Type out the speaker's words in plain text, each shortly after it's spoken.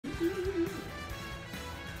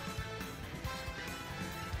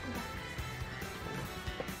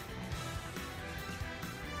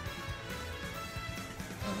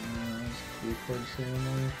Discord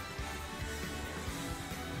ceremony.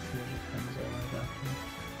 Let's see what your friends are like after.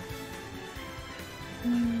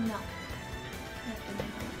 No.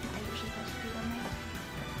 I usually post food on there.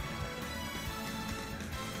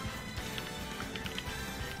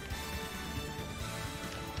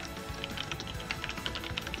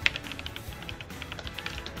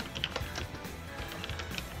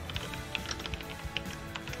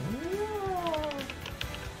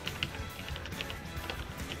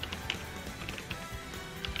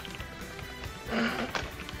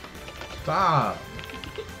 Stop!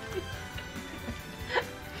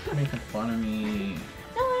 Making fun of me.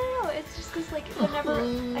 No. It's just because like whenever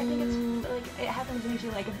I think it's like it happens to me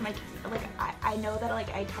too. Like if my I know that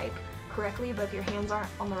like I type correctly, but if your hands aren't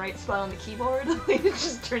on the right spot on the keyboard, like, it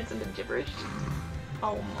just turns into gibberish.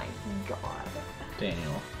 Oh my god.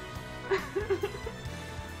 Daniel.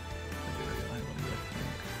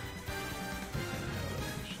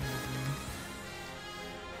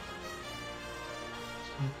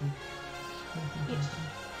 Yes.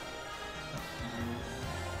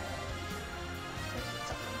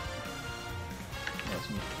 That's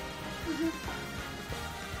me.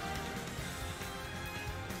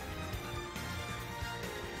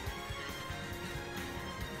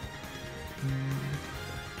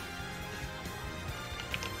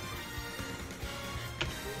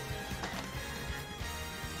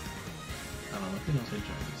 I don't know if he knows I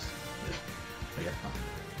joined this. Yeah.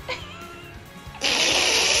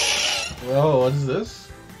 Whoa, what is this?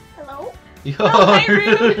 Hello? Yo, Oh, hi,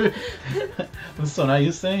 Rude. I'm so not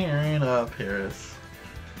used to hearing Paris.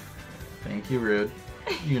 Thank you, Rude.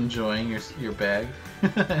 You enjoying your bag?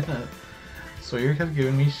 So you're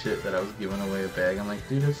giving me shit that I was giving away a bag. I'm like,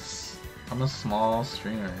 dude, I'm a small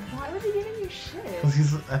streamer. Why was he giving you shit?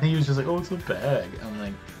 Cause I think he was just like, oh, it's a bag. I'm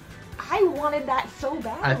like, I wanted that so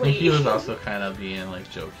badly. I think he was also kind of being like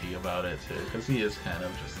jokey about it too, because he is kind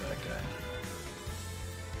of just that guy.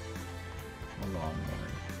 A long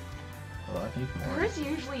Maury. Well, I think Maury Hers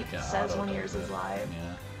usually got says out when of yours it. is live.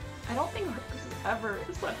 Yeah. I don't think hers has ever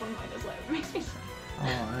said when mine is live. It makes me sad. Oh,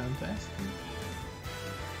 I'm fasting.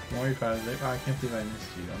 Maury probably like, oh, I can't believe I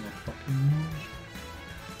missed you. I'm like, fucking.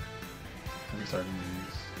 I'm starting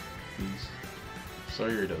these.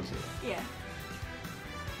 Sawyer does it. Yeah.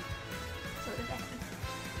 So does Becky.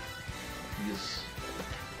 Yes.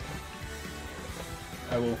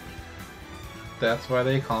 I will. That's why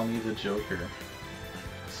they call me the Joker.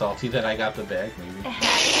 Salty that I got the bag, maybe.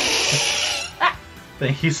 Ah!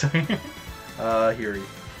 Thank you, Sawyer. Here.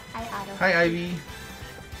 Hi, Otto. Hi, Ivy.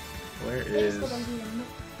 Where is There's the Venom.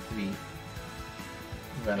 V?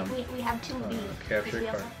 Venom. We have two V's. Capture We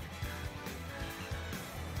card. also-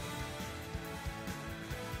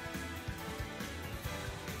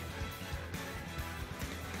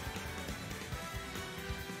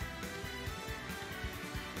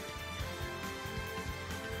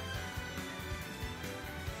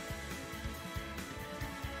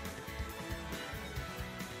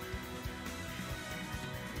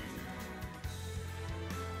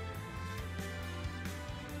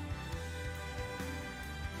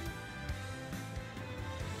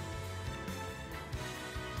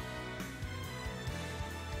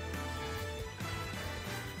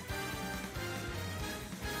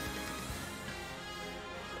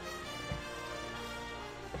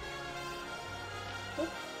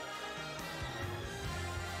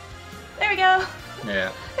 There we go.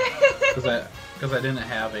 Yeah. Because I didn't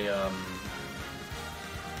have a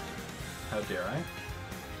How dare I?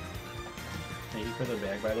 Thank you for the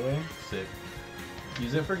bag, by the way. Sick.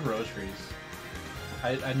 Use it for groceries.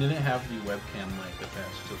 I didn't have the webcam mic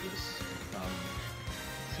attached to this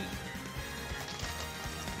scene.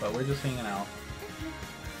 But we're just hanging out.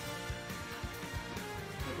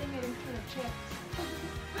 I think I didn't put a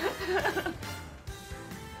chip.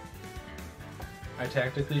 I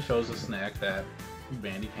tactically chose a snack that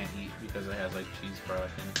Bandy can't eat because it has like cheese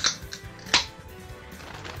product in it.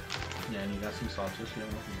 Yeah, and you got some sausage. Yeah,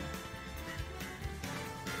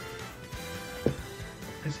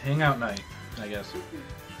 it's hangout night, I guess. Do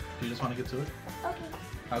you just want to get to it? Okay.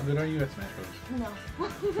 How good are you at Smash Bros? No.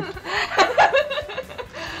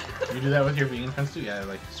 You do that with your vegan friends too? Yeah,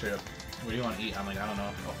 like straight up. What do you want to eat? I'm like, I don't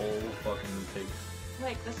know, a whole fucking pig.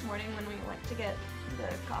 Like this morning when we went to get the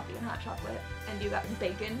coffee and hot chocolate, and you got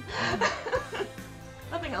bacon.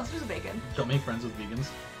 Nothing else, just bacon. Don't make friends with vegans.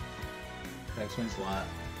 That explains a lot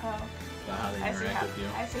Oh. about how they interact with you.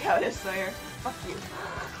 I see how it is, Sawyer. Fuck you.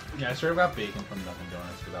 Yeah, I straight up got bacon from Dunkin'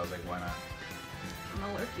 Donuts because I was like, why not? I'm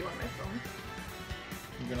gonna lurk you on my phone.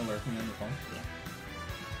 You're gonna lurk me on your phone?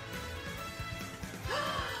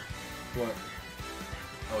 What?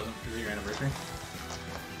 Oh, is it your anniversary?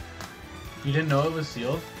 You didn't know it was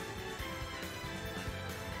sealed?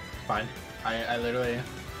 Fine. I literally...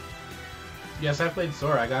 Yes, I played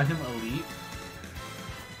Sora. I got him Elite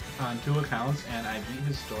on 2 accounts, and I beat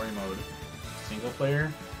his story mode single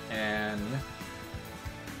player, and yeah.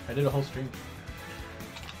 I did a whole stream.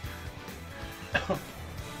 I'm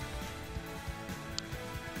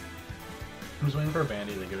just waiting for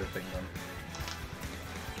Bandy to get her thing done.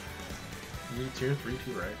 You need tier 3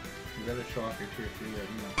 too, right? You better show off your tier 3, you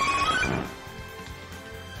know.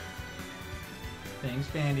 Thanks,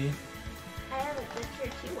 Bandy. I have a good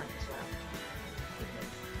tier 2 one as well. Because,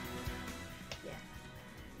 yeah.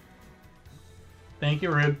 Thank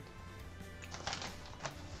you, Rib.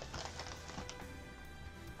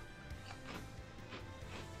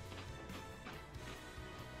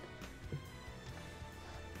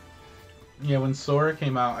 Yeah, when Sora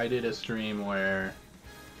came out, I did a stream where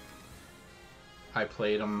I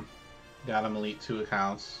played him, got him Elite 2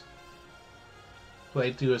 accounts,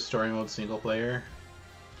 played through a story mode single player,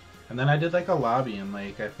 and then I did like a lobby, and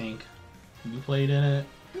like I think you played in it,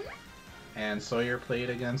 and Sawyer played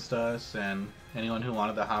against us, and anyone who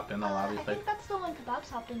wanted to hop in the lobby I played. think that's the one Kebab's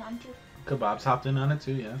hopped in on too. Kebab's hopped in on it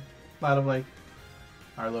too, yeah. A lot of like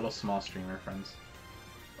our little small streamer friends.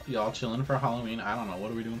 Y'all chilling for Halloween? I don't know. What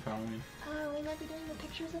are we doing for Halloween? We might be doing the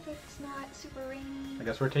pictures if it's not super rainy. I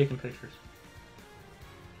guess we're taking pictures.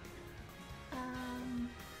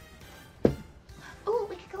 Oh,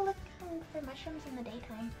 we could go look for mushrooms in the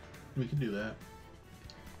daytime. We could do that.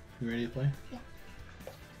 You ready to play? Yeah.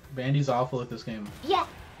 Bandy's awful at this game. Yeah.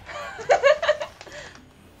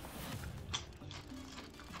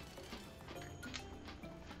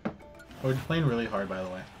 We're playing really hard, by the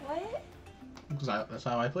way. What? Because that's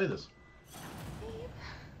how I play this.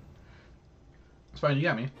 It's fine, you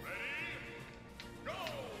got me.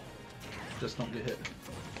 Just don't get hit.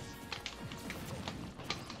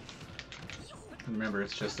 Remember,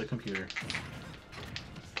 it's just a computer.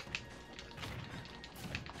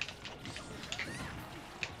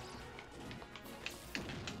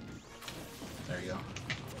 There you go.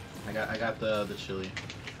 I got the chili.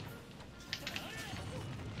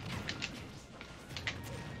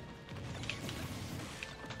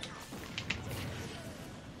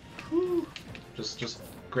 Whew. Just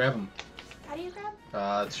grab them. How do you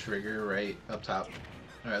grab? Trigger right up top.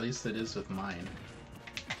 Or at least it is with mine.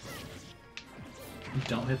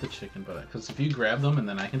 Don't hit the chicken, but because if you grab them and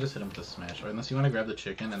then I can just hit them with a smash. Or unless you want to grab the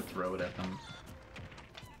chicken and throw it at them.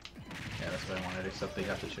 Yeah, that's what I wanted, except they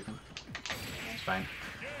got the chicken. It's fine.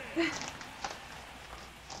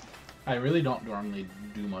 I really don't normally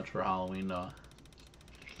do much for Halloween, though.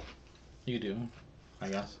 You do, I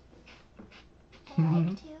guess. I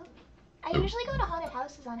like to. I usually go to haunted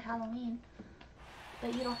houses on Halloween.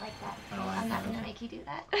 But you don't like that. I don't like I'm not that. gonna make you do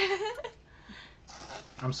that.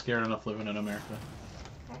 I'm scared enough living in America.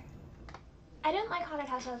 Okay. I didn't like haunted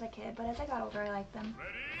houses as a kid, but as I got older, I liked them.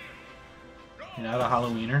 You're not a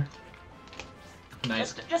Halloweener?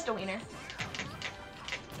 Nice. Just a wiener.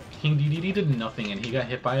 King DDD did nothing and he got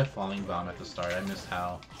hit by a falling bomb at the start. I missed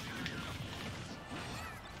how.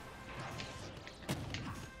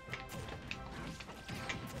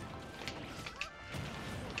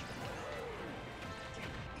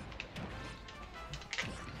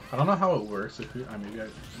 I don't know how it works. If you, I mean,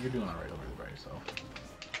 you're doing alright over there by yourself.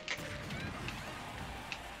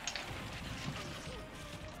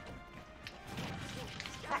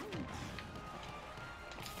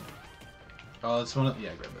 Oh, it's one of, yeah,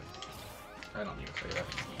 grab it. I don't need to tell you that.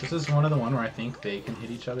 This is one of the one where I think they can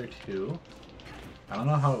hit each other too. I don't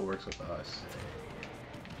know how it works with us.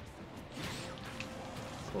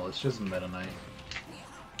 Cool, it's just Meta Knight.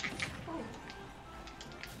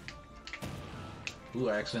 Ooh,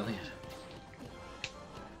 I accidentally hit.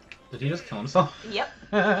 Did he just kill himself? Yep.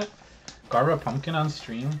 Carve a pumpkin on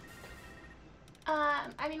stream?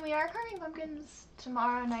 I mean, we are carving pumpkins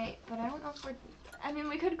tomorrow night, but I don't know if we're... I mean,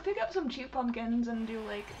 we could pick up some cheap pumpkins and do,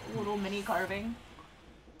 like, little mini carving.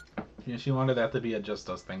 Yeah, she wanted that to be a just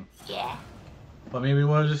us thing. Yeah. But maybe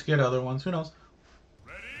we'll just get other ones. Who knows?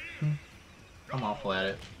 I'm awful at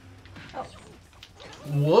it. Oh.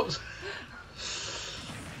 Whoops.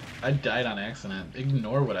 I died on accident.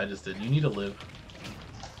 Ignore what I just did. You need to live.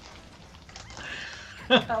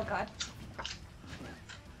 Oh, God.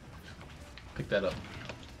 Pick that up.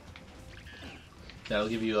 That'll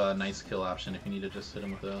give you a nice kill option if you need to just hit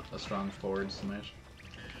him with a strong forward smash.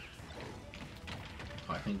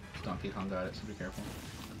 Oh, I think Donkey Kong got it, so be careful.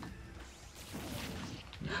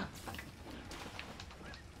 Yeah.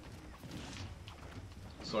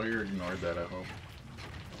 Sawyer ignored that, I hope.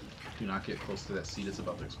 Do not get close to that seed, it's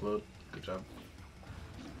about to explode. Good job.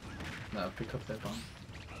 Now pick up that bomb.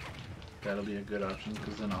 That'll be a good option,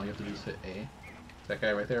 because then all you have to do is hit A. That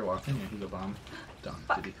guy right there walking, yeah, he's a bomb. Done.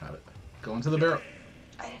 Did he caught it? Go into the barrel.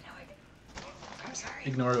 I didn't know I could. I'm sorry.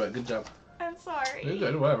 Ignore it. Good job. I'm sorry. You're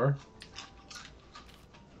good, whatever.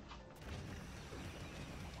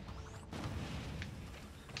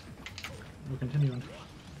 We're continuing.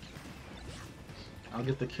 I'll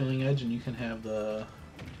get the killing edge and you can have the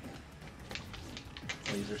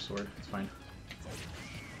laser sword. It's fine.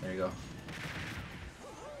 There you go.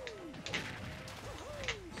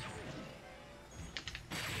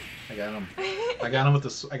 I got him. I got him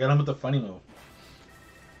with the funny move.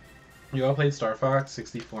 You all played Star Fox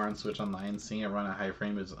 64 on Switch Online. Seeing it run at high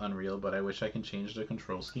frame is unreal, but I wish I can change the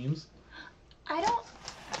control schemes. I don't.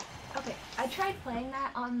 Okay, I tried playing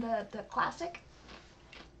that on the classic,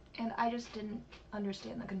 and I just didn't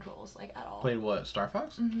understand the controls like at all. Played what? Star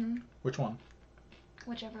Fox? Mm-hmm. Which one?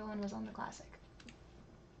 Whichever one was on the classic.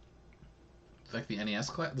 Like the NES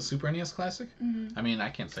the Super NES Classic? Mm-hmm. I mean, I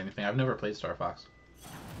can't say anything. I've never played Star Fox.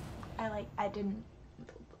 I didn't,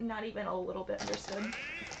 not even a little bit understood.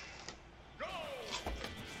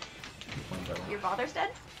 Your father's dead?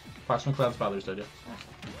 Fox McCloud's father's dead, yeah. Oh.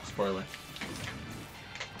 Spoiler.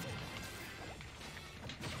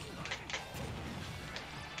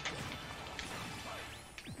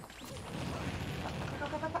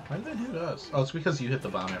 Why did that do to us? Oh, it's because you hit the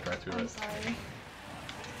bomb after I threw it. I'm sorry.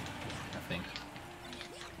 I think.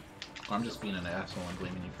 Or I'm just being an asshole and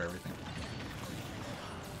blaming you for everything.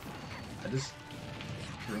 I just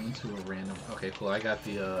threw into a random. Okay, cool. I got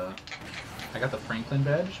the Franklin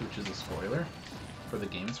badge, which is a spoiler for the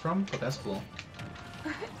game it's from, but that's cool.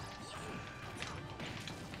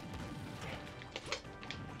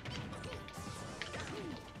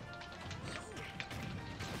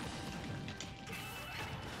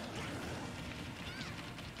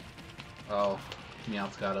 Oh,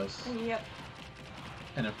 Meowth's got us. Yep.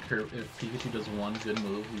 And if Pikachu does one good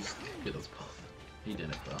move, he does both. He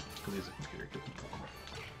didn't though, because he's a computer kid.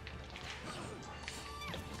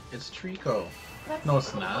 It's Trico. No,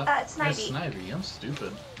 it's not. It's Snivy. It's Snivy. I'm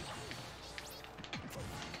stupid.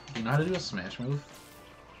 Do you know how to do a smash move?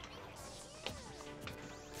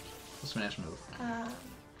 A smash move.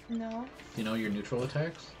 No. Do you know your neutral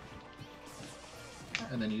attacks?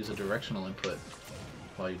 And then use a directional input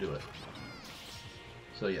while you do it.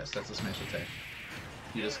 So yes, that's a smash attack.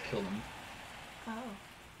 You just kill them. Oh.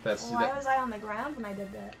 Why was I on the ground when I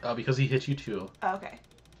did that? Oh, because he hit you too. Oh, okay.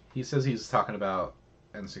 He says he's talking about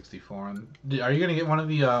N64. And are you gonna get one of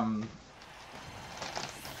the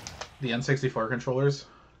N64 controllers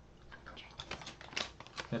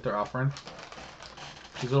that they're offering?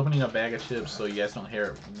 She's opening a bag of chips, so you guys don't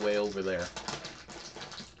hear it way over there.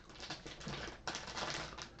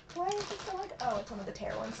 Why is it so like? Oh, it's one of the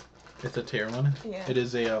tear ones. It's a tear one. Yeah. It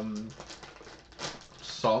is a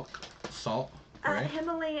salt, right?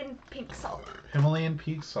 Himalayan pink salt. Himalayan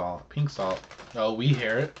pink salt. Oh, we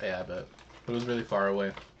hear it. Yeah, I bet. It was really far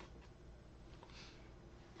away.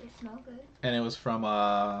 They smell good. And it was from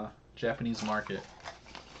Japanese market.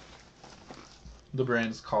 The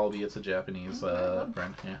brand's Calbee. It's a Japanese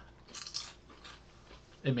brand. Yeah.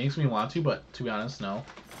 It makes me want to, but to be honest, no.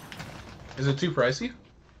 Is it too pricey?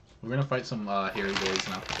 We're gonna fight some hairy boys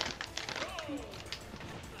now.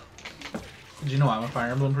 Did you know I'm a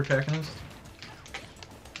Fire Emblem protagonist?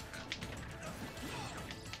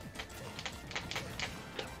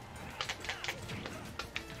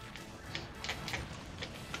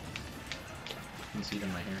 You can see it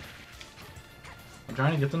in my hair. I'm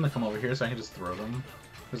trying to get them to come over here so I can just throw them.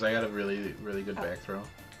 Because I got a really, really good back throw.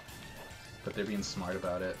 But they're being smart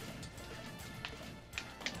about it.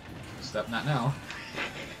 Step not now.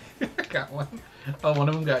 Got one. Oh, one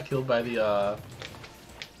of them got killed by the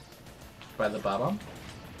Bob-omb.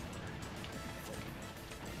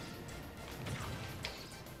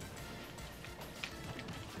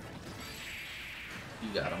 You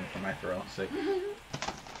got him for my throw. Sick.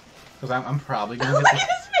 Because I'm probably gonna get. Look at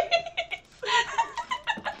his face.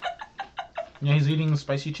 Yeah, he's eating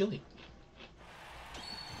spicy chili.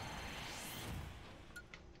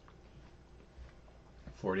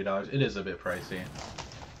 $40. It is a bit pricey,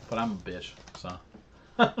 but I'm a bitch, so.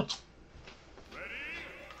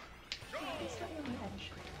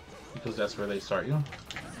 Because that's where they start you.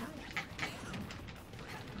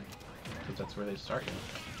 Because that's where they start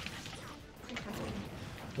you.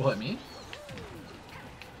 What, me?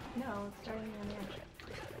 No, it's starting on the edge.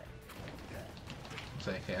 It's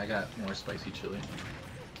like, okay, I got more spicy chili.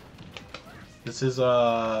 This is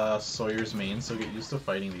Sawyer's main, so get used to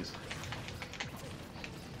fighting these.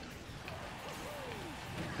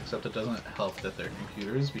 Except it doesn't help that they're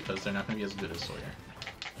computers because they're not going to be as good as Sawyer.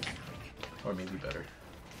 Or maybe better.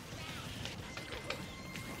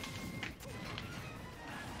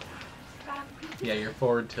 Yeah, your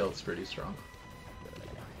forward tilt's pretty strong.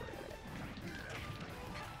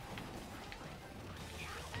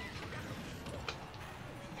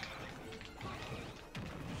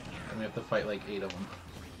 And we have to fight like 8 of them.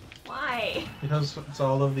 Why? Because it's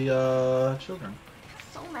all of the children.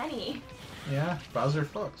 So many. Yeah, Bowser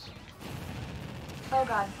fucks. Oh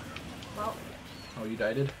god. Well. Oh, you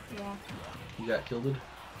died? Yeah. You got killed? You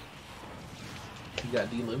got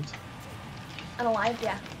delived? Unalive,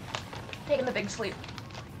 yeah. Taking the big sleep.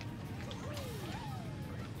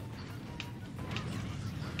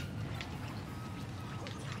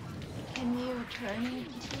 Can you turn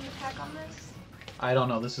to attack on this? I don't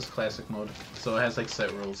know, this is classic mode, so it has like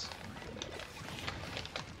set rules.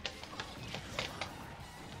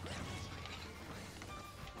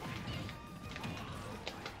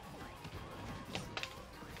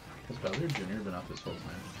 Has Bowser Jr. been up this whole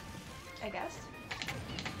time? I guess.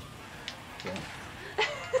 Cool.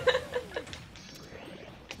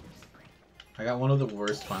 I got one of the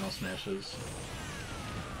worst Final Smashes.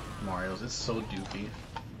 Mario's, it's so doofy.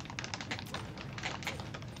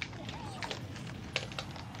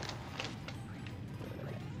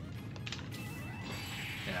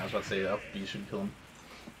 Yeah, I was about to say, you should kill him.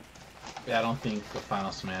 Yeah, I don't think the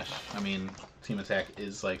Final Smash, I mean, Team Attack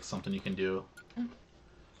is like something you can do.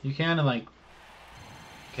 You can in like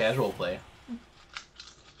casual play.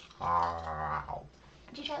 Ow.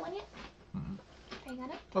 Did you try one yet? Mm-mm. Are you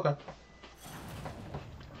gonna? Okay.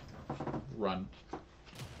 Run.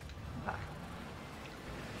 Okay.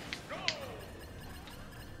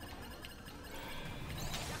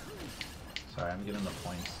 Sorry, I'm getting the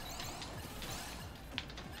points.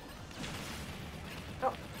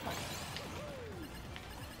 Oh, fuck.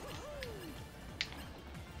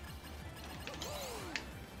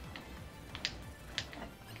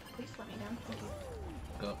 Please let me down. Thank you.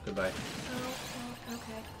 Go. Goodbye. Oh,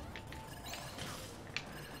 okay.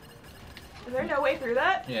 Is there no way through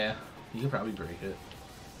that? Yeah, you can probably break it.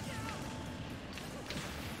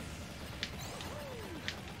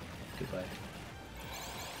 Goodbye.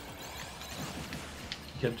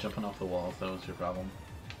 You kept jumping off the wall if that was your problem.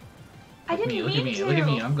 I didn't mean Look at me, to. look at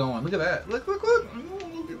me, I'm going. Look at that. Look, look, look. Oh,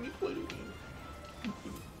 look at me, play with me.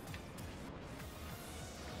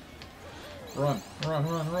 Run, run,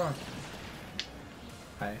 run, run.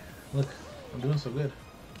 Hi. Look, I'm doing so good.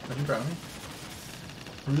 Are you proud of me?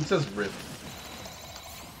 It says RIP.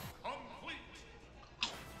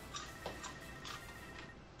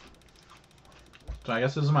 So I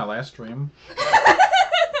guess this is my last stream.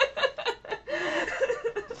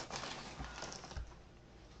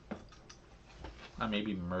 I may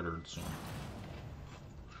be murdered soon.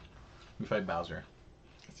 We fight Bowser.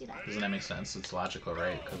 I see that. Doesn't that make sense? It's logical,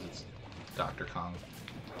 right? Because it's Dr. Kong.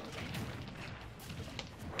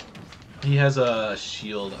 He has a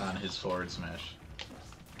shield on his forward smash.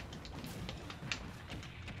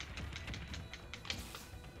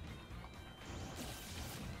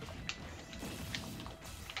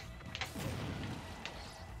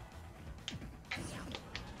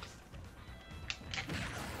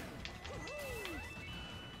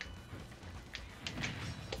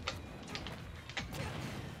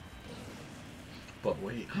 But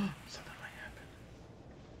wait, something might happen.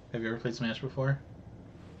 Have you ever played Smash before?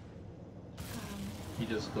 He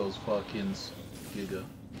just goes fucking giga.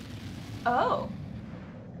 Oh.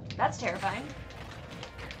 That's terrifying.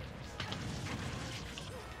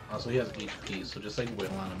 Also, he has HP, so just like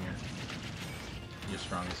whittle on him your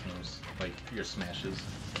strongest moves, like your smashes.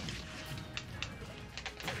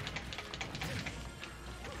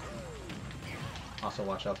 Also,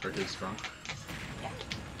 watch out for his strong. Yeah.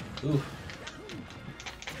 Ooh.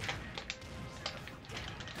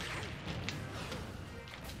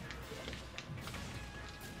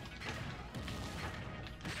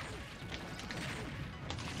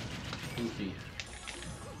 Goofy.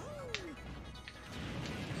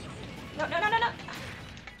 No, no, no, no, no.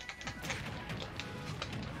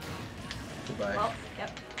 Goodbye. Well,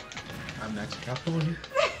 yep. I'm next. Probably.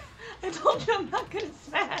 I told you I'm not gonna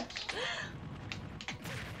smash.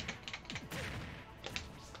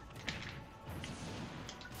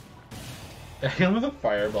 I hit him with a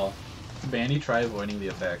fireball. Bandy, try avoiding the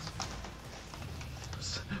attacks.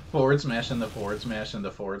 Forward smash and the forward smash and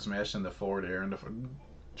the forward smash and the forward air and the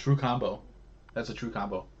true combo. That's a true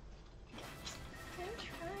combo. I'm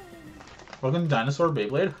trying. Welcome to Dinosaur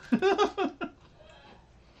Beyblade.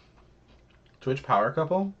 Twitch power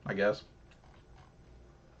couple, I guess.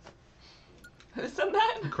 Who said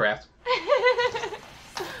that? Craft.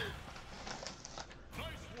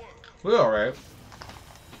 We're alright.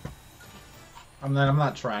 I'm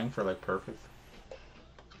not trying for like perfect.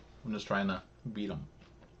 I'm just trying to beat them.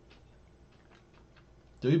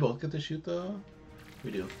 Do we both get to shoot though?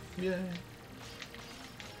 We do. Yay.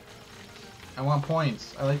 I want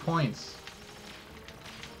points. I like points.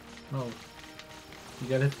 No. You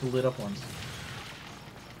gotta hit the lit up ones.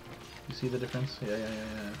 You see the difference? Yeah.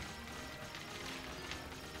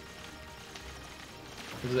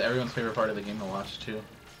 This is everyone's favorite part of the game to watch too.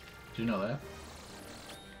 Do you know that?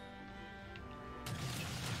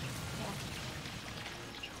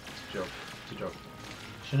 It's a joke. It's a joke.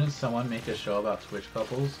 Shouldn't someone make a show about Twitch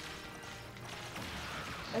couples?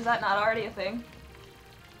 Is that not already a thing?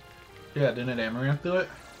 Yeah, didn't Amaranth do it?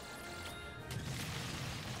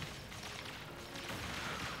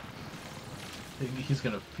 He's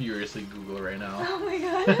gonna furiously Google it right now. Oh my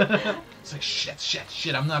god. It's like,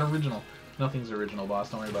 shit, I'm not original. Nothing's original, boss,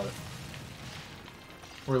 don't worry about it.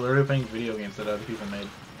 We're literally playing video games that other people made.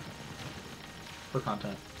 For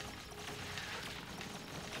content.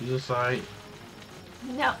 Use a site.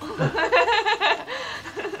 No.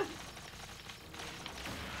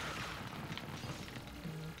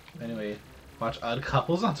 Anyway, watch Odd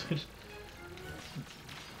Couples on Twitch.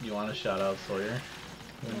 You want to shout out Sawyer?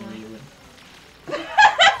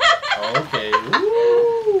 Okay.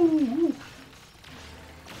 Woo!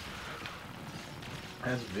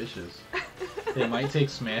 That's vicious. They might take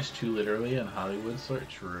Smash 2 literally in Hollywood, sort of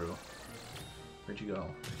true. Where'd you go?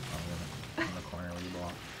 Oh, in the corner where you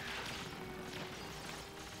belong.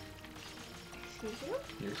 Excuse you?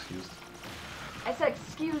 You're excused. I said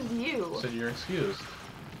excuse you. I said you're excused.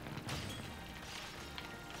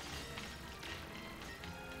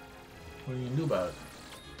 What are you gonna do about it?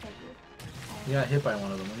 Thank you. You got hit by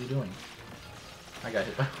one of them. What are you doing? I got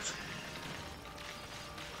hit by one.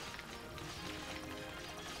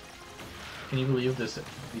 Can you believe this? The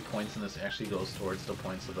points in this actually goes towards the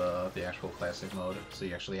points of the actual classic mode. So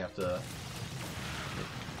you actually have to.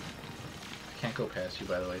 I can't go past you,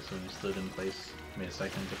 by the way. So when you stood in place, made a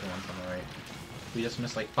second, get the ones on the right. We just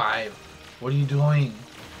missed like 5. What are you doing?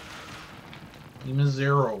 You missed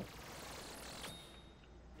 0.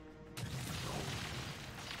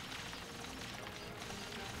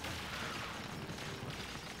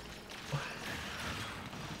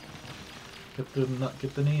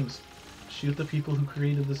 Get the names. Shoot the people who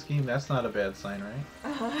created this game. That's not a bad sign, right?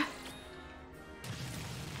 Uh-huh.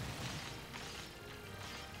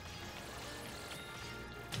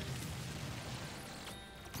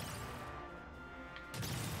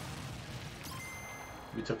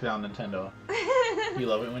 We took down Nintendo. You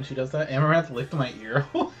love it when she does that? Amaranth licked my ear.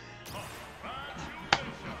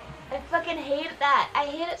 I fucking hate that. I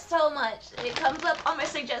hate it so much. It comes up on my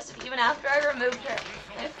suggested even after I removed her.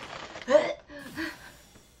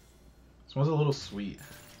 Smells a little sweet.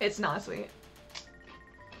 It's not sweet.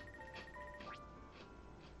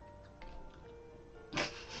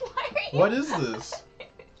 What is this?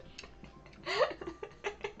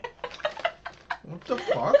 What the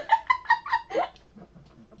fuck?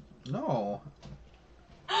 No.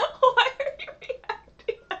 Why are you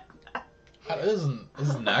reacting like that? That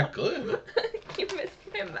isn't not good. You missed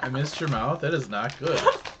my mouth. I missed your mouth? That is not good.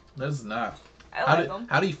 That is not. I like them.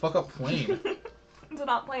 How do you fuck up plain? It's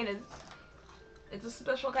not plain. It's a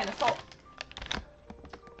special kind of salt.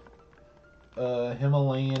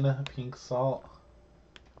 Himalayan pink salt.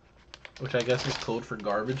 Which I guess is code for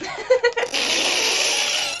garbage.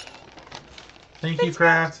 Thank you,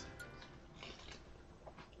 Kraft.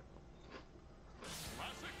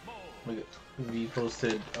 We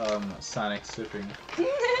posted Sonic sipping.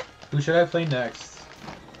 Who should I play next?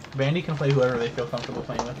 Bandy can play whoever they feel comfortable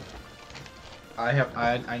playing with.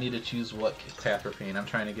 I need to choose what Tapper Paint. I'm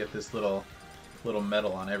trying to get this little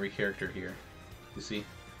medal on every character here. You see?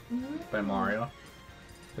 By Mario.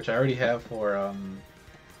 Which I already have for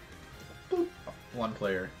one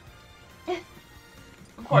player.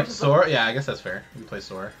 Of course. Sora? Yeah, I guess that's fair. We play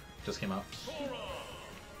Sora. Just came out.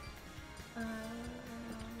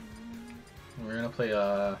 We're gonna play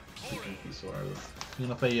Sora. You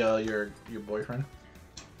gonna play your boyfriend?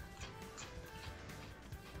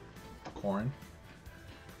 Corn.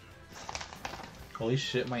 Holy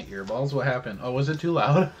shit, my earballs! What happened? Oh, was it too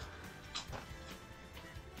loud?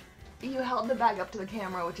 You held the bag up to the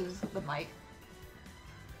camera, which is the mic.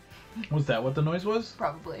 Was that what the noise was?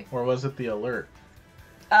 Probably. Or was it the alert?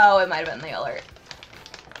 Oh, it might have been the alert.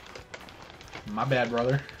 My bad,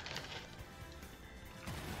 brother.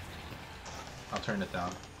 I'll turn it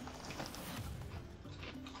down.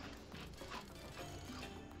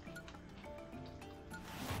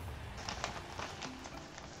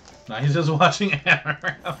 Now he's just watching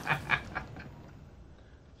Hammer.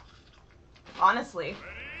 Honestly.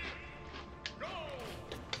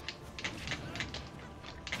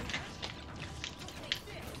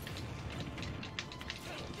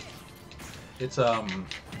 It's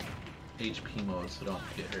HP mode, so don't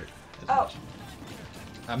get hurt as Oh. much.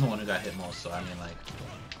 I'm the one who got hit most, so I mean like.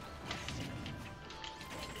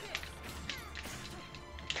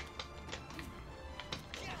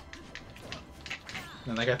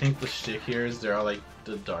 And like I think the shtick here is there are like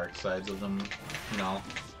the dark sides of them, you know,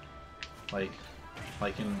 like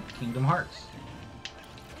in Kingdom Hearts.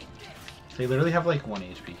 They literally have like 1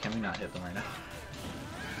 HP. Can we not hit them right now?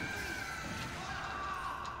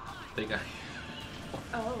 They got.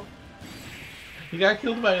 Oh. He got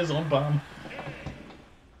killed by his own bomb.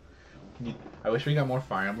 I wish we got more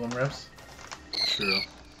Fire Emblem reps. True.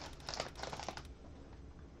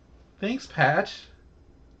 Thanks, Patch.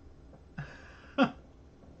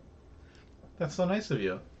 That's so nice of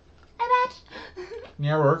you. Hi, Patch.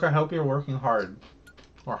 Yeah, work. I hope you're working hard.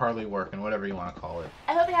 Or hardly working, whatever you want to call it.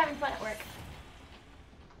 I hope you're having fun at work.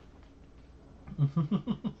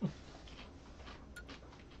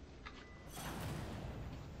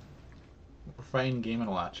 We're fighting Game &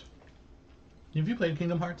 Watch. Have you played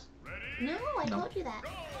Kingdom Hearts? No, I No. told you that.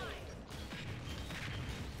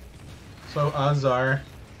 So odds are,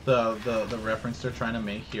 the reference they're trying to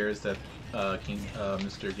make here is that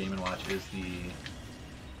Mr. Game & Watch is the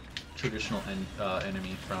traditional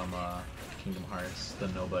enemy from Kingdom Hearts, the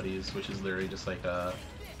Nobodies, which is literally just like a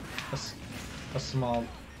small.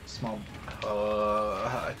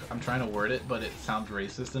 I'm trying to word it, but it sounds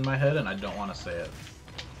racist in my head, and I don't want to say it.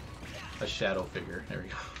 A shadow figure. There we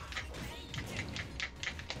go.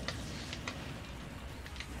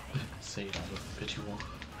 Say it, I bet you won't.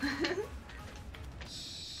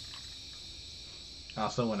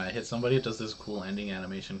 Also, when I hit somebody, it does this cool ending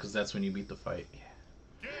animation, because that's when you beat the fight.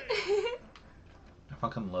 Yeah. I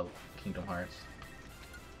fucking love Kingdom Hearts.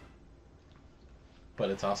 But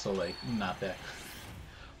it's also, like, not that.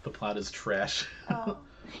 The plot is trash. Oh.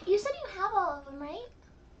 You said you have all of them, right?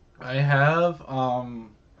 I have,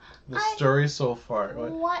 the story so far.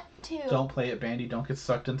 What? Want to. Don't play it, Bandy. Don't get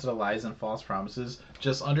sucked into the lies and false promises.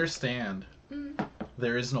 Just understand,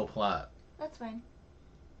 there is no plot. That's fine.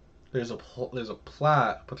 There's a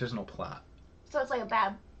plot, but there's no plot. So it's like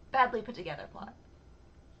a badly put together plot.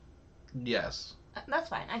 Yes. That's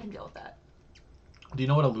fine. I can deal with that. Do you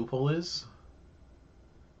know what a loophole is?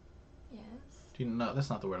 Yes. Do you know? That's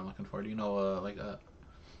not the word I'm looking for. Do you know,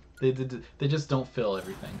 they just don't fill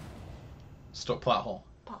everything. Plot hole.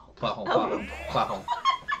 Plot hole. Plot hole.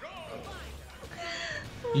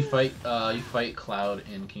 You fight Cloud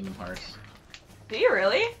in Kingdom Hearts. Do you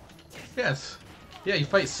really? Yes. Yeah, you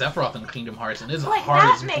fight Sephiroth in Kingdom Hearts, and it's Like, hard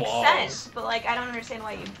that as makes balls. sense, but like, I don't understand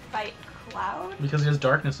why you fight Cloud. Because he has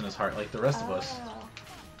darkness in his heart, like the rest of us.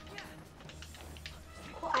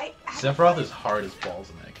 Well, Sephiroth is hard as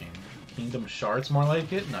balls in that game. Kingdom Shards, more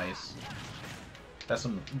like it. Nice. That's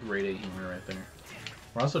some grade A humor right there.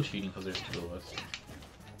 We're also cheating because there's 2 of us.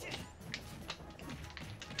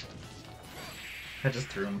 I just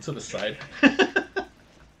threw him to the side.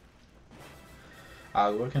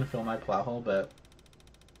 Agua can fill my plot hole, but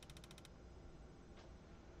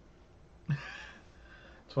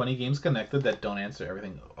 20 games connected that don't answer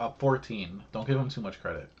everything. 14. Don't give them too much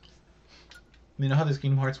credit. You know how there's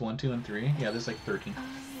Kingdom Hearts 1, 2, and 3? Yeah, there's like 13.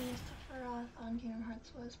 Sephiroth on Kingdom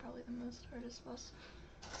Hearts was probably the most hardest boss.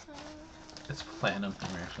 It's platinum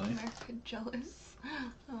thing, actually. America jealous.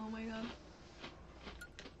 Oh my god.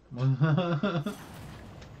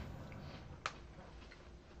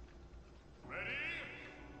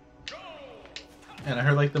 And I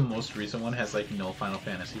heard like the most recent one has like no Final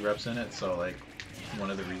Fantasy reps in it, so like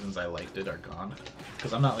one of the reasons I liked it are gone.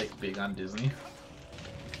 Because I'm not like big on Disney.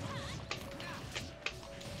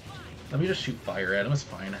 Let me just shoot fire at him, it's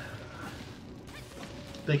fine.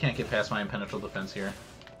 They can't get past my impenetrable defense here.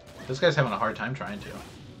 This guy's having a hard time trying to.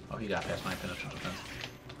 Oh, he got past my impenetrable defense.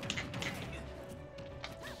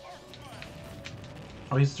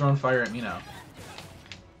 Oh, he's throwing fire at me now.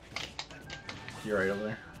 You're right over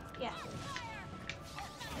there. Yeah.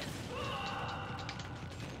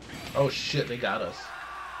 Oh shit, they got us.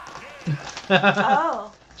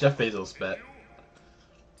 Oh. Jeff Bezos bet.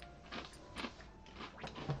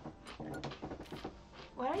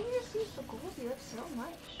 Why don't you just use the gold? You have so much.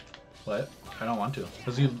 What? I don't want to.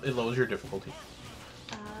 Because it lowers your difficulty.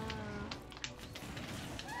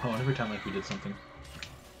 Oh, every time like we did something.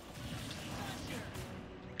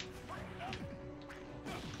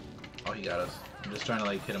 Oh, he got us. I'm just trying to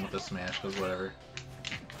like hit him with a smash, because whatever.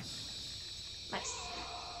 Nice.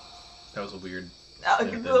 That was a weird...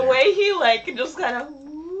 The way he like just kind of...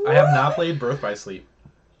 I have not played Birth by Sleep.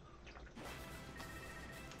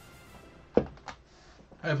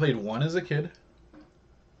 I played 1 as a kid.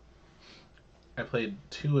 I played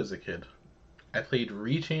 2 as a kid. I played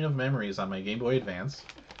Rechain of Memories on my Game Boy Advance,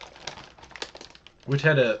 which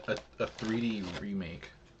had a 3D remake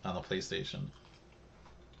on the PlayStation.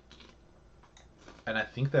 And I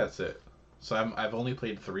think that's it. So I've only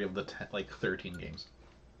played 3 of the 13 games.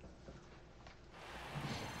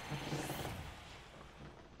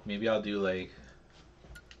 Maybe I'll do like...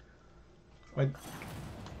 What?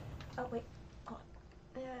 Oh, wait. Oh.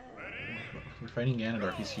 We're fighting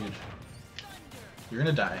Ganondorf, he's huge. You're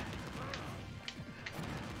gonna die.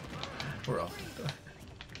 We're all gonna die.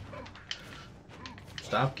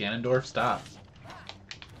 Stop, Ganondorf, stop.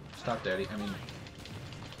 Stop, Daddy. I mean...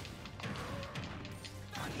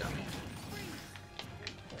 Oh, you got me.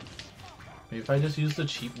 Maybe if I just use the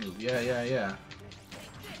cheap move. Yeah.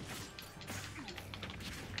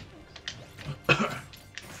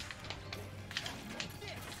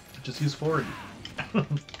 Just use forward.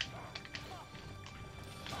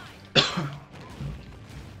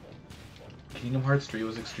 Kingdom Hearts 3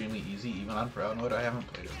 was extremely easy, even on Proud Mode. I haven't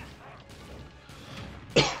played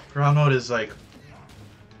it. Proud Mode is like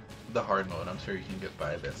the hard mode. I'm sure you can get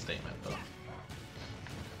by that statement, though.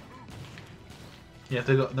 You have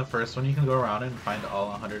to go. The first one, you can go around and find all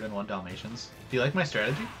 101 Dalmatians. Do you like my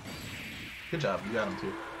strategy? Good job, you got them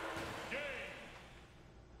too.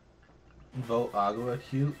 Vote Agua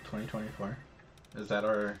Cute 2024. Is that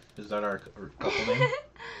our couple name?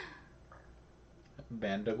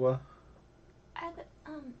 Bandagua.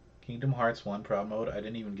 Kingdom Hearts 1 Proud Mode. I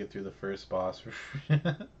didn't even get through the first boss.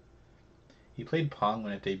 He played Pong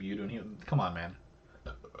when it debuted, and come on, man.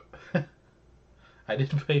 I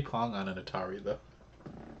didn't play Pong on an Atari though.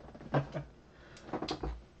 I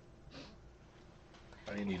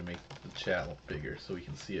need to make the chat look bigger so we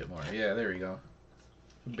can see it more. Yeah, there we go.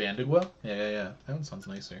 Bandagua? Yeah. That one sounds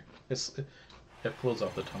nicer. It flows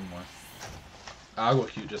off the tongue more. Agua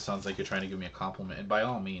Cute just sounds like you're trying to give me a compliment, and by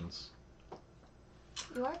all means.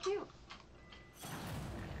 You are cute.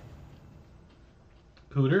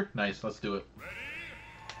 Hooter? Nice, let's do it.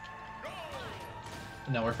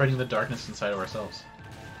 Now we're fighting the darkness inside of ourselves.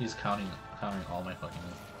 He's countering all my fucking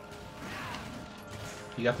moves.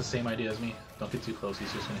 You got the same idea as me. Don't get too close,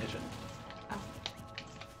 he's just gonna hit you.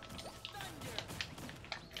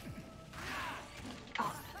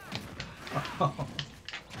 Oh.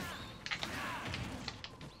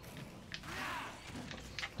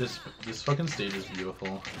 This fucking stage is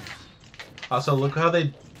beautiful. Also, look how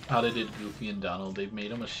they did Goofy and Donald. They've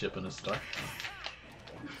made him a ship and a star.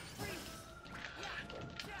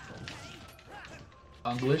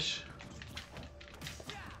 English.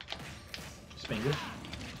 Spanglish.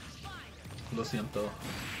 Lo siento.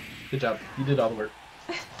 Good job. You did all the work.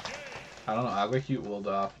 I don't know. Agua Cute rolled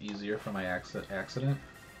off easier for my accident.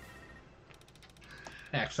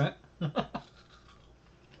 Accent?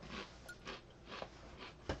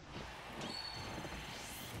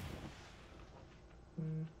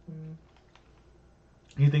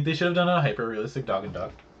 You think they should have done a hyper-realistic dog and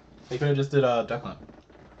duck? They could have just did a duck hunt.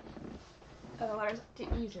 Oh, the water's...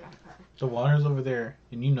 Use your car. The water's over there,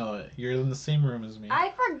 and you know it. You're in the same room as me.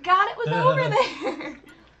 I forgot it was over there!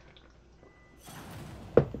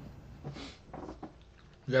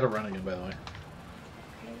 We gotta run again, by the way.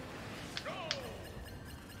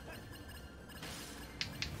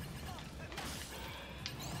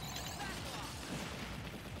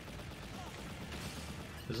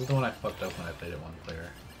 This is the one I fucked up when I played it one player.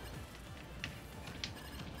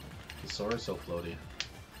 The sword is so floaty.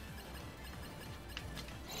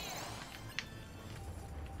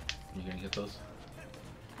 You gonna get those?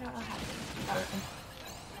 I don't know how to do Okay.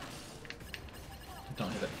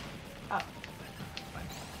 Don't hit it. Oh. Fine.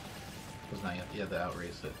 It was not yet. You had to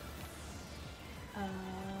outrace it.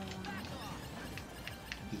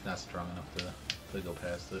 He's not strong enough to go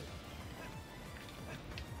past it.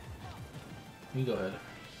 You go ahead.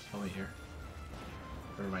 I'll wait here.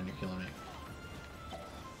 Never mind, you're killing me.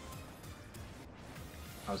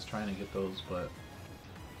 I was trying to get those, but...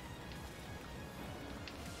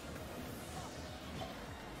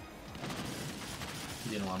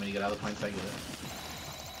 You didn't want me to get out of the points, I get it.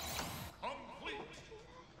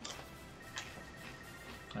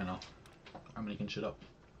 I know. I'm making shit up.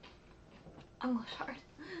 I'm hard.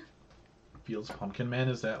 Feels Pumpkin Man?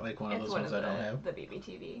 Is that like one of those ones I don't have? The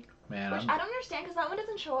BBTV. Man, Which I don't understand because that one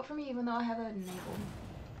doesn't show up for me even though I have it enabled.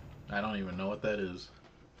 I don't even know what that is.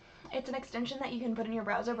 It's an extension that you can put in your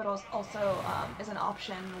browser, but also is an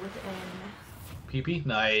option within... PP?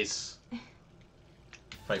 Nice!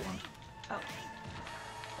 Fight one. Oh.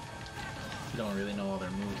 You don't really know all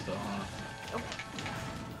their moves though, huh? Nope.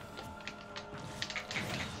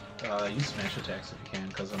 Use smash attacks if you can,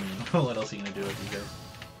 because I mean, what else are you gonna do with these guys?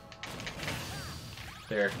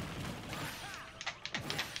 There.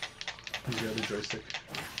 Use your other joystick.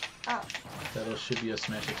 Oh. That should be a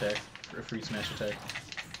smash attack, or a free smash attack.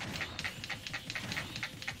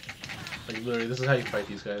 Like literally, this is how you fight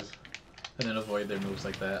these guys, and then avoid their moves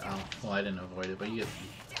like that. Oh, well, I didn't avoid it, but you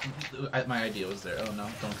get. My idea was there. Oh no,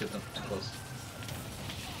 don't get them too close.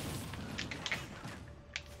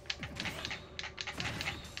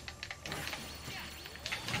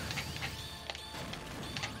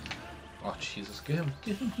 Oh Jesus, get him,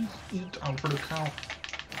 he's down for the count.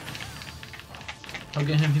 Oh,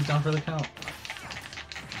 get him, he's down for the count.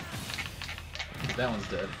 That one's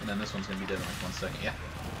dead, and then this one's gonna be dead in like 1 second, yeah.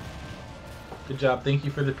 Good job, thank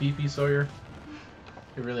you for the PP, Sawyer.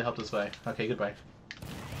 It really helped us by. Okay, goodbye.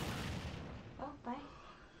 Oh, bye.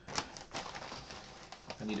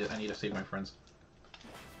 I need to save my friends.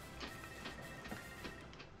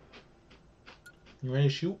 You ready to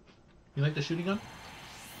shoot? You like the shooting gun?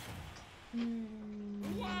 So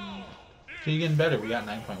you're getting better. We got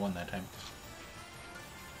 9.1 that time.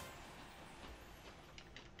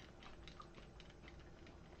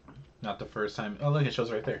 Not the first time. Oh, look, it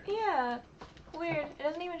shows right there. Yeah. Weird. It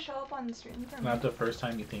doesn't even show up on the stream for me. Not the first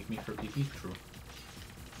time you thank me for PP? True.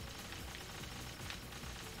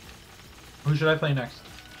 Who should I play next?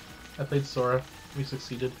 I played Sora. We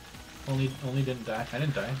succeeded. Only didn't die. I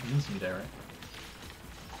didn't die. You didn't see me die, right?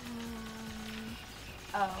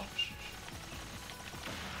 Oh.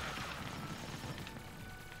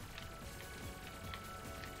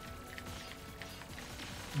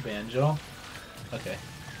 Banjo? Okay.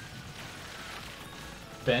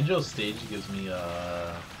 Banjo's stage gives me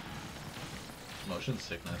motion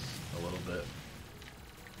sickness a little bit.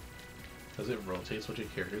 Because it rotates which your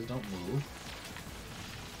characters don't move.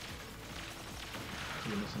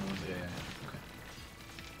 You're missing the ones. Yeah. Okay.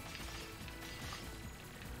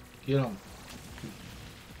 Get him.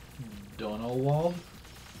 Donald.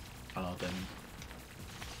 I don't know what that means.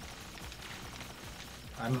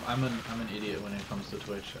 I'm an idiot when it comes to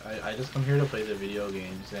Twitch. I just come here to play the video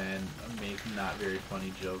games and make not very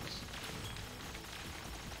funny jokes.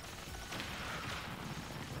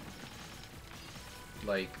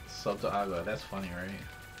 Like sub to Agua, that's funny, right?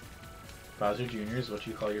 Bowser Jr. is what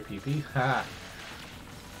you call your PP? Ha!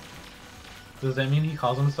 Does that mean he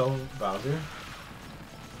calls himself Bowser?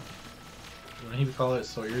 Wouldn't he call it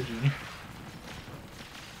Sawyer Jr.?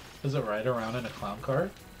 Does it ride around in a clown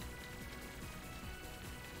car?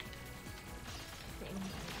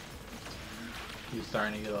 You're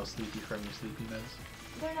starting to get all sleepy from your sleepy meds?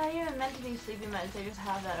 They're not even meant to be sleepy meds, they just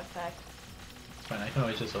have that effect. It's fine, I can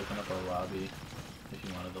always just open up a lobby if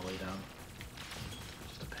you wanted to lay down.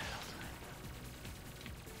 Just a bad outside.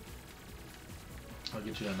 I'll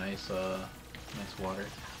get you a nice, nice water.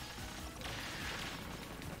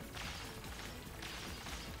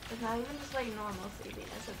 It's not even just like normal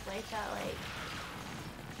sleepiness, it's like that like...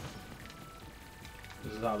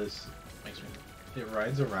 This is how this makes me... It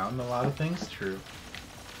rides around a lot of things? True.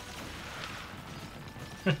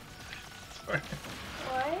 Sorry.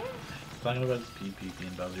 What? Talking about his PP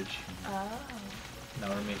and Bowser Jr. Oh. Now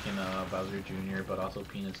we're making Bowser Jr. but also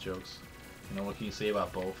penis jokes. You know, what can you say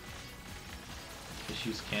about both? He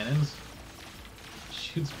shoots cannons?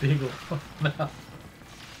 Shoots big no.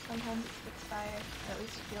 Sometimes it spits fire, or at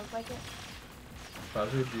least it feels like it.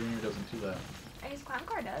 Bowser Jr. doesn't do that. I guess Clown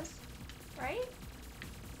Car does, right?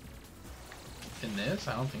 In this?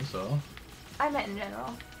 I don't think so. I meant in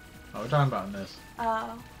general. Oh, we're talking about in this.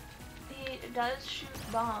 Oh. He does shoot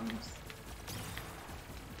bombs.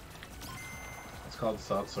 It's called the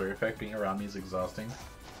South Sawyer effect. Being around me is exhausting.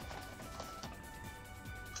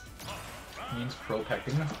 It means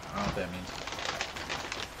pro-pecting? I don't know what that means.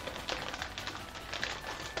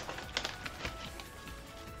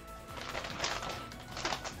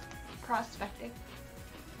 Prospecting.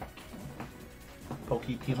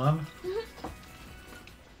 Pokemon?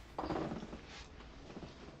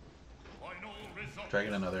 Try to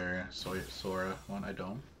get another Sora one. I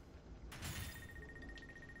don't.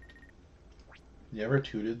 You ever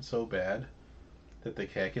tooted so bad that the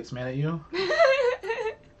cat gets mad at you?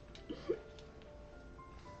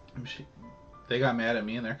 They got mad at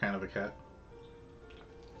me and they're kind of a cat.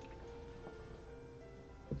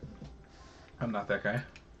 I'm not that guy.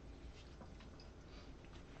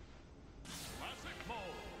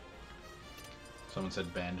 Someone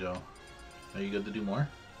said banjo. Are you good to do more?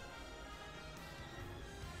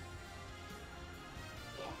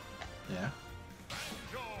 Yeah.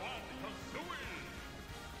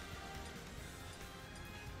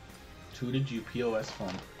 Tooted you POS phone.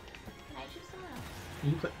 Can I choose someone else?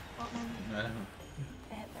 You play. Well, no. I don't know.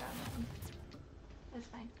 I hit the wrong button. It's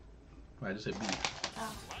fine. I just hit B.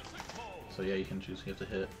 Oh. So yeah, you can choose. You have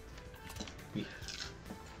to hit B.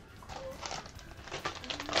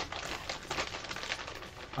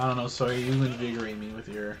 I don't know, sorry, you invigorate me with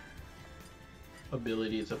your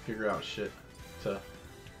ability to figure out shit to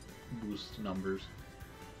boost numbers.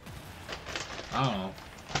 I don't know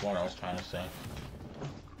what I was trying to say.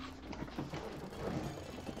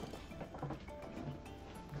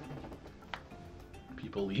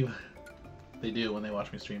 People leave. They do when they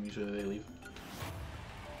watch me stream, usually they leave.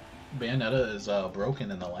 Bayonetta is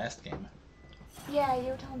broken in the last game. Yeah,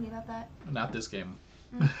 you were telling me about that. Not this game.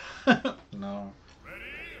 No.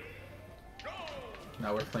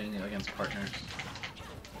 Now we're playing against partners.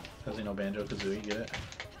 Because you know Banjo-Kazooie, get it?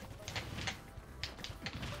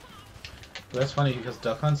 But that's funny because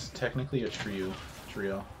Duck Hunt's technically a trio.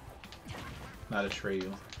 Not a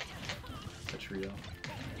Treyu. A trio.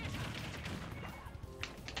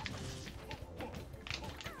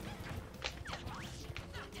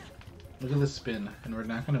 Look at this spin, and we're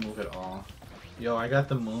not gonna move at all. Yo, I got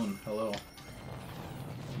the moon. Hello.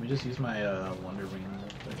 Let me just use my Wonder Wing real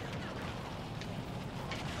quick.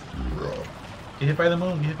 Get hit by the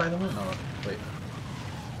moon. Get hit by the moon. Oh, wait.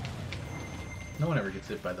 No one ever gets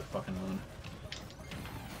hit by the fucking moon.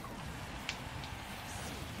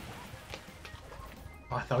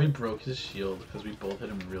 Oh, I thought we broke his shield because we both hit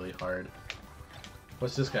him really hard.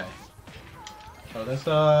 What's this guy? Oh, that's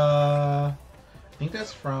I think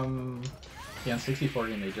that's from the N64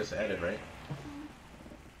 game they just added, right?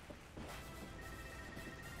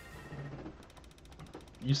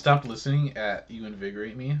 You stopped listening at You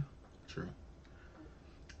Invigorate Me? True.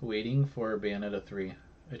 Waiting for Bayonetta 3.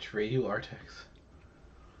 Atreyu Artex.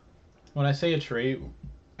 When I say Atreyu,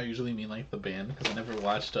 I usually mean like the band, because I never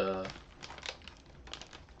watched,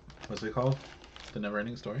 what's it called? The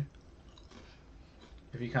Neverending Story?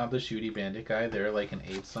 If you count the Shooty Bandit guy, they're like an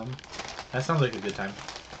 8-some. That sounds like a good time.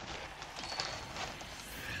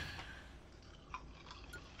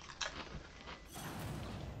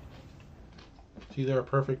 See, they're a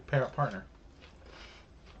perfect partner.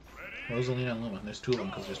 Rosalina and Luma. There's two of them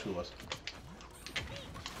because there's two of us.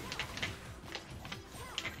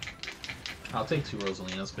 I'll take 2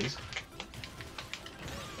 Rosalinas, please.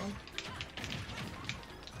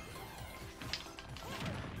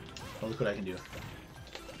 Oh, look what I can do.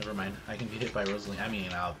 Never mind. I can get hit by Rosalina. I mean,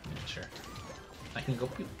 sure. I can go.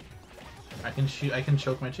 I can shoot. I can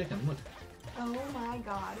choke my chicken. Look. Oh my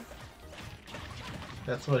god.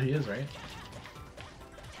 That's what he is, right?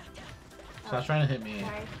 Stop trying to hit me.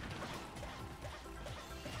 Sorry.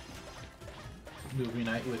 Movie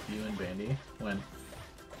night with you and Bandy. When?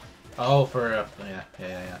 Oh, for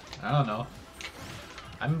yeah. I don't know.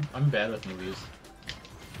 I'm bad with movies.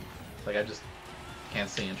 Like I just can't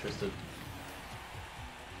stay interested.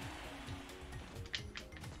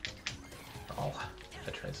 Oh,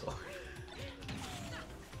 I tried so hard.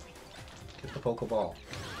 Get the Pokeball.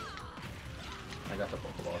 I got the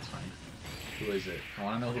Pokeball. It's fine. Who is it? I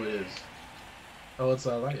want to know who it is. Oh, it's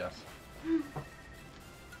Latias.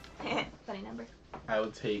 Funny number. I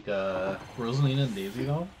would take Rosalina and Daisy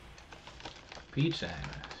though. Peach and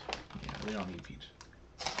yeah, we don't need Peach.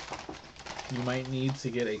 You might need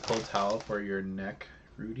to get a cold towel for your neck,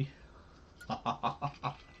 Rudy.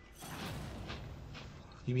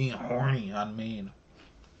 You being horny on main.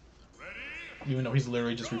 Even though he's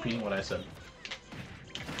literally just repeating what I said.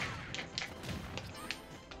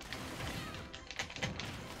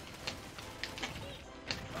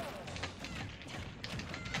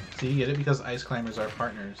 See, you get it? Because Ice Climbers are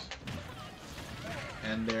partners.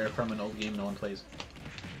 And they're from an old game no one plays.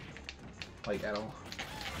 Like, at all.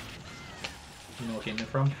 You know what game they're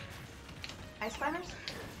from? Ice Climbers?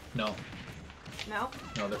 No. No?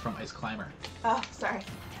 No, they're from Ice Climber. Oh, sorry.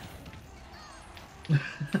 You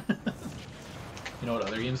know what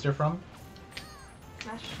other games they're from?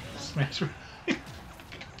 Smash. Smash.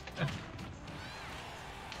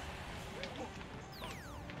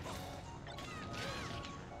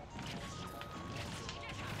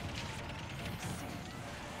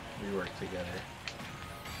 We work together.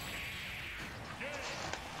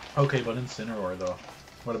 Okay, but Incineroar though.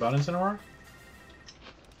 What about Incineroar?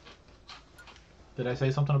 Did I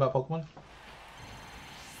say something about Pokemon?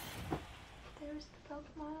 There's the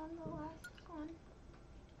Pokemon on the last one.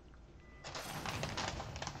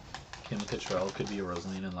 Kim Cattrall could be a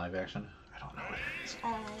Rosalina in live action. I don't know what it is.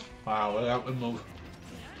 Oh. Wow, what that would move.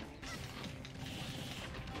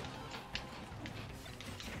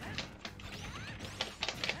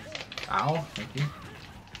 Ow, thank you.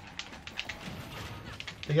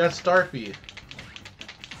 They got Starfy.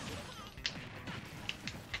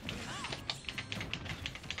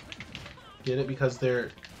 Get it? Because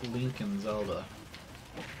they're Link and Zelda.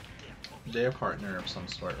 They're a partner of some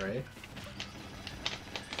sort, right?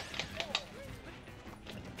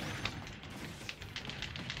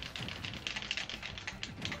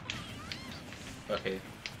 Okay.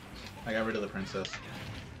 I got rid of the princess.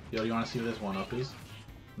 Yo, do you want to see where this 1-up is?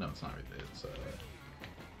 No, it's not right there. It's,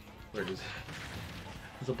 where is it?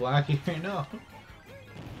 There's a block here. No.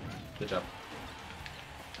 Good job.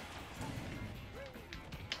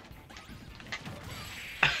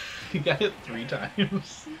 You got hit 3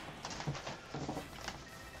 times.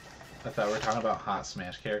 I thought we were talking about hot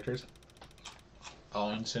Smash characters.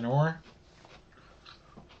 Oh, Incineroar?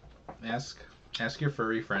 Ask your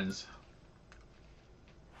furry friends.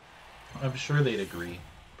 I'm sure they'd agree,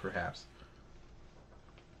 perhaps.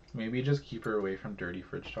 Maybe just keep her away from dirty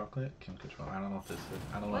fridge chocolate. Kim Control. I don't know if this is.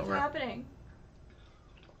 I don't know what's happening.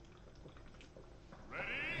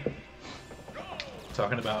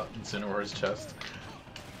 Talking about Incineroar's chest.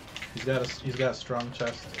 He's got strong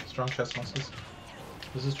chest muscles.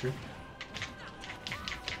 This is true.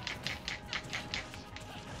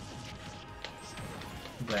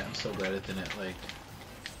 I'm so glad it didn't like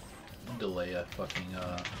delay a fucking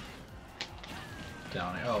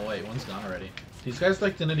down. Oh wait, one's gone already. These guys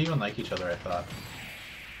like didn't even like each other. I thought.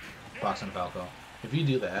 Fox and Falco. If you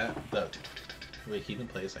do that, wait, keep in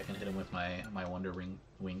place. I can hit him with my Wonder Ring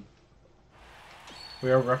wing. We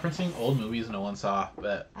are referencing old movies no one saw.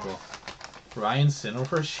 Bet cool. Ryan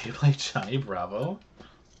Sinover shaped like Johnny Bravo.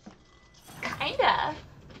 Kinda.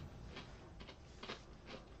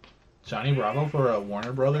 Johnny Bravo for a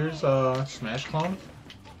Warner Brothers Smash clone?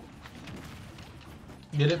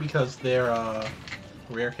 Get it because they're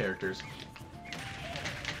rare characters.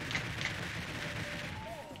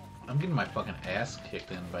 I'm getting my fucking ass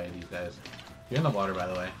kicked in by these guys. You're in the water, by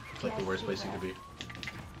the way. It's like the worst place you could be.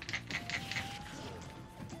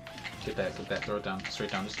 Get that, throw it down.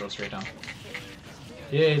 Straight down, just throw it straight down.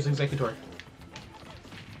 Yay, it's Executor.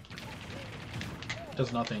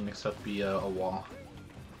 Does nothing except be a wall.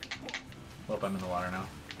 Oh, I'm in the water now.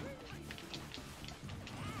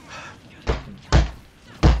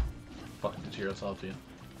 Fucking Tachiro solved to you.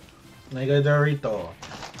 Mega Dorito.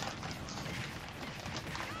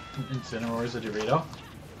 Incineroar is a Dorito.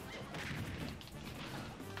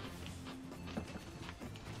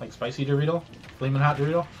 Like spicy Dorito? Flamin' hot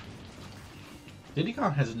Dorito? Diddy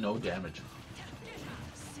Kong has no damage.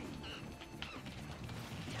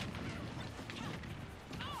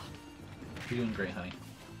 You're doing great, honey.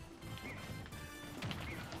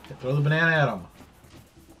 Throw the banana at him.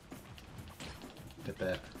 Get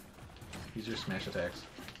that. Use your smash attacks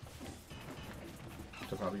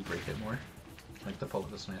to probably break it more. Like the pull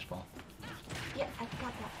with the smash ball. Yeah, I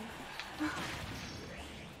got that.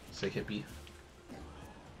 Sick hippie.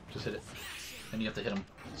 Just hit it. And you have to hit him.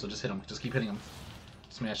 So just hit him. Just keep hitting him.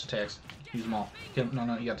 Smash attacks. Use them all. Hit him.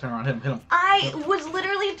 No, you gotta turn around. Hit him. I was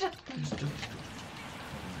literally just...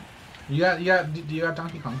 Do you got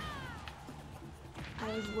Donkey Kong?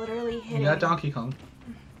 I was literally hitting... You got Donkey Kong.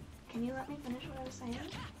 Can you let me finish what I was saying?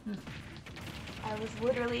 Yeah. I was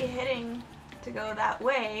literally hitting to go that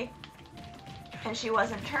way, and she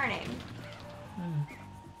wasn't turning.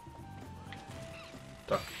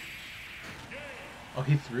 Duck. Oh,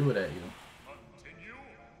 he threw it at you.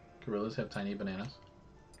 Gorillas have tiny bananas.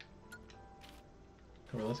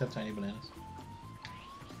 Gorillas have tiny bananas.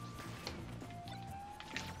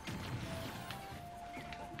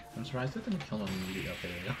 I'm surprised it didn't kill him immediately. Okay,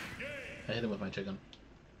 there you go. I hit him with my chicken.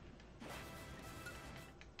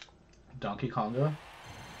 Donkey Konga?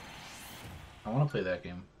 I want to play that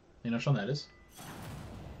game. You know which one that is?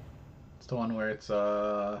 It's the one where it's,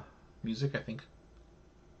 music, I think.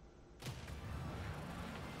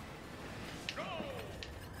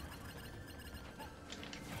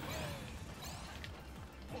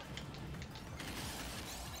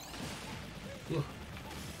 Ooh.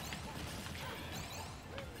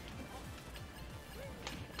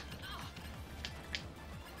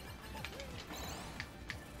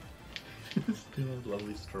 Doing a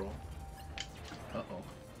lovely stroll. Uh-oh.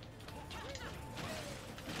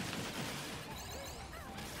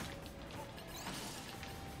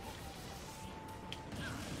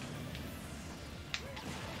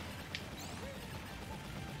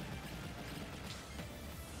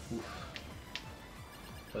 Oof.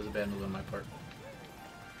 That was a bad move on my part.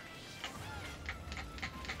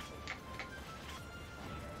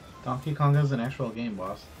 Donkey Kong is an actual game,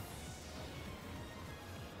 boss.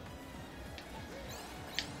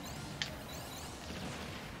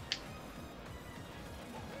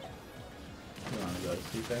 You want to go to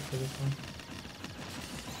sleep after this one?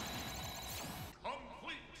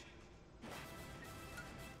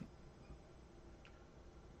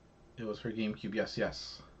 It was for GameCube, yes.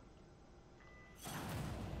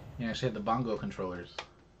 You actually had the bongo controllers.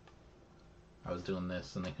 I was doing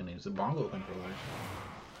this and they couldn't use the bongo controllers.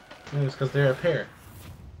 It was because they're a pair.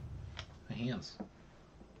 I hands.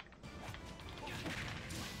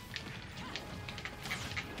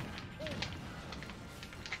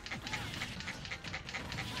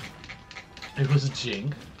 It was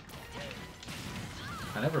Jing.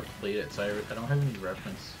 I never played it, so I don't have any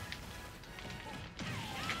reference.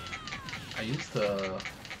 I used the...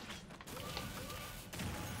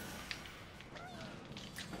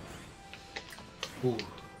 Ooh.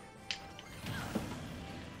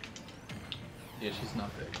 Yeah, she's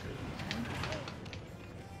not that good.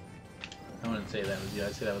 I wouldn't say that was you.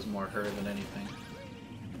 I'd say that was more her than anything.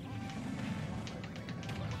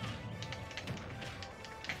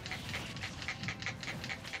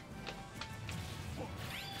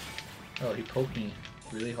 Oh, he poked me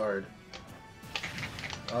really hard.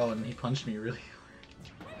 Oh, and he punched me really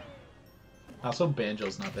hard. Also,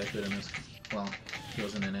 Banjo's not that good in this. Well, he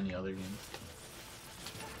wasn't in any other game.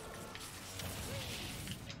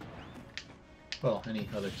 Well, any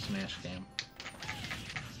other Smash game.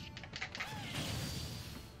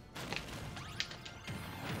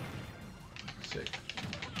 Sick.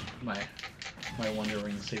 My Wonder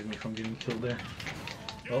Ring saved me from getting killed there.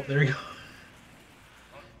 Oh, there we go.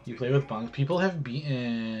 You play with bongs. People have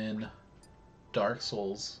beaten Dark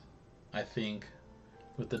Souls, I think,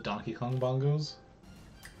 with the Donkey Kong bongos.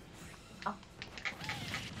 Oh.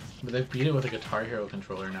 But they've beat it with a Guitar Hero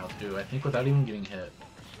controller now too. I think without even getting hit.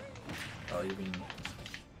 Oh, you're being...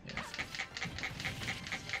 yeah.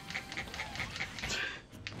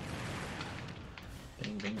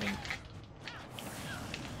 Bing, bing, bing.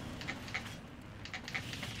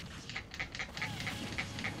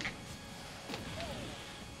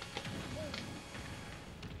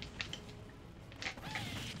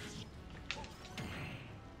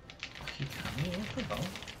 What the hell?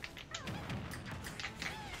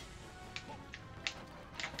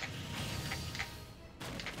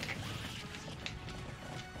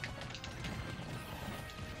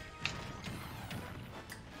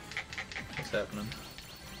 What's happening?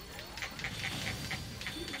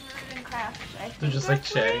 They're just like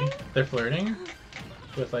chatting. They're flirting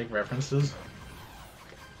with like references.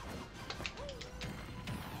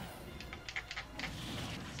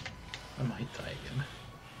 I might die again.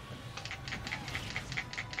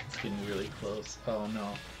 It's getting really close. Oh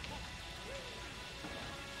no.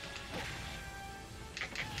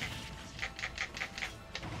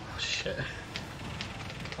 Oh shit.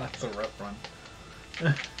 That's a rough run.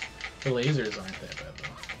 The lasers aren't that bad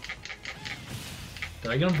though.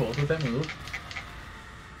 Did I get them both with that move?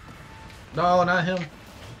 No, not him.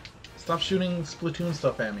 Stop shooting Splatoon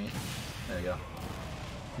stuff at me. There you go.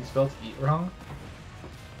 You spelled eat wrong?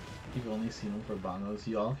 You've only seen them for bongos.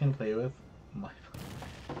 You all can play with my...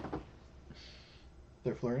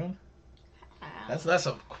 They're flirting? That's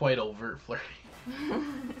a quite overt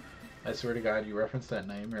flirting. I swear to God, you reference that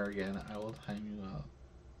nightmare again, I will time you out.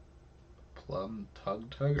 Plum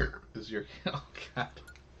Tugger is your... oh God.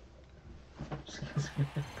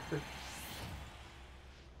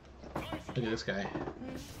 Look at this guy.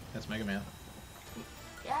 That's Mega Man.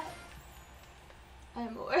 Yeah.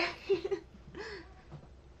 I'm aware.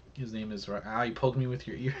 His name is... ah, you poked me with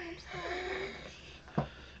your ear.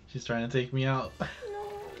 She's trying to take me out. No.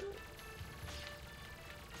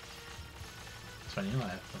 It's funny, you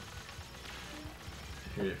laugh.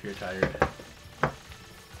 If you're tired.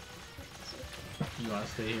 You want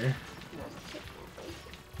to stay here?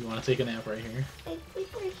 You want to take a nap right here? I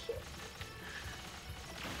sleep right here.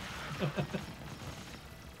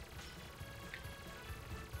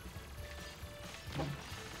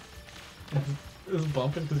 It's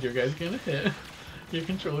bumping because your guy's gonna hit. Your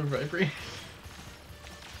controller vibrates.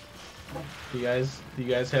 Do you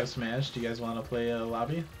guys have Smash? Do you guys want to play a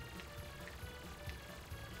lobby?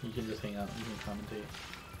 You can just hang out. You can commentate.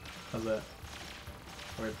 How's that?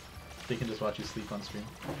 Or they can just watch you sleep on stream.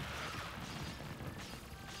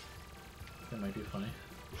 That might be funny.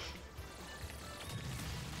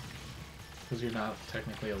 Because you're not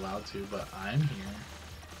technically allowed to, but I'm here.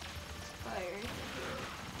 Fire.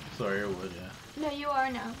 Sorry, I would, yeah. No, you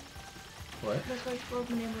are now. What? That's why people have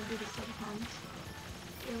been able to do the sub-cons.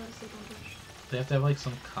 You're allowed to sleep on Twitch. They have to have like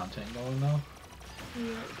some content going though. You're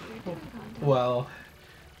doing content. Well,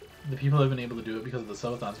 the people have been able to do it because of the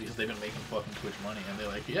subathons, because they've been making fucking Twitch money, and they're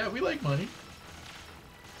like, yeah, we like money.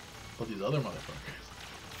 But these other motherfuckers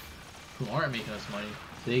who aren't making us money,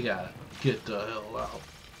 they gotta get the hell out.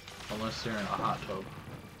 Unless they're in a hot tub.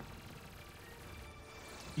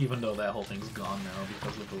 Even though that whole thing's gone now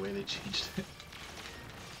because of the way they changed it.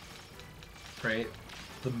 Right?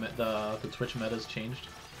 The Twitch meta's changed.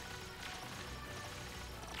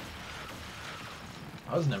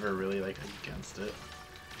 I was never really like against it.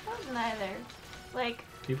 I wasn't either. Like,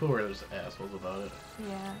 people were just assholes about it.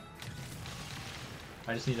 yeah.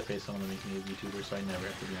 I just need to face someone that makes me a YouTuber so I never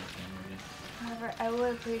have to be on camera again. However, I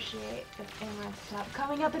would appreciate if Amaranth stopped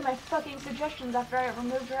coming up in my fucking suggestions after I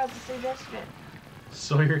removed her as a suggestion.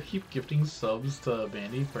 Sawyer keep gifting subs to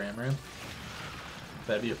Bandy for Amaranth?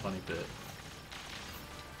 That'd be a funny bit.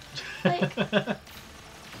 Like,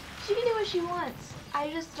 she can do what she wants. I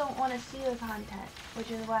just don't want to see the content, which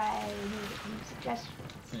is why I removed it from the suggestions.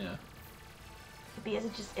 Yeah. Because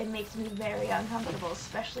it makes me very uncomfortable,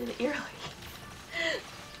 especially that you're like...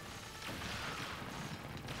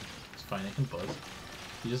 It's fine, I can buzz.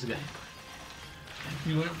 You just got...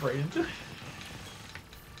 You went right into it.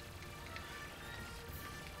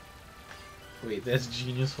 Wait, that's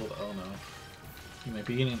genius. Hold on. Oh no. You might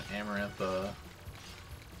be getting an Amaranth, No.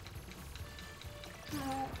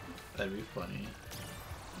 That'd be funny.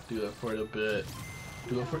 Do it for the bit.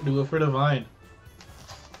 Do it for the Vine.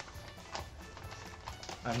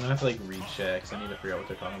 I'm gonna have to like read chat 'cause I need to figure out what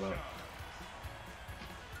they're talking about.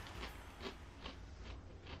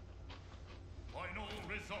 Final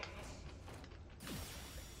results.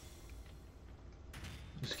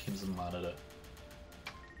 Just came some monitor.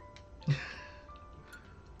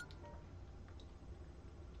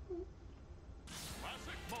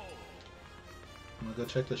 Classic mode. I'm gonna go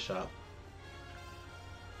check the shop.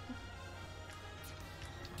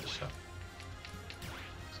 The shop.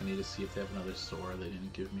 So I need to see if they have another Sora they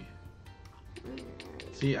didn't give me.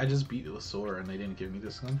 See, I just beat the Sora and they didn't give me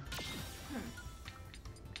this one.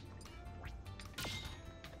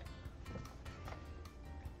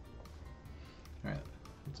 Alright,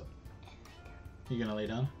 what's up? You gonna lay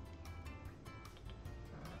down?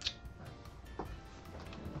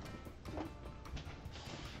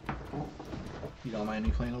 You don't mind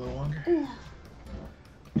me playing a little longer? No. Yeah,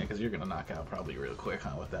 because you're gonna knock out probably real quick,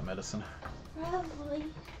 huh, with that medicine. Probably.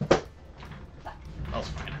 Oh, it's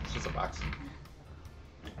fine. It's just a box.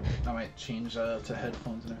 I might change to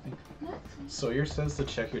headphones and everything. Sawyer says to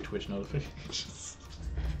check your Twitch notifications.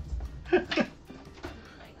 Oh my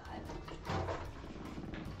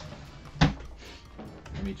god.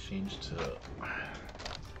 Let me change to...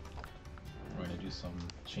 We're gonna do some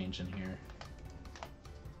change in here.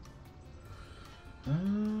 Alright,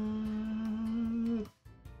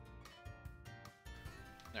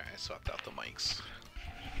 I swapped out the mics.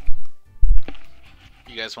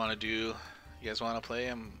 You guys want to play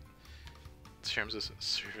in terms of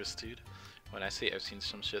service, dude? When I say I've seen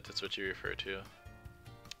some shit, that's what you refer to.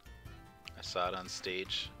 I saw it on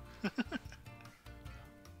stage.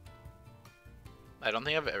 I don't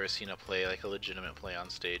think I've ever seen a play, like a legitimate play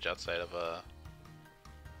on stage outside of a...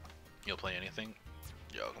 You'll play anything?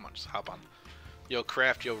 Yo, come on, just hop on. Yo,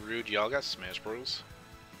 Craft, yo, Rude, y'all got Smash Bros?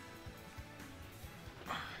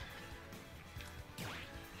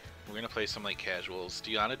 We're gonna play some like casuals.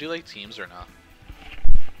 Do you wanna do like teams or not?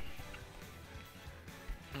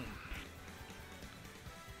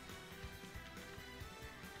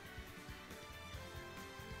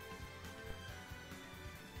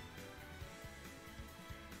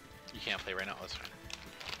 You can't play right now, that's fine.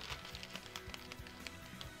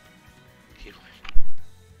 Keep playing.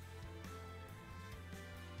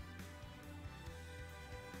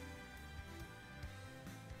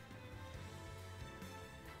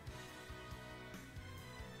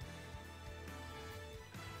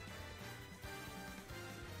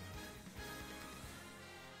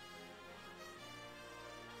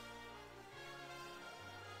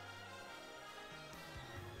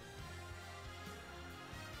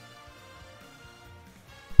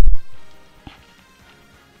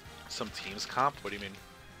 Some teams comp? What do you mean?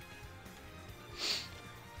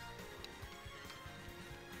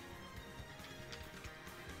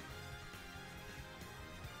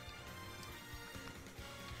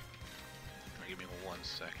 Give me 1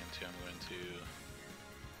 second too.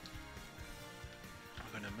 I'm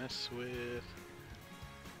going to mess with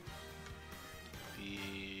the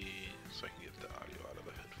so I can get the audio out of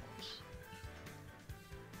the headphones.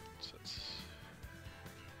 So let's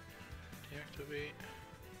deactivate.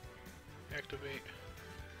 Activate.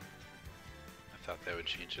 I thought that would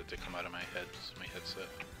change it to come out of my headset.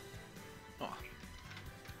 Oh.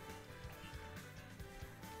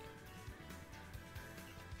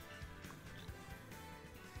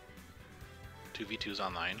 2v2s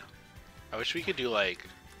online. I wish we could do like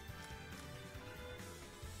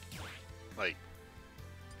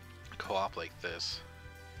co-op like this.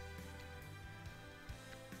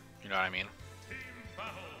 You know what I mean? Team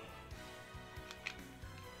battle.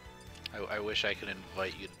 I wish I could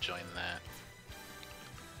invite you to join that.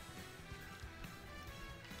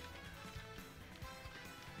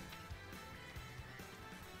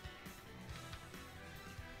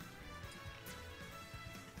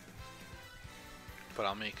 But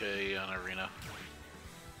I'll make an arena.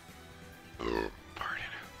 Pardon.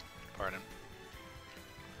 Pardon.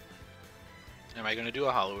 Am I gonna do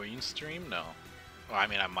a Halloween stream? No. Well, I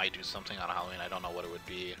mean, I might do something on Halloween. I don't know what it would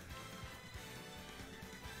be.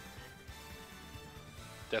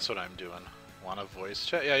 That's what I'm doing. Want a voice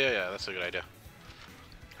chat? Yeah. That's a good idea.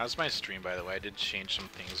 How's my stream, by the way? I did change some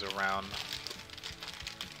things around.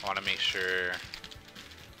 I want to make sure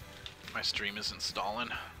my stream isn't stalling.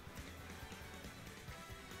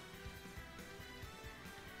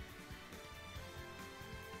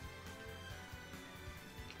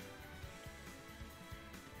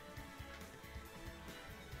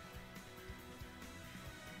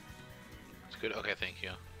 It's good. Okay, thank you.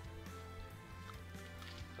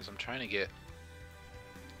 Because I'm trying to get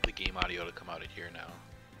the game audio to come out of here now.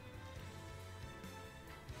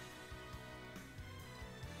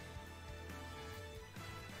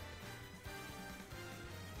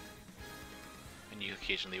 And you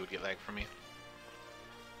occasionally would get lag from me.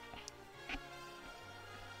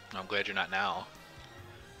 I'm glad you're not now.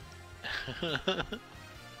 I'm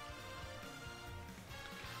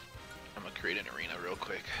gonna create an arena real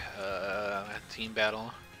quick. Team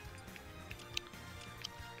battle.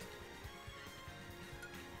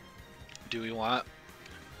 Do we want,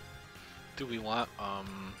 look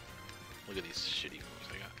at these shitty moves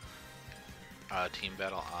I got. Team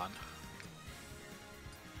battle on.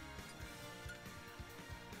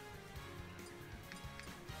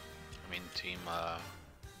 I mean, team, where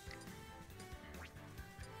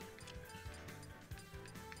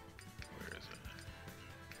is it?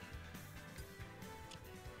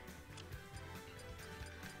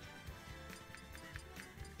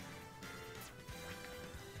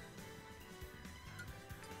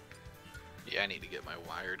 Yeah, I need to get my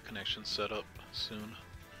wired connection set up soon.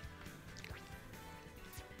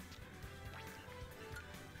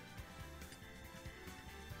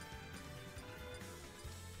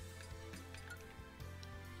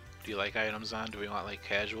 Do you like items on? Do we want like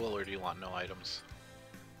casual or do you want no items?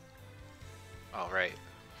 Oh, right.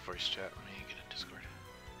 Voice chat. Let me get in Discord.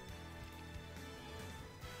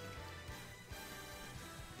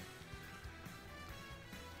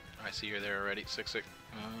 I see you're there already. Sick.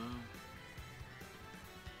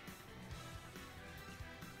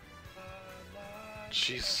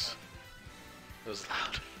 Jeez. That was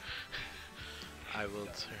loud. I will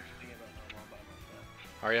turn.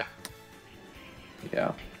 Are ya?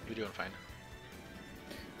 Yeah. You're doing fine.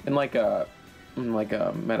 In like a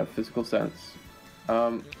metaphysical sense,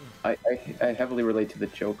 I heavily relate to the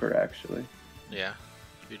Joker actually. Yeah.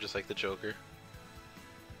 You're just like the Joker.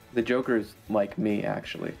 The Joker's like me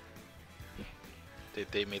actually.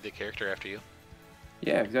 They made the character after you.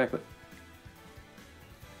 Yeah, exactly.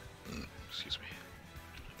 Excuse me.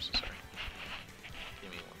 I'm so sorry. Give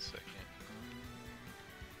me 1 second.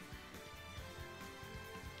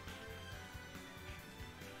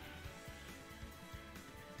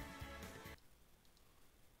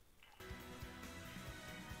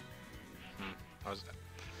 How's that?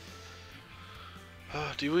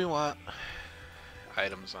 Do we want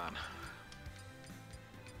items on?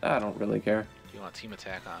 I don't really care. Do you want team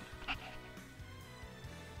attack on?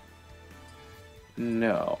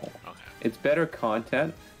 No. Okay. It's better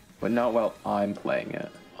content, but not while I'm playing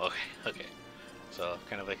it. Okay. So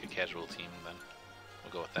kind of like a casual team then.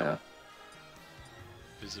 We'll go with that Yeah. one.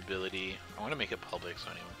 Visibility. I want to make it public so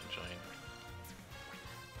anyone can join.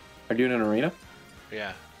 Are you doing an arena?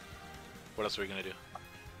 Yeah. What else are we gonna do?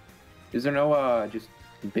 Is there no just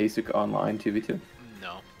basic online 2v2?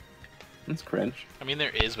 No. That's cringe. I mean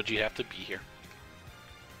there is, but you have to be here.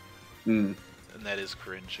 Hmm. And that is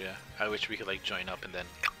cringe, yeah. I wish we could like join up and then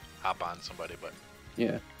hop on somebody, but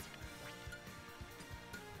Yeah.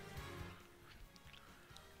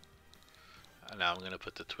 now I'm gonna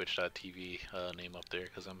put the twitch.tv name up there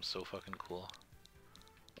because I'm so fucking cool.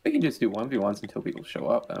 We can just do 1v1s until people show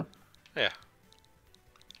up though. Yeah.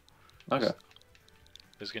 Okay.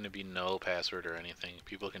 There's gonna be no password or anything.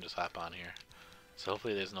 People can just hop on here. So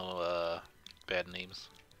hopefully there's no bad names.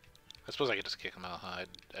 I suppose I could just kick them out, huh?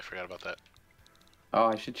 I forgot about that. Oh,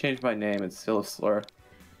 I should change my name. It's still a slur.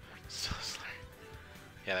 So slur.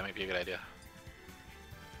 Yeah, that might be a good idea.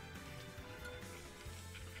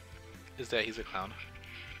 Is that he's a clown?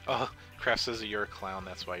 Oh, Kraft says you're a clown,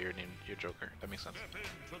 that's why you're named your Joker. That makes sense.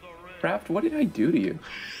 Craft, what did I do to you?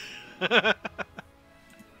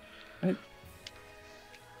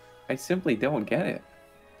 I simply don't get it.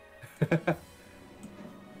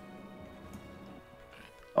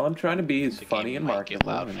 All I'm trying to be is The funny game and might marketable.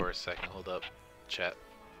 get loud for a second. Hold up, chat.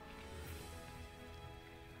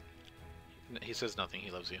 He says nothing.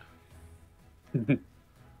 He loves you.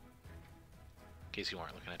 In case you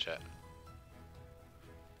weren't looking at chat.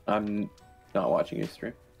 I'm not watching your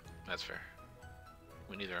stream. That's fair.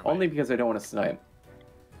 We neither am Only because I don't want to snipe.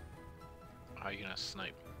 How are you gonna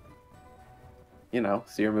snipe? You know,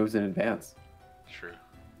 see your moves in advance. True.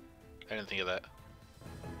 I didn't think of that.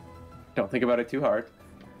 Don't think about it too hard.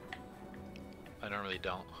 I normally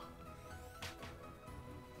don't.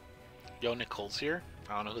 Yo, Nicole's here.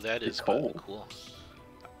 I don't know who that is, Nicole. but cool.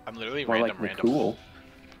 I'm literally More random. like Nicole.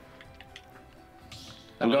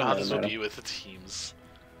 I don't know how going this will random. be with the teams.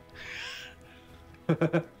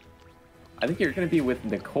 I think you're gonna be with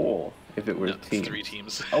Nicole if it were No, it's teams. 3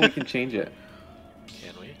 teams. Oh, we can change it.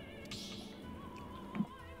 Can we?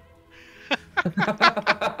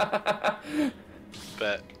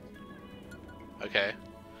 Bet. Okay.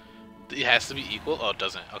 It has to be equal? Oh, it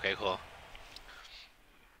doesn't. Okay, cool.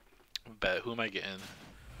 Bet. Who am I getting?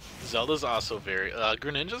 Zelda's also very...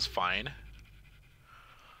 Greninja's fine.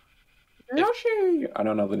 Yoshi! I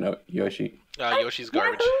don't know the note. Yoshi. Yoshi's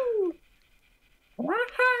garbage.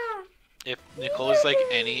 If Nicole is like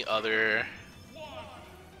any other...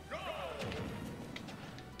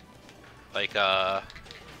 Like,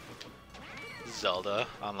 Zelda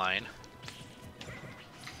online.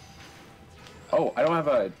 Oh, I don't have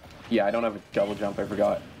a... Yeah, I don't have a double jump. I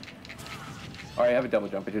forgot. Or I have a double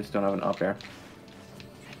jump. I just don't have an up air.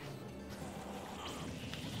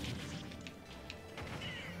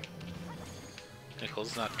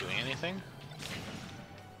 Nicole's not doing anything?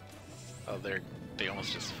 Oh, they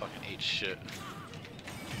almost just fucking ate shit.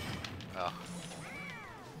 Oh.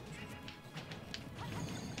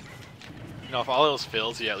 You know, if all else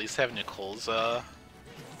fails, you at least have Nicole's,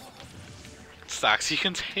 stocks you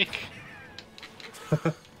can take.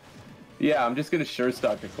 Yeah, I'm just gonna sure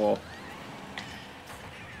stock Nicole.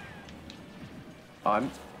 I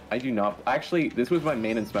do not... Actually, this was my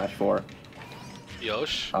main in Smash 4.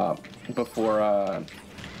 Yosh? Before I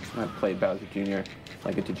played Bowser Jr.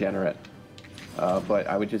 like a degenerate. But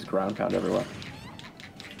I would just ground pound everyone.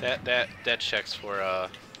 That checks for,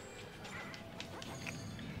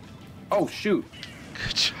 Oh, shoot!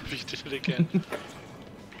 Good job, you did it again.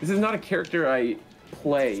 This is not a character I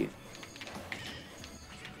play.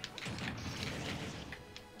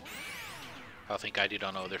 I think I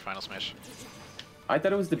don't know their final smash. I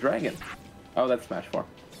thought it was the dragon. Oh, that's Smash 4.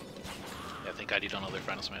 Yeah, I think I don't know their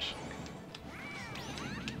final smash.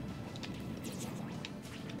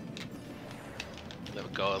 There we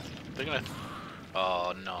go. They're gonna...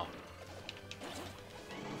 Oh, no.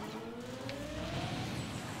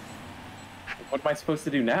 What am I supposed to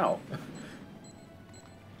do now?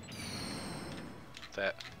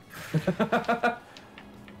 That.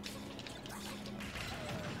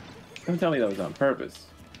 Don't tell me that was on purpose.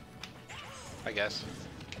 I guess.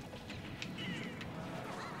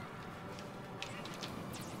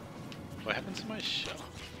 What happened to my shell?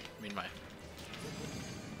 I mean my...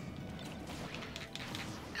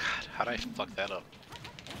 God, how'd I fuck that up?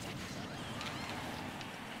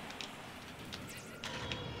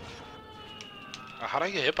 How'd I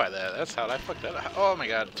get hit by that? That's how'd I fuck that up. Oh my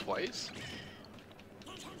god, twice?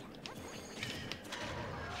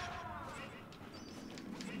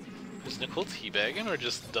 Is Nicole teabagging or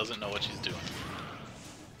just doesn't know what she's doing?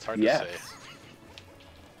 It's hard to say.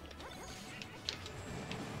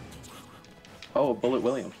 Oh, Bullet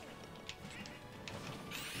William.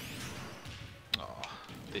 Oh,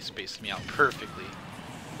 they spaced me out perfectly.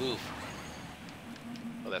 Oof.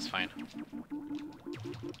 Oh, that's fine.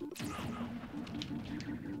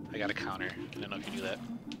 I got a counter. I don't know if you knew that.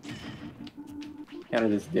 Counter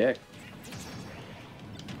this dick.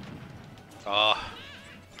 Oh,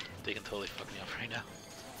 they can totally fuck me up right now.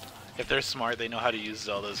 If they're smart, they know how to use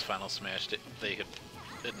Zelda's Final Smash. They could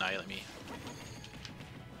annihilate me.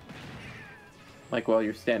 Like while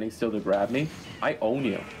you're standing still to grab me, I own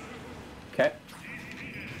you. Okay.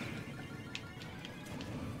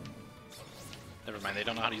 Never mind, they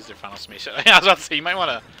don't know how to use their Final Smash. I was about to say, you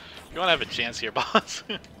wanna have a chance here, boss.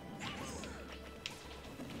 You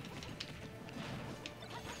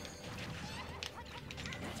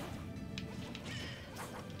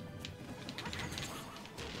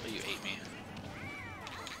ate me.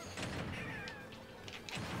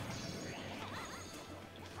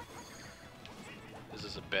 This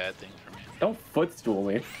is a bad thing for me. Don't footstool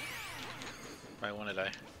me. Why wanted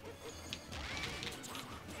I?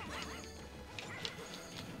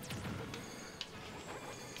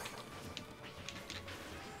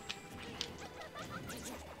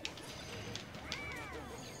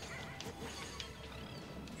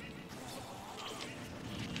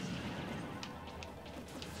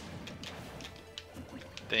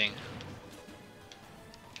 Dang.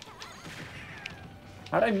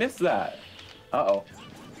 How'd I miss that? Uh-oh.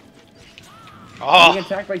 Oh! Being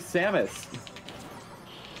attacked by Samus.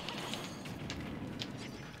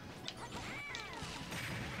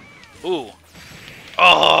 Ooh.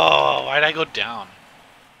 Oh, why'd I go down?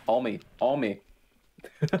 All me. All me.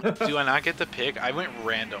 Do I not get the pick? I went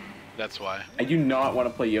random. That's why. I do not want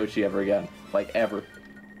to play Yoshi ever again. Like, ever.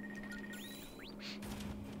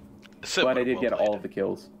 But I did get all of the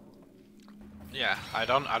kills. Yeah, I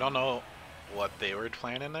don't know what they were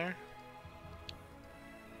planning there.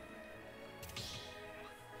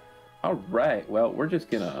 Alright, well, we're just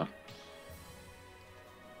gonna...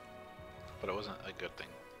 But it wasn't a good thing.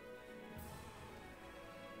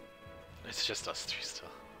 It's just us three still.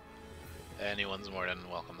 Anyone's more than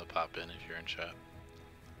welcome to pop in if you're in chat.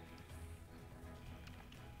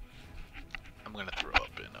 I'm gonna throw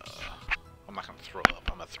up in I'm not gonna throw up,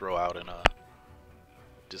 I'm gonna throw out in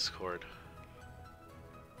Discord.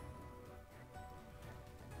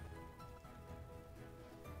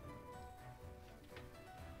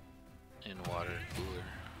 In water cooler.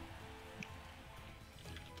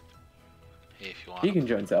 Hey, if you want. You can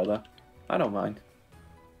join Zelda. I don't mind.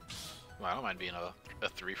 Well, I don't mind being a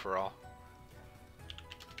 3-for-all.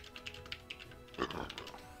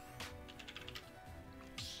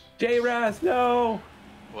 J-Raz, no!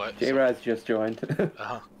 What? J-Raz just joined.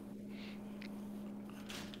 Uh-huh.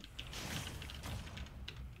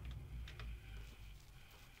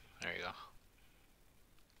 There you go.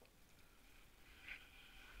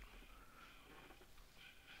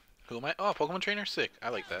 Who am I? Oh, Pokemon Trainer? Sick. I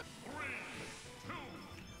like that. 3,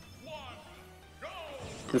 2, 1, go!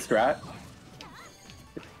 The Scrat.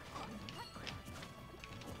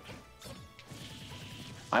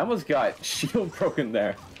 I almost got shield broken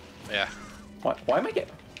there. Yeah. Why am I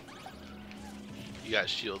getting... You got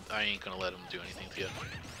shield. I ain't gonna let him do anything to you.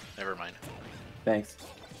 Never mind. Thanks.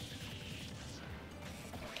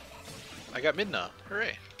 I got Midna.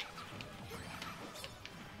 Hooray.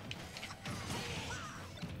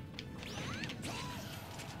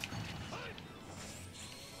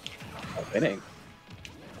 Winning.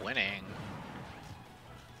 Winning.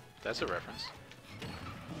 That's a reference.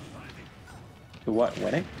 To what?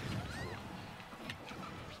 Winning?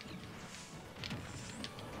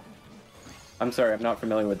 I'm sorry, I'm not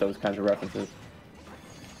familiar with those kinds of references.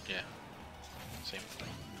 Yeah. Same.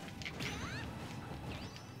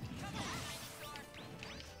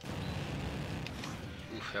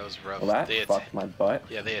 Oof, that was rough. Well, that They fucked my butt.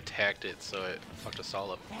 Yeah, they attacked it, so it fucked us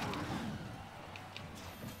all up.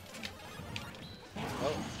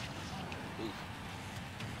 Oh. Oof.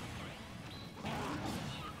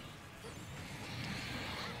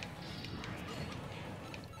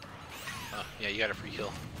 Oh, yeah, you got a free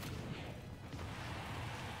kill.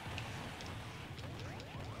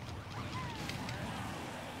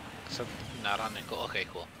 Except not on nickel. Okay,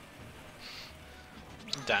 cool.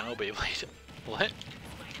 Dino Beyblade. What?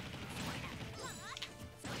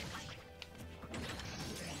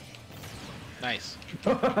 Nice.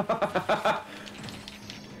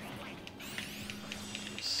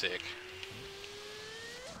 Sick.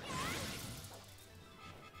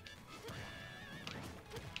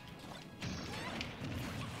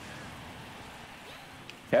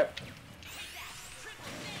 Yep.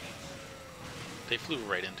 They flew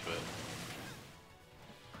right into it.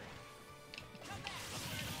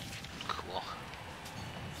 Cool.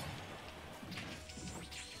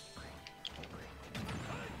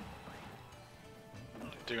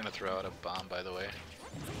 They're gonna throw out a bomb, by the way.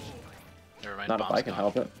 Never mind. Not if I can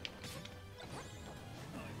help it.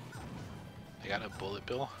 I got a bullet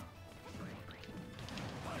bill.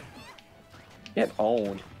 Get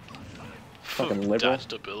owned. Fucking liberal.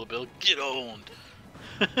 Dodged a bill. Get owned.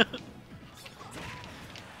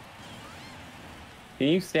 Can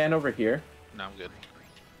you stand over here? No, I'm good.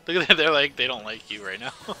 Look at that. They're like, they don't like you right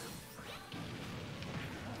now.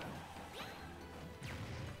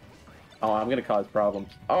 Oh, I'm gonna cause problems.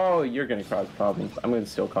 Oh, you're gonna cause problems. I'm gonna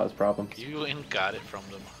still cause problems. You ain't got it from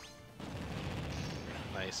them.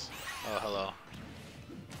 Nice. Oh, hello.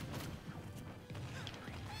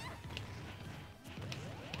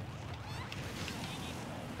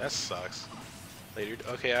 That sucks. Later.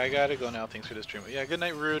 Okay, I gotta go now. Thanks for the stream. Yeah, good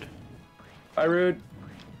night, Rude. Bye, Rude.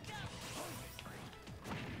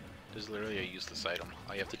 There's literally a useless item.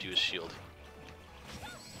 All you have to do is shield.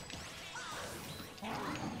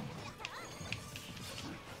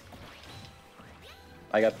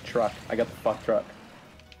 I got the truck. I got the fuck truck.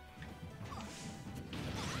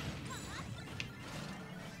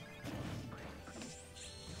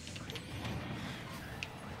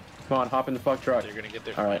 Come on, hop in the fuck truck. They're gonna get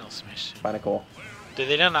their All right. final submission. Binnacle. Did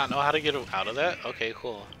they not know how to get out of that? Okay,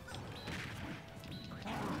 cool.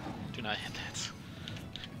 Do not hit that.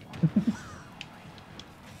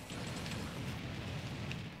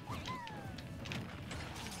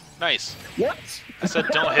 Nice. What? I said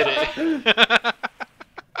don't hit it.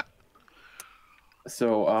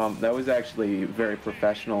 So that was actually very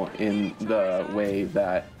professional in the way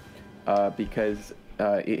that because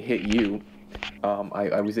it hit you,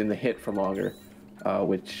 I was in the hit for longer,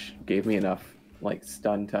 which gave me enough like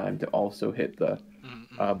stun time to also hit the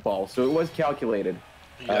ball. So it was calculated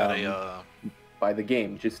You got a by the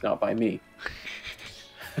game, just not by me.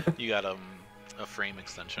 you got a frame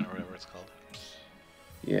extension or whatever it's called.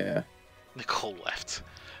 Yeah. Nicole left.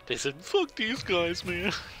 They said, "Fuck these guys,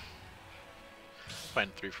 man."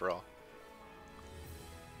 Find 3 for all.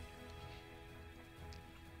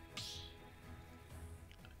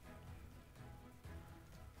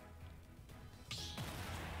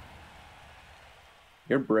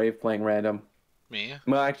 You're brave playing random. Me?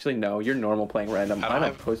 Well, actually, no. You're normal playing random. I don't I'm a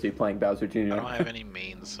have- pussy playing Bowser Jr. I don't have any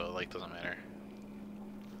mains, so like doesn't matter.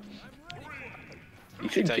 You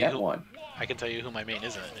should tell you get who- one. I can tell you who my main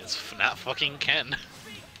isn't. It's not fucking Ken.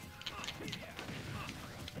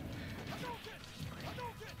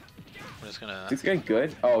 I'm just gonna Is this guy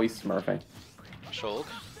good? Oh, he's smurfing. Shulk.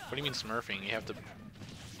 What do you mean smurfing?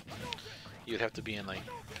 You'd have to be in like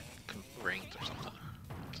ranked or something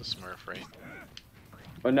to smurf, right?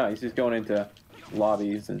 Oh no, he's just going into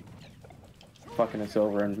lobbies and fucking us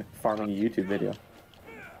over and farming a YouTube video.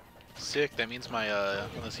 Sick. That means my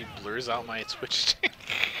unless he blurs out my Twitch.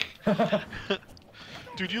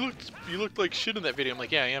 Dude, you looked like shit in that video. I'm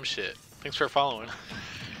like, yeah, I am shit. Thanks for following.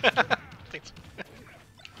 Thanks.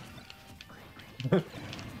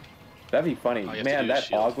 That'd be funny. All you have to Man, do is that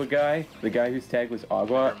shield. Agua guy, the guy whose tag was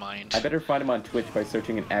Agua, Never mind. I better find him on Twitch by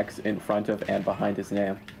searching an X in front of and behind his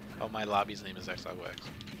name. Oh, my lobby's name is XIWX.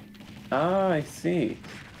 Ah, I see.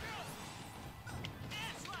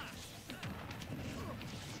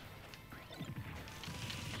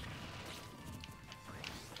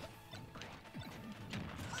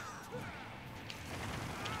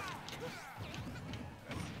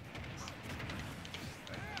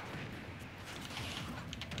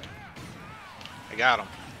 I got him.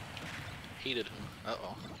 Hated him.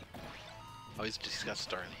 Uh-oh. Oh, he's got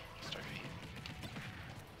Starly.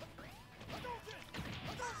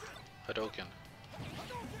 Hadoken.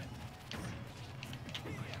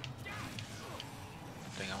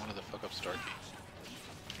 Dang, I wanted to fuck up Starkey.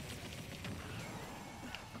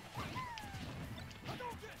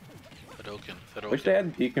 Hadoken. Wish they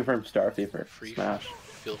had deconfirmed Starfy for Free. Smash.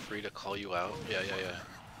 Feel free to call you out. Yeah.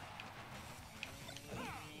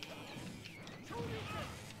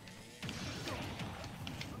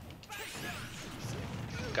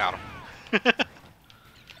 Got him.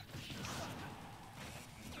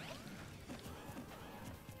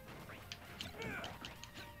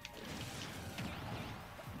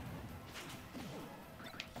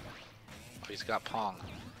 Oh, he's got Pong.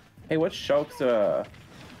 Hey, what's Shulk's,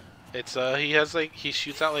 It's he has like he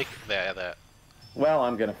shoots out like that, well,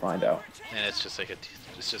 I'm gonna find out. and it's just like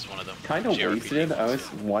it's just one of them. Kinda JRPG wasted. I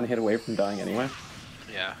was ones, one hit away from dying anyway.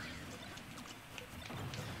 yeah.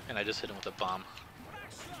 And I just hit him with a bomb,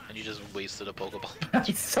 and you just wasted a Pokeball. I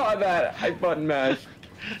saw that! I button mashed.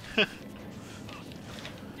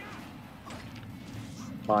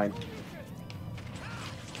 Fine.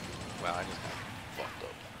 Wow, I just got fucked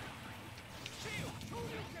up.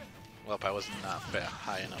 Well, I was not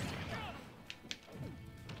high enough.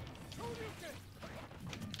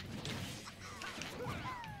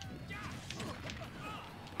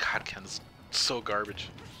 God, Ken's so garbage.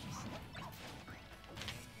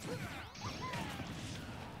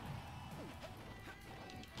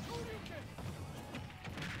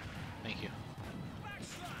 Thank you.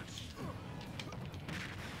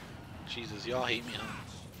 Jesus, y'all hate me,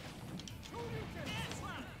 huh?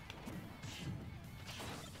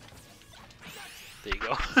 There you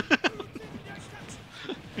go.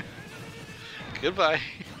 Goodbye.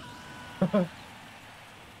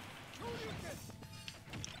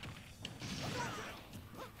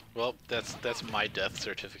 Well, that's my death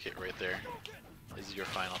certificate right there. Is your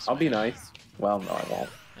final I'll be smash. nice. Well, no, I won't.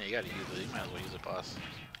 Yeah, you gotta use it. You might as well use it, boss.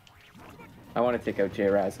 I want to take out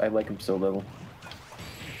J-Raz. I like him so little.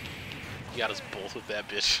 You got us both with that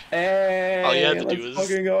bitch. Hey, All you had to let's do is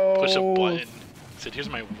fucking go. push a button. Said, here's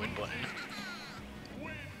my win button.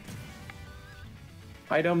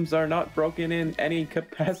 Items are not broken in any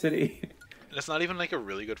capacity. And it's not even like a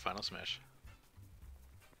really good final smash.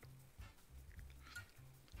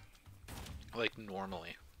 Like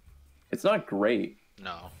normally. It's not great.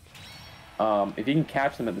 No. If you can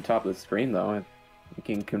catch them at the top of the screen, though, you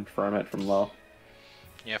can confirm it from low.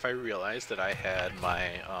 Yeah, if I realized that I had my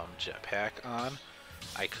jetpack on,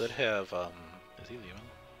 I could have. Is he leaving?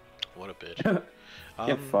 What a bitch.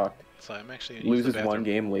 Get fucked. So I'm actually gonna use the Loses one bathroom.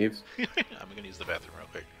 game, leaves. I'm gonna use the bathroom real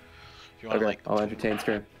quick. If you want to Okay, I'll entertain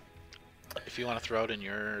stream. if you want to throw it in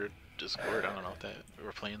your Discord, I don't know if that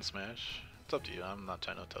we're playing Smash. It's up to you. I'm not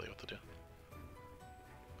trying to tell you what to do.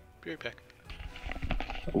 Be right back.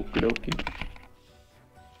 Okie dokie.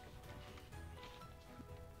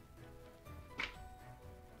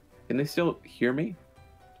 Can they still hear me?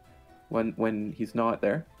 When he's not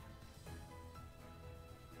there?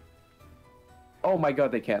 Oh my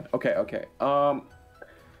god, they can. Okay, okay.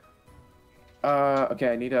 Okay,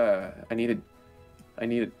 I need a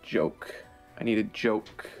joke. I need a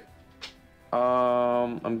joke.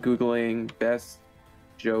 I'm Googling best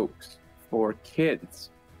jokes for kids.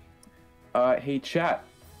 Hey chat.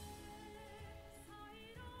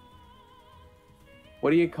 What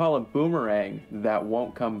do you call a boomerang that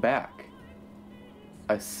won't come back?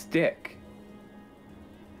 A stick.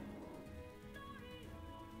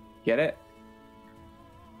 Get it?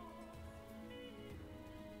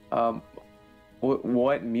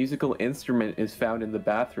 What musical instrument is found in the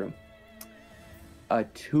bathroom? A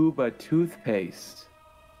tuba toothpaste.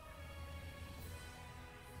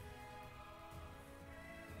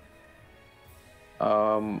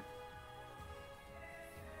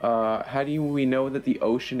 How do we know that the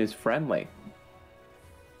ocean is friendly?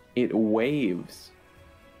 It waves.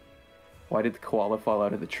 Why did the koala fall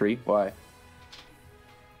out of the tree? Why?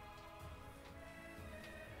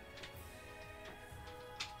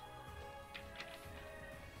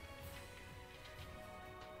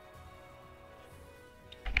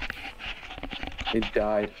 It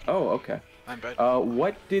died. Oh, okay. I'm bad.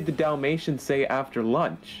 What did the Dalmatian say after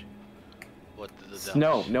lunch? What did the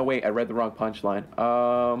Snow. No, wait, I read the wrong punchline.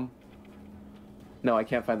 No, I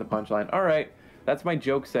can't find the punchline. All right, that's my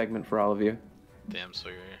joke segment for all of you. Damn,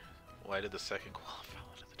 Sawyer. Why did the second koala fall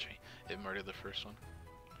out of the tree? It murdered the first one.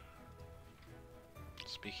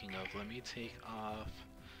 Speaking of, let me take off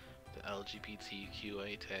the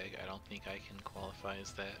LGBTQA tag. I don't think I can qualify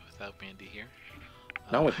as that without Bandy here.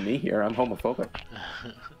 Not with me here. I'm homophobic.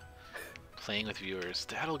 Playing with viewers.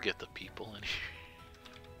 That'll get the people in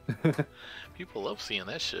here. People love seeing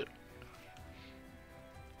that shit.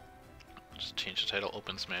 Just change the title.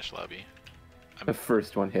 Open Smash Lobby. The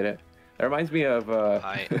first one hit it. That reminds me of.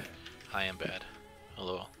 I am bad.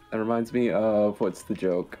 Hello. That reminds me of what's the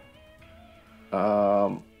joke?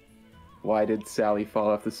 Why did Sally fall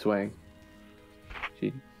off the swing?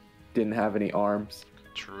 She didn't have any arms.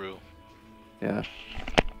 True. Yeah.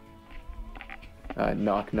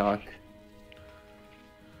 Knock knock.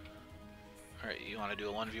 Alright, you want to do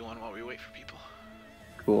a 1v1 while we wait for people?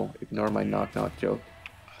 Cool. Ignore my knock knock joke.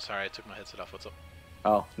 Sorry, I took my headset off. What's up?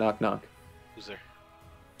 Oh, knock knock. Who's there?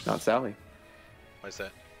 Not Sally. Why's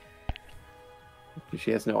that?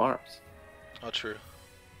 She has no arms. Oh, true.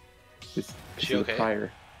 This She is a okay?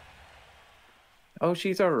 prior. Oh,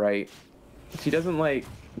 she's alright. She doesn't like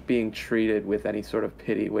being treated with any sort of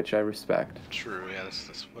pity, which I respect. True, yeah,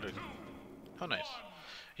 that's what it... Oh, nice.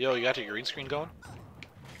 Yo, you got your green screen going?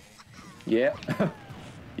 Yeah.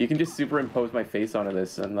 You can just superimpose my face onto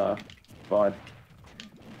this and VOD.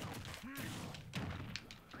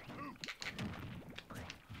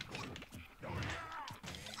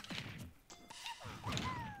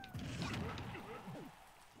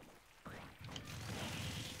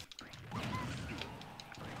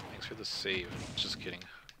 Thanks for the save. Just kidding.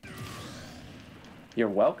 You're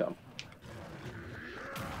welcome.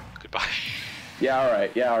 Goodbye. Yeah,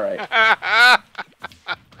 alright. Yeah, alright.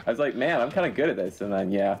 I was like, man, I'm kind of good at this. And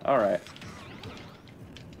then, yeah, alright.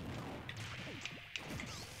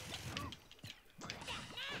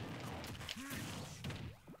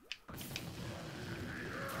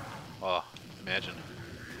 Oh, imagine.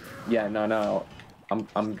 Yeah, no.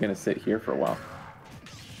 I'm gonna sit here for a while.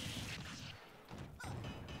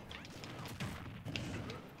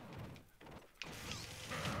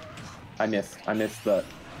 I missed the...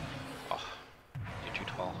 Oh, you're too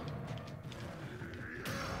tall.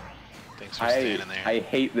 Thanks for standing there. I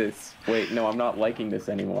hate this. Wait, no, I'm not liking this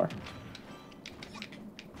anymore.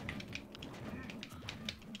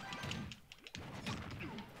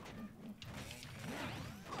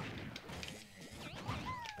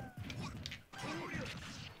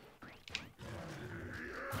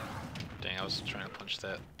 Dang, I was trying to punch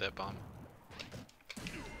that bomb.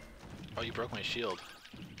 Oh, you broke my shield.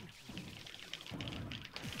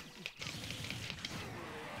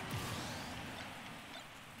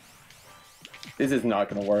 This is not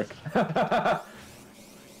gonna work. That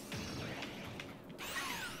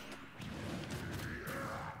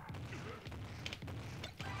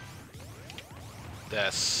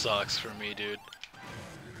sucks for me, dude.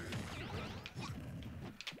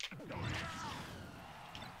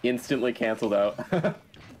 Instantly canceled out.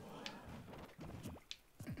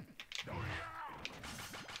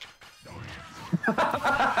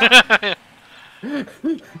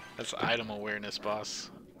 That's item awareness, boss.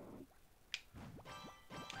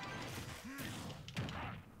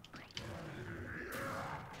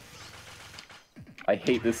 I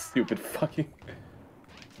hate this stupid fucking...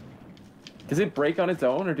 Does it break on its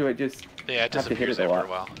own, or do I just Yeah, it have to hit disappears it a after lot? a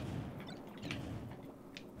while.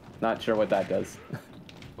 Not sure what that does.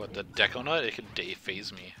 What, the Deco Nut? It could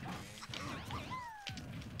phase me.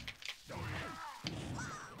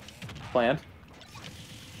 Planned.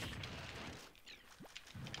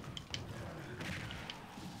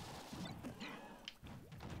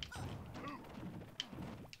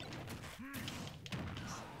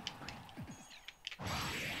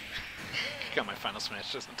 Got my final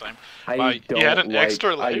smash just in time. I Wow, don't you had an like-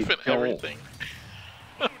 extra I life and don't- everything.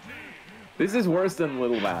 This is worse than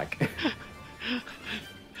Little Mac.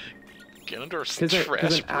 Ganondorf's Because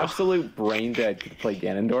trash, an bro. absolute brain dead could play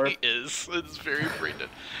Ganondorf. He is. It's very brain dead.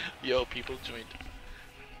 Yo, people joined.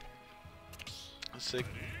 Sick.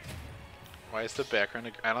 Why is the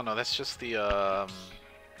background? I don't know. That's just the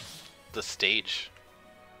stage.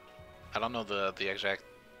 I don't know the exact.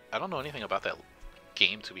 I don't know anything about that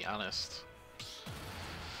game, to be honest.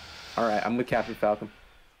 Alright, I'm with Captain Falcon.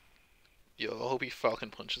 Yo, I hope he Falcon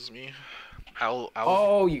punches me. I'll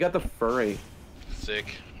Oh, you got the furry.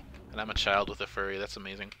 sick. And I'm a child with a furry. That's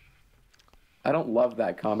amazing. I don't love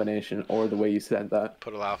that combination or the way you said that.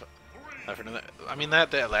 Put a lot of effort in that. I mean,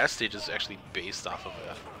 that last stage is actually based off of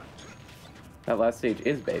That last stage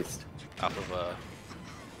is based. a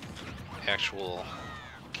actual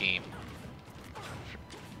game.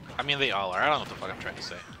 I mean, they all are. I don't know what the fuck I'm trying to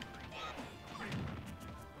say.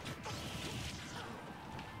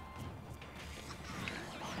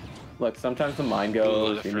 Look, sometimes the mind Ooh,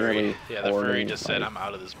 goes. the You're furry. nearly Yeah, the furry hoarding, just said, like- "I'm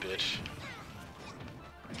out of this bitch."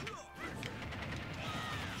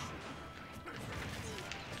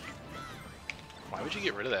 Why would you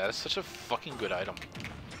get rid of that? It's such a fucking good item.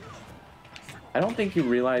 I don't think you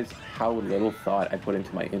realize how little thought I put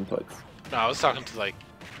into my inputs. No, I was talking to like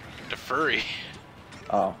the furry.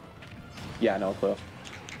 Oh. Yeah, no clue.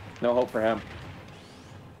 No hope for him.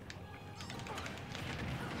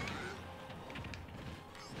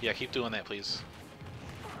 Yeah, keep doing that, please.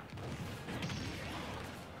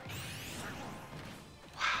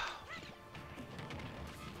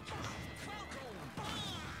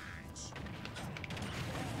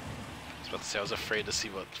 I was about to say I was afraid to see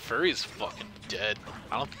what Furry's fucking dead.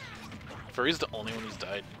 I don't. Furry's the only one who's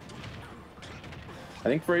died. I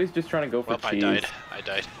think Freddy's just trying to go for Well, cheese. I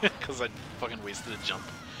died because I fucking wasted a jump.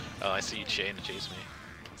 Oh, I see you trying to chase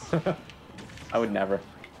me. I would never.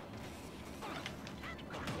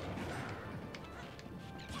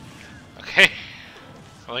 Okay.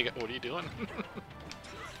 Like, what are you doing?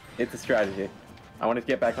 It's a strategy. I want to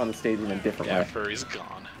get back on the stage in a different Yeah, way. Furry's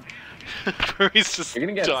gone. Furry's just You're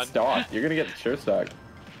gonna get done. stalked. You're gonna get sure stock.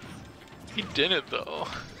 He didn't though.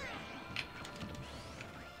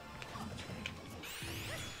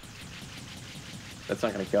 That's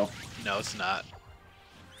not gonna kill. No, it's not.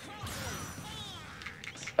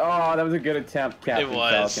 Oh, that was a good attempt, Captain It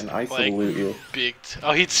was. Falcon. I like, salute you. Big.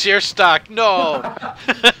 Oh, he'd share stock. No.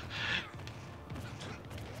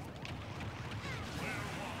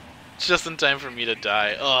 Just in time for me to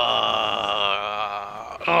die. Oh.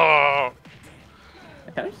 I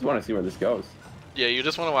kind of just want to see where this goes. Yeah, you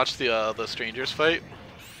just want to watch the strangers fight.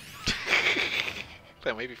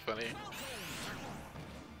 That might be funny.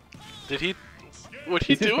 Did he? What'd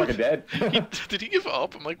he He's just do? fucking dead. Did he give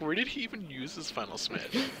up? I'm like, where did he even use his final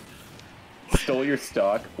smash? Stole your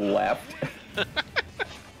stock, left.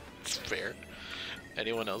 It's fair.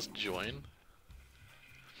 Anyone else join?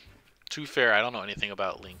 Too fair, I don't know anything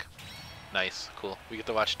about Link. Nice, cool. We get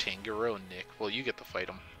to watch Tanjiro and Nick. Well, you get to fight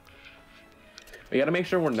him. We gotta make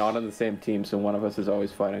sure we're not on the same team, so one of us is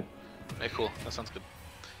always fighting. Hey, cool. That sounds good.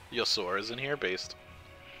 Yosora's in here, based.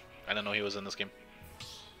 I didn't know he was in this game.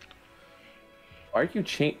 Why are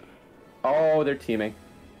you Oh, they're teaming.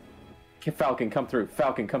 Okay, Falcon, come through.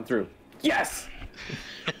 Falcon, come through. Yes!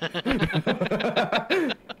 Oh,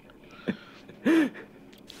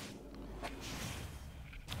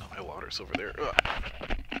 my water's over there. Ugh.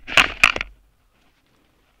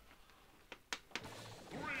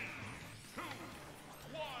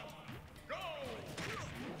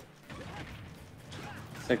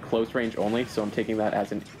 It's a close range only, so I'm taking that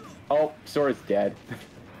as an... Oh, Sora's dead.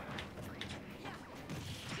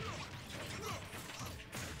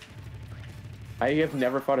 I have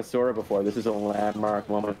never fought a Sora before. This is a landmark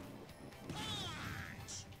moment.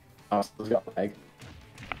 Oh, still got lag.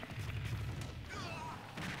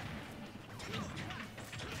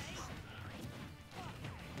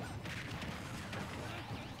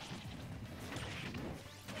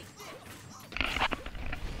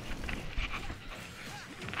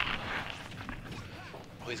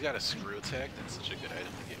 he's got a screw attack. That's such a good item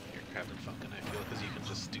to get with your Captain Falcon, I feel, because you can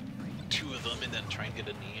just do 2 of them and then try and get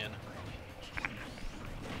a knee in.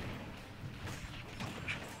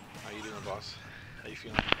 How you doing, boss? How you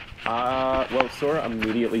feeling? Well, Sora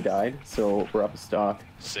immediately died, so we're up a stock.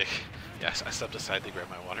 Sick. Yes, I stepped aside to grab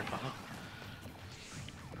my water bottle.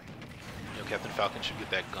 Yo, Captain Falcon should get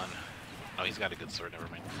that gun. Oh, he's got a good sword, never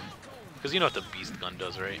mind. Because you know what the beast gun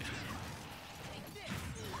does, right?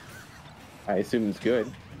 I assume it's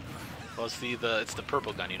good. Well, it's the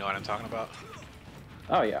purple gun, you know what I'm talking about?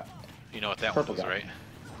 Oh, yeah. You know what that Purple one does, gun. right?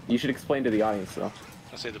 You should explain to the audience, though.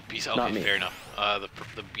 I'll say the beast. Not Okay, me. fair enough.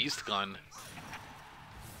 The beast gun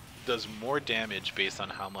does more damage based on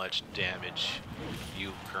how much damage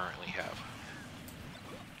you currently have.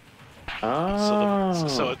 Oh.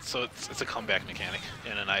 So it's a comeback mechanic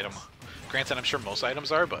in an item. Granted, I'm sure most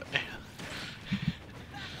items are, but.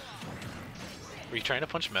 Were you trying to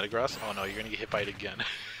punch Metagross? Oh no, you're gonna get hit by it again.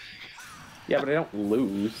 Yeah, but I don't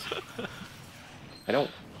lose. I don't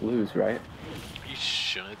lose, right? You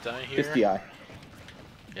shouldn't die here. Just the eye.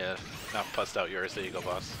 Yeah, now pussed out yours. There you go,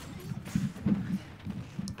 boss.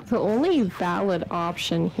 The only valid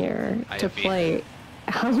option here to IFE. play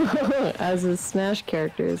as a Smash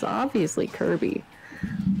character is obviously Kirby.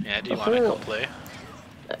 Yeah, do you want to come play?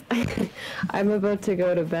 I'm about to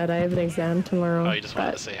go to bed. I have an exam tomorrow. Oh, you just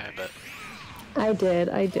wanted but to say hi, but. I did.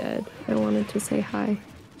 I wanted to say hi.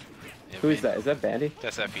 Yeah, Who is that? Is that Bandy?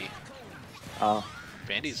 That's Effie. Oh.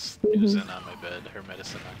 Bandy's oozing on my bed. Her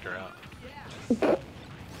medicine knocked her out.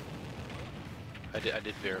 I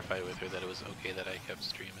did verify with her that it was okay that I kept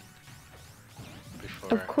streaming.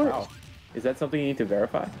 Before. Of course. Wow. Is that something you need to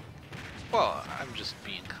verify? Well, I'm just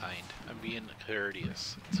being kind. I'm being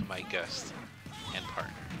courteous to my guest and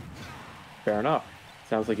partner. Fair enough.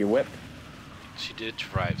 Sounds like you're whipped. She did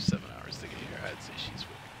drive 7 hours to get here. I'd say she's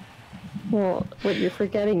with. Well, what you're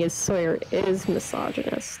forgetting is Sawyer is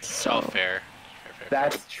misogynist. So Oh, fair.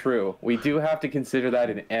 That's true. We do have to consider that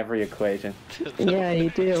in every equation. yeah, you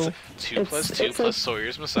do. 2 plus 2 it's plus like-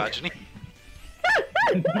 Sawyer's misogyny.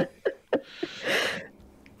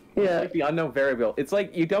 Yeah. Like the unknown variable. It's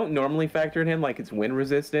like you don't normally factor it in like it's wind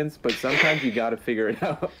resistance, but sometimes you gotta figure it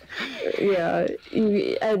out. Yeah,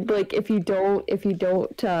 and like if you don't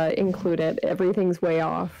include it, everything's way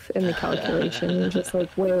off in the calculation. You're just like,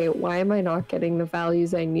 wait, why am I not getting the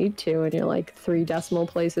values I need to? And you're like 3 decimal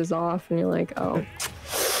places off, and you're like, oh,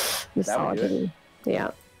 misogyny.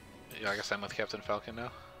 Yeah. Yeah, I guess I'm with Captain Falcon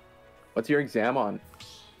now. What's your exam on?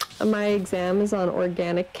 My exam is on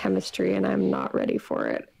organic chemistry, and I'm not ready for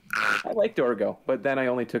it. I liked Orgo, but then I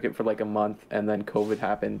only took it for like a month, and then COVID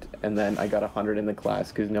happened, and then I got 100 in the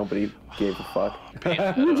class because nobody gave a fuck.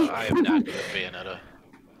 Bayonetta. I am not good at Bayonetta.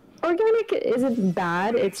 Organic isn't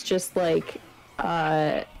bad. It's just like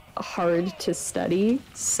hard to study.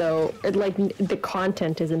 So like the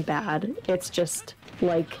content isn't bad. It's just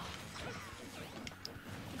like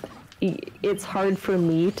it's hard for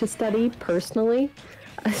me to study personally.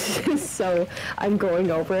 So I'm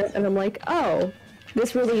going over it and I'm like, oh,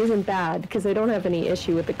 this really isn't bad because I don't have any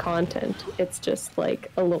issue with the content. It's just like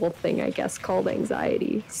a little thing, I guess, called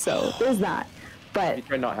anxiety. So there's that. But You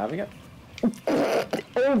tried not having it?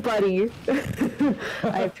 oh, buddy,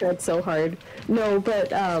 I've tried so hard. No,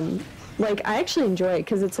 but like I actually enjoy it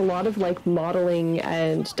because it's a lot of like modeling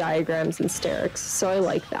and diagrams and sterics. So I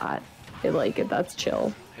like that. I like it. That's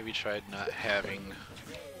chill. Have you tried not having...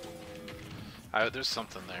 there's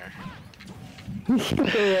something there.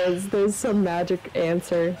 There's some magic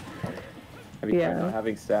answer. Have you tried Yeah. not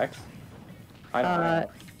having sex? I don't know.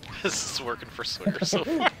 This is working for Sawyer so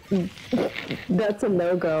far. That's a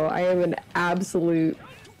no-go. I am an absolute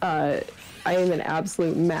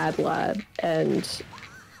mad lad, and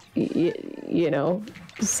you know,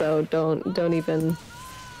 so don't even.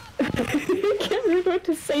 I can't remember what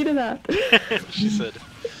to say to that. She said,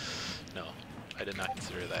 no, I did not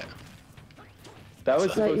consider that. That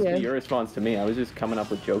was So- supposed to Yeah. be your response to me. I was just coming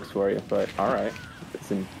up with jokes for you, but alright.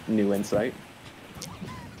 It's a new insight.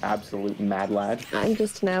 Absolute mad lad. I'm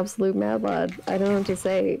just an absolute mad lad. I don't know what to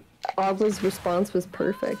say. Agla's response was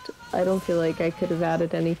perfect. I don't feel like I could have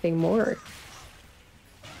added anything more.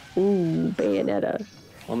 Ooh, Bayonetta.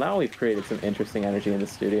 Well, now we've created some interesting energy in the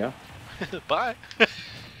studio. Bye.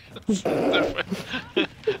 Have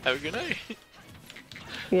a good night.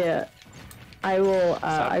 Yeah. I will,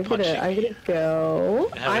 I'm punching gonna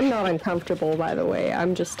go. Have I'm a- not uncomfortable, by the way.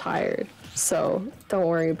 I'm just tired. So, don't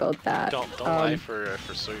worry about that. Don't lie for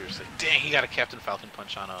Sawyer's sake. Dang, he got a Captain Falcon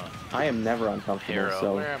punch on a I am never uncomfortable, hero.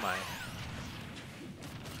 so Where am I?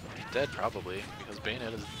 Dead probably, because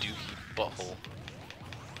Bayonetta's dookie butthole.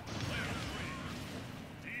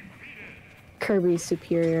 Kirby's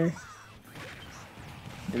superior.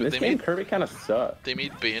 In this they game, made- Kirby kind of sucked. They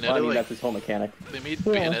made Bayonetta Well, I mean, like that's his whole mechanic. they made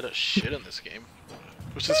Yeah. Bayonetta shit in this game,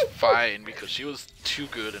 which is fine because she was too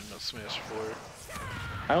good in Smash 4.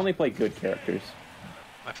 I only play good characters.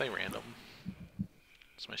 I play random.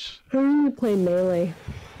 Smash. I only play Melee.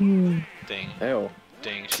 Dang, Ew.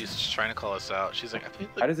 dang, she's just trying to call us out. She's like, I played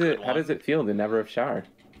the How does good it? How does it feel to never have showered?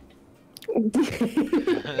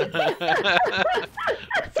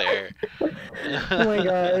 Fair. Oh my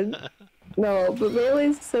god. No, but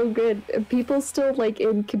Melee's so good. People still, like,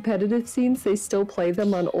 in competitive scenes, they still play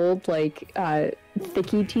them on old, like,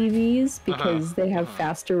 thicky TVs because they have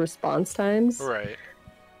faster response times. Right.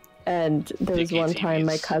 And there was Thicky one time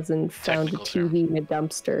my TVs. cousin found a Technical term. TV in a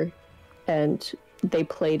dumpster, and they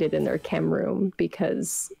played it in their chem room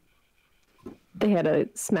because they had a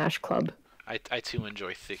Smash Club. I too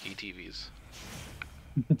enjoy thicky TVs.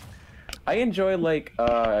 I enjoy like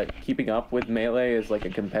keeping up with Melee as like a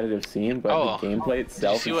competitive scene, but Oh. the gameplay Did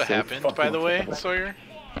itself. you see is what so happened, by fucking the way, terrible. Sawyer?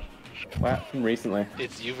 What happened recently?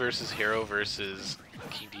 It's you versus Hero versus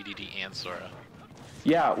KDDD and Sora.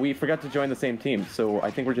 Yeah, we forgot to join the same team, so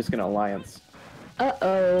I think we're just gonna alliance.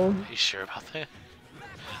 Uh-oh. Are you sure about that?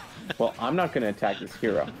 Well, I'm not gonna attack this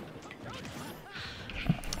hero.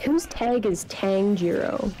 Whose tag is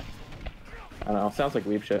Tanjiro? I don't know. Sounds like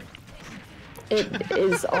weeb shit. It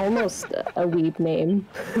is almost a weeb name.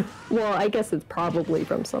 Well, I guess it's probably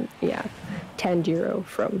from some, yeah. Tanjiro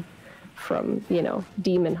from, you know,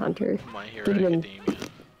 Demon Hunter. My Hero Demon,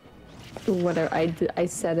 Academia. whatever, I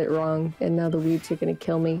said it wrong, and now the weebs are gonna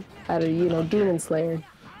kill me. Out of, you know, Demon Slayer.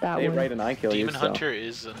 That They one. write and I kill Demon you. So. Hunter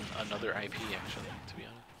is another IP, actually, to be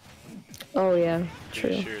honest. Oh yeah,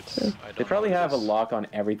 Pretty true. sure it's, true. I don't They know probably what it have a is. lock on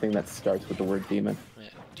everything that starts with the word demon. Yeah,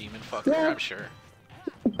 Demon fucker, Yeah. I'm sure.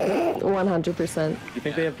 100%. You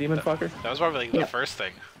think they have demon fucker? That was probably like the Yeah. first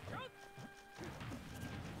thing.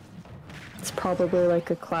 It's probably like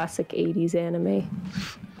a classic 80s anime.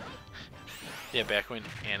 Yeah, back when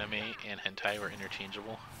anime and hentai were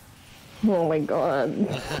interchangeable. Oh my god.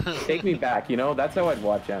 Take me back. You know, that's how I'd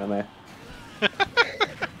watch anime.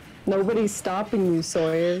 Nobody's stopping you,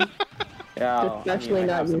 Sawyer. Yeah, Especially I mean, I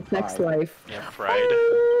not have your some sex pride. life. Yeah, Pride.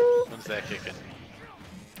 When's that kicking?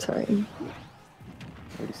 Sorry.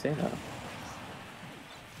 What do you say now?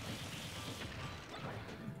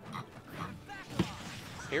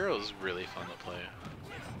 Hero's really fun to play.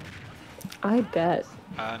 I bet.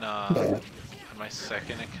 On my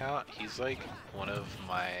second account, he's like one of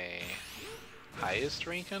my highest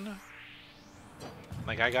ranking.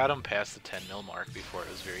 Like I got him past the 10 mil mark before it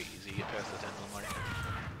was very easy to get past the 10 mil mark.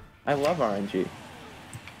 I love RNG.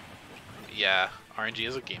 Yeah, RNG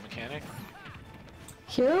is a game mechanic.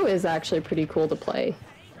 Hero is actually pretty cool to play.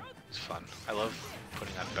 It's fun. I love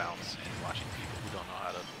putting on bounce and watching people who don't know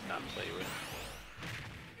how to not play with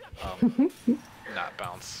not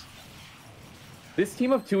bounce. This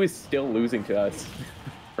team of two is still losing to us.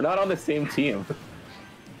 We're not on the same team.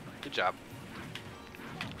 Good job.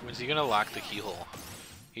 When's he gonna lock the keyhole?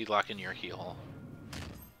 He'd lock in your keyhole.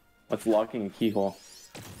 What's locking a keyhole?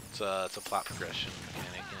 It's a plot progression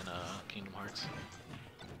mechanic in Kingdom Hearts.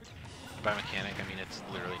 By mechanic, I mean it's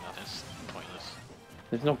literally nothing. It's pointless.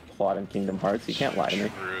 There's no plot in Kingdom Hearts. You can't lie to me.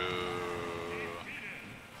 True.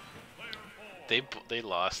 They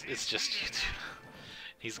lost. It's just you two.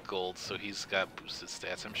 He's gold, so he's got boosted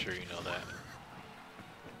stats. I'm sure you know that.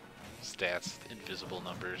 Stats, invisible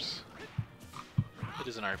numbers. It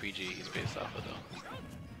is an RPG he's based off of, though.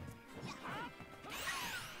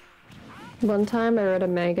 One time I read a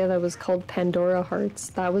manga that was called Pandora Hearts.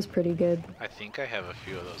 That was pretty good. I think I have a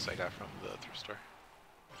few of those I got from the thrift store.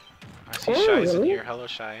 I see Oh, Shy's in really? here. Hello,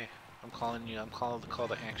 Shy. I'm calling you. I'm calling the call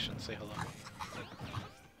to action. Say hello.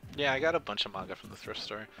 Yeah, I got a bunch of manga from the thrift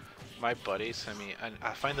store. My buddy sent me.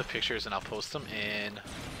 I find the pictures and I'll post them in.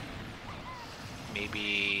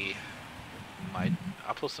 Maybe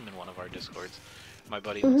I'll post them in one of our discords. My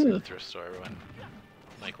buddy went to the thrift store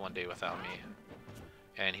one day without me,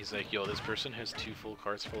 and he's like, "Yo, this person has 2 full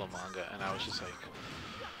carts full of manga," and I was just like,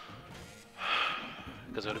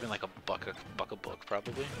 because it would have been like a buck a book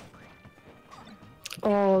probably.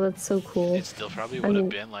 Oh, that's so cool. It still probably I would have mean-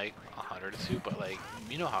 been like 100 or 2, but like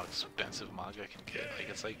you know how expensive manga can get. Like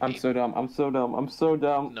it's like I'm so dumb. I'm so dumb. I'm so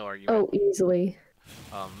dumb. no argument. Oh, easily.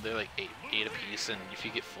 They're like eight a piece, and if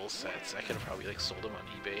you get full sets, I could have probably like sold them on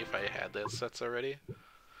eBay if I had those sets already.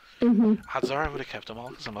 hmm Odds are I would have kept them all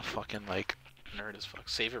because I'm a fucking like nerd as fuck.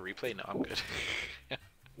 Save a replay? No, I'm good.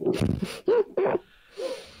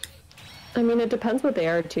 I mean, it depends what they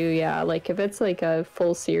are too. Yeah, like if it's like a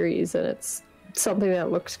full series and it's something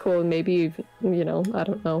that looks cool and maybe you've, you know, I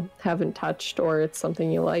don't know, haven't touched, or it's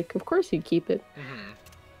something you like, of course you keep it. Mm-hmm.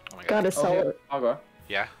 Oh my god. Gotta sell Okay, it. I'll go.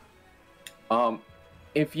 Yeah.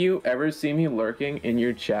 If you ever see me lurking in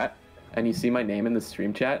your chat and you see my name in the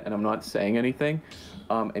stream chat and I'm not saying anything,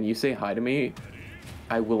 and you say hi to me,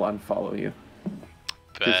 I will unfollow you.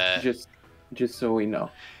 Bet. Just so we know.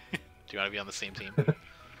 Do you want to be on the same team?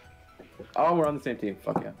 Oh, we're on the same team.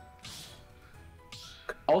 Fuck yeah.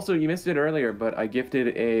 Also, you missed it earlier, but I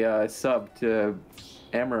gifted a sub to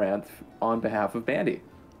Amaranth on behalf of Bandy.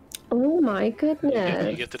 Oh my goodness.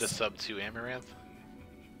 You gifted a sub to Amaranth.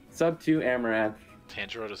 Sub to Amaranth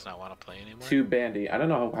Tanjiro does not want to play anymore. to Bandy. I don't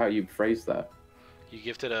know how you phrase that. You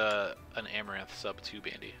gifted an Amaranth sub to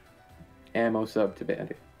Bandy. Ammo sub to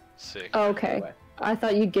Bandy. Sick. Okay. Anyway. I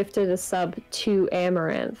thought you gifted a sub to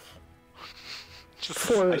Amaranth.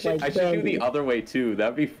 For, I should do Bandy. the other way too.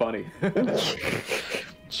 That'd be funny.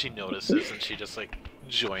 She notices and she just like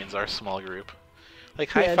joins our small group. Like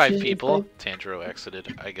high Yeah, five she's just people. like- Tanjiro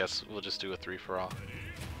exited. I guess we'll just do a 3-for-all.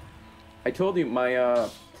 I told you my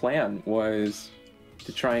plan was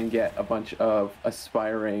to try and get a bunch of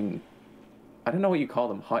aspiring, I don't know what you call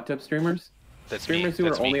them, hot tub streamers? That's Streamers me. who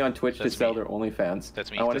That's are me. only on Twitch That's to sell me. their OnlyFans. That's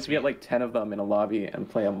me. I wanted That's to get me. like 10 of them in a lobby and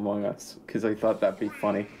play Among Us because I thought that'd be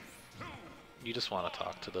funny. You just want to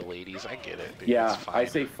talk to the ladies. I get it. Dude. Yeah, It's fine. I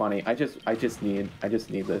say funny. I just need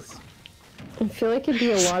this. I feel like it'd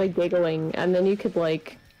be a lot of giggling, and then you could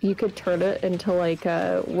turn it into like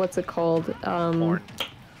a, what's it called? Porn.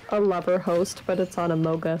 A lover host, but it's on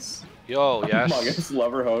Among Us. Yo, yes. Among Us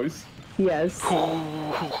lover host. Yes.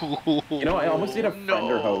 You know, I almost did a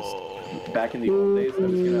friender host back in the old days. I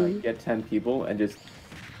was gonna get 10 people and just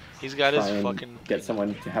He's got try his and fucking. get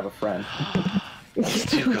someone to have a friend. He's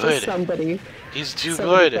too Just good. somebody. He's too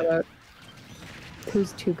Somebody good. gotta-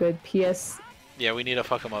 Who's too good? PS. Yeah, we need to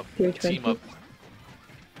fuck him up. You're Team 20. up.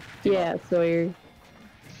 Yeah, so you're.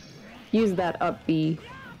 Use that up B.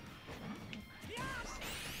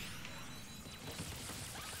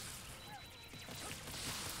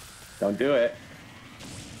 Don't do it.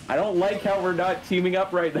 I don't like how we're not teaming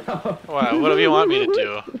up right now. Wow, what do you want me to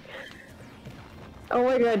do? Oh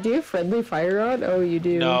my god, do you have friendly fire on? Oh, you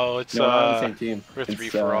do. No, it's No, we're on the same team. we're It's,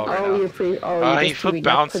 3-for-all right Oh, now. you're free. Oh, Ah, you're he just put doing it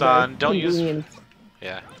bounce for the on. Don't use- convenience.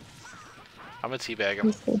 Yeah. I'm gonna teabag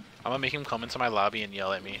him. I'm gonna make him come into my lobby and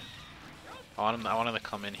yell at me. I want him to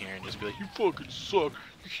come in here and just be like, "You fucking suck.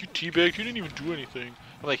 You teabagged. You didn't even do anything."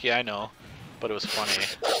 I'm like, "Yeah, I know, but it was funny."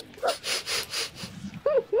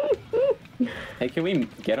 Hey, can we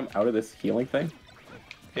get him out of this healing thing?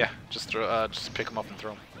 Yeah, just pick him up and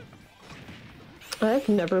throw him. I've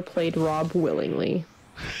never played Rob willingly.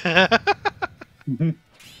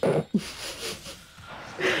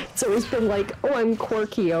 It's always been like, oh, I'm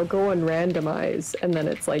quirky, I'll go and randomize. And then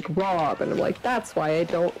it's like, Rob, and I'm like, that's why I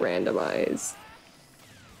don't randomize.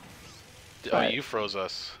 Oh, But- you froze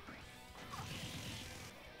us.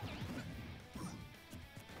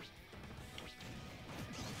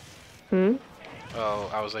 Hmm?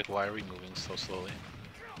 Oh, I was like, why are we moving so slowly?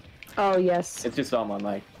 Oh, yes. It's just on my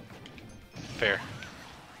mic. Fair.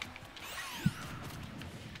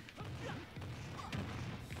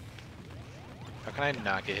 How can I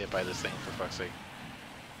not get hit by this thing, for fuck's sake?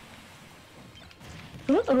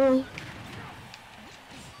 Uh-oh.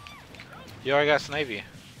 Yo, I got Snivy.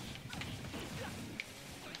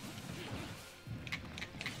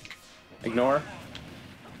 Ignore.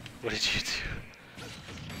 What did you do?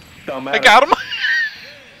 Don't I matter. got him!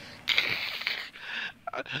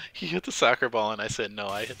 He hit the soccer ball and I said, no,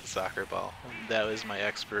 I hit the soccer ball. That was my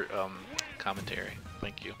expert commentary.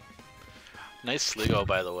 Thank you. Nice Sligo,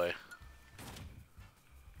 by the way.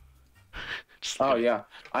 Just Oh like- yeah,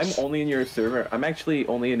 I'm only in your server. I'm actually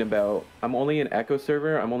only in I'm only in Echo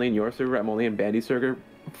server. I'm only in your server. I'm only in Bandy server,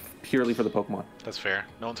 purely for the Pokemon. That's fair.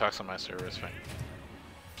 No one talks on my server, it's fine.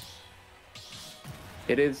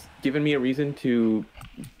 It has given me a reason to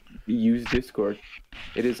use Discord.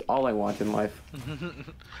 It is all I want in life.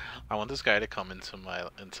 I want this guy to come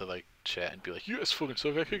into like chat and be like, "You guys fucking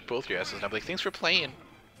suck. I kicked both your asses." And I'm like, "Thanks for playing."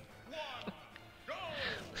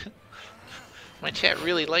 My chat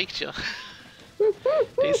really liked you.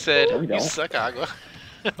 They said, No, we "You don't. suck, Agua."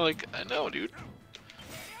 I'm like, I know, dude.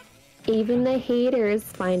 Even the haters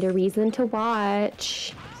find a reason to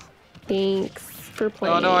watch. Thanks for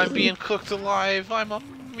playing. Oh no, I'm being cooked alive. I'm a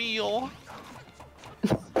meal.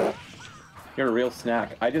 You're a real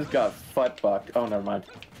snack. I just got bucked. Oh, never mind.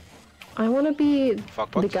 I want to be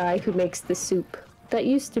Fuck the bucks? guy who makes the soup. That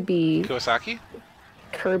used to be Kawasaki?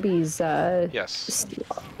 Kirby's Yes.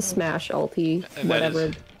 Smash ulti, And that whatever.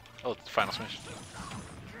 is- Oh, Final Smash.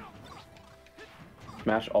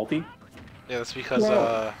 Smash ulti. Yeah, that's because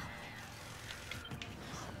Whoa.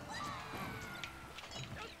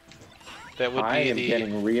 that would I be am the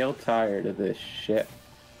getting real tired of this shit.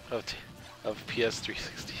 of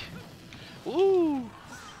PS360. Woo!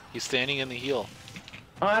 He's standing in the heel.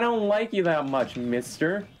 I don't like you that much,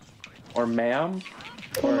 mister. Or ma'am.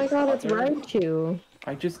 Oh my god, it's other. Raichu.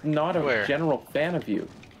 I'm just not a Where? general fan of you.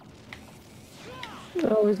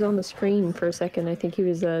 Oh, he was on the screen for a second. I think he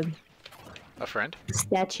was a A friend?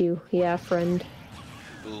 statue. Yeah, friend.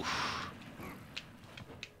 Oof.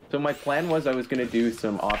 So my plan was I was going to do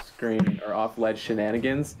some off-screen or off-ledge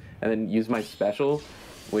shenanigans and then use my special,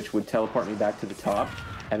 which would teleport me back to the top.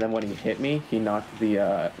 And then when he hit me, he knocked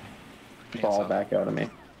the ball back out of me.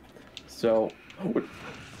 So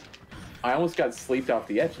I almost got sleeped off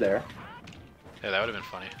the edge there. Yeah, that would have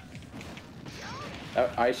been funny.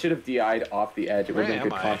 I should have DI'd off the edge. It would have Where been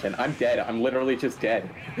good am I? content. I'm dead. I'm literally just dead.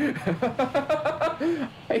 I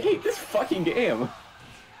hate this fucking game.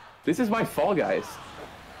 This is my Fall Guys.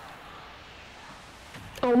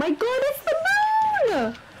 Oh my god, it's the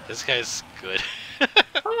moon! This guy's good.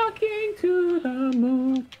 Walking to the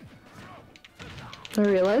moon. I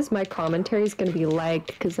realize my commentary is going to be lagged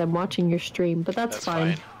because I'm watching your stream, but that's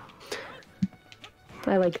fine.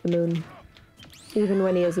 I like the moon. Even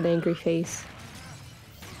when he has an angry face.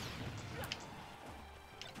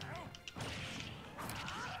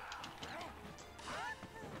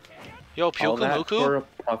 Yo, All that for Pyukumuku?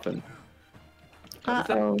 a puffin.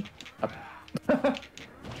 Uh-oh.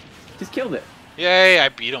 Just killed it. Yay, I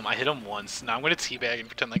beat him. I hit him once. Now I'm gonna teabag and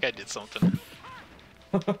pretend like I did something.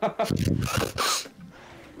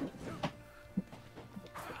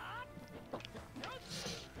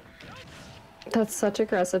 That's such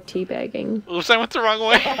aggressive teabagging. Oops, I went the wrong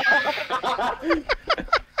way.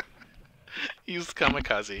 Used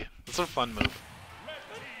kamikaze. It's a fun move.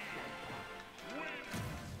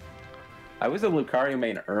 I was a Lucario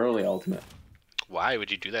main early ultimate. Why would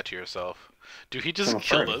you do that to yourself? Dude, he just I'm a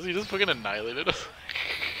killed furry. us. He just fucking annihilated us.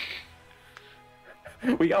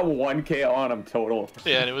 We got 1k on him total.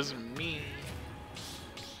 Yeah, and it was me.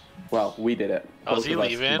 Well, we did it. Oh, is Both he of us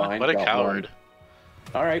leaving? combined What a got coward.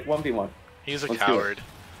 one. Alright, 1v1. He's a Let's do it. coward.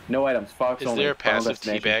 No items. Fox Is only. there a Final passive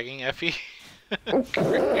destination. teabagging, Effie?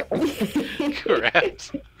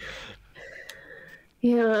 Correct.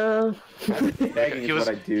 Yeah. Teabagging He is was-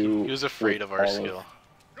 what I do. He was afraid with of our all skill.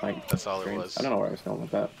 my That's all it streams. was. I don't know where I was going with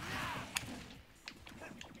that.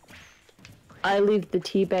 I leave the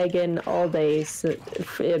teabag in all day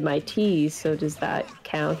in my tea, so does that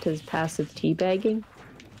count as passive teabagging?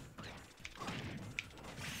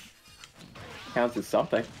 Counts as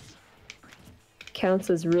something. Counts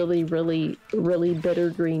as really, really, really bitter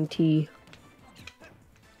green tea.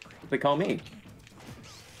 They call me.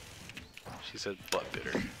 She said butt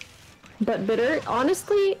bitter. But bitter,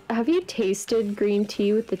 honestly, have you tasted green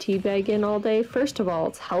tea with the teabag in all day? First of all,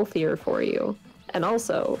 it's healthier for you. And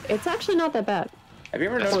also, it's actually not that bad. Have you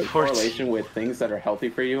ever That's noticed a poor correlation with things that are healthy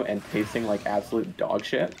for you and tasting like absolute dog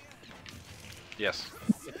shit? Yes.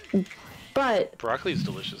 But, Broccoli's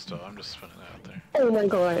delicious though. I'm just putting that out there. oh my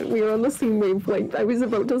god, we are on the same wavelength. I was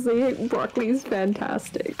about to say broccoli is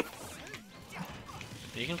fantastic.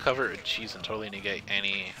 You can cover it with cheese and totally negate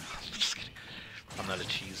any... Just kidding. I'm not a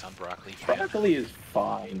cheese on broccoli fan. Broccoli is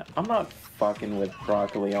fine. I'm not fucking with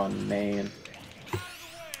broccoli on main.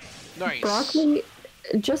 Nice. Broccoli,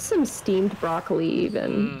 just some steamed broccoli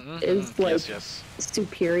even, is like Yes, yes.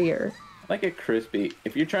 superior. I like it crispy.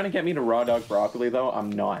 If you're trying to get me to raw dog broccoli though, I'm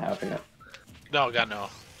not having it. No, God, no.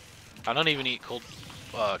 I don't even eat cold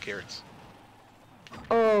carrots.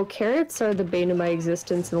 Oh, carrots are the bane of my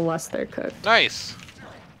existence unless they're cooked. Nice.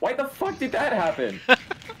 Why the fuck did that happen?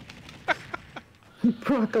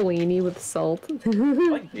 Broccolini with salt. I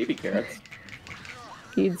like baby carrots.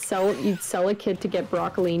 You'd sell a kid to get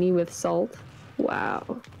broccolini with salt.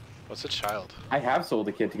 Wow. What's a child? I have sold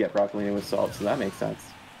a kid to get broccolini with salt, so that makes sense.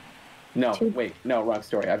 No, wait, no, wrong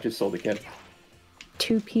story. I've just sold a kid.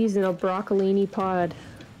 2 peas in a broccolini pod.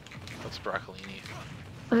 What's broccolini?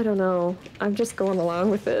 I don't know. I'm just going along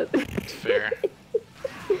with it. It's fair.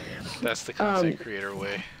 That's the content creator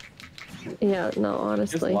way. Yeah, no,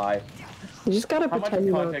 Just honestly. lie. You just gotta How much pretend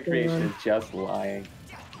you know content what's going creation on. is just lying?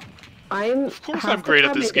 Of course I'm great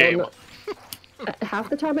at this game. Half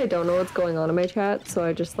the time I don't know what's going on in my chat, so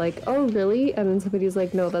I just like, oh really? And then somebody's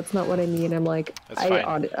like, no, that's not what I mean. I'm like, That's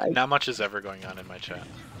fine. Not much is ever going on in my chat.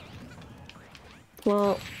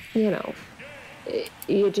 well, you know,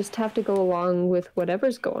 you just have to go along with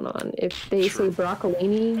whatever's going on. If they True. say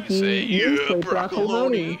broccolini, You say, you yeah, say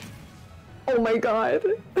broccolini. Oh my god.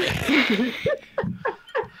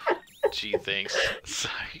 Gee, thanks.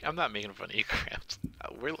 Sorry, I'm not making fun of you, Cramps.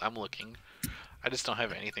 I'm looking. I just don't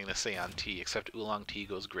have anything to say on tea, except oolong tea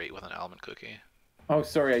goes great with an almond cookie. Oh,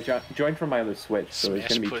 sorry, I joined from my other Switch, so Smash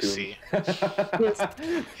there's gonna be pussy.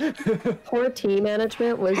 two. Poor tea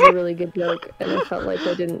management was a really good joke, and I felt like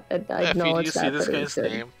I didn't Effie, do acknowledge you that. see this but it was guy's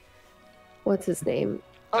good. name? What's his name?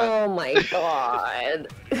 Oh my god.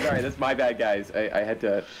 Sorry, that's my bad, guys. I had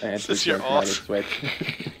to answer this your from my other alt? Switch.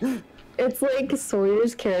 It's like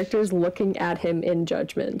Sawyer's character's looking at him in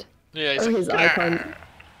judgment. Yeah, he's Or like, his icon.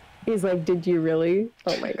 He's like, did you really?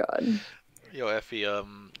 Oh my god. Yo, Effie,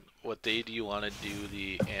 what day do you want to do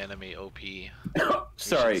the anime OP?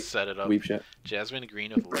 Sorry, Set it up. weep shit. Jasmine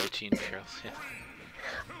Green with Low-Teen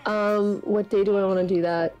Girls. What day do I want to do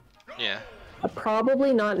that? Yeah.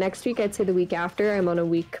 Probably not next week. I'd say the week after. I'm on a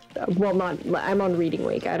week. Well, not. I'm on reading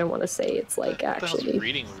week. I don't want to say it's like What the hell's actually.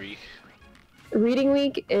 reading week? Reading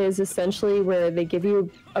week is essentially where they give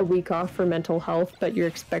you a week off for mental health, but you're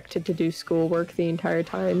expected to do schoolwork the entire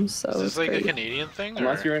time. So Is this it's like a great. Canadian thing?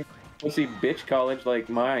 Unless or- you're in pussy bitch college like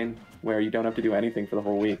mine, where you don't have to do anything for the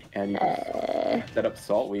whole week, and you can set up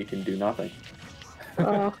salt week and do nothing.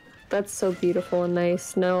 Oh, that's so beautiful and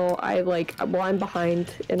nice. No, I'm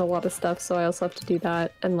behind in a lot of stuff, so I also have to do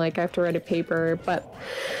that, and like I have to write a paper, but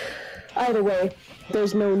either way,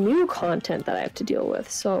 there's no new content that I have to deal with,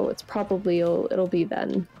 so it's probably, it'll be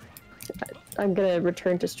then. I'm gonna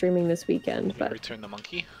return to streaming this weekend, but Return the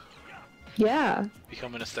monkey? yeah,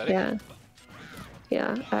 Become an aesthetic? yeah.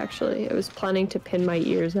 Yeah, actually, I was planning to pin my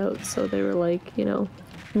ears out, so they were like, you know,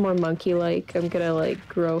 more monkey-like. I'm gonna like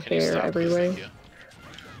grow Can you hair stop? everywhere. Thank you.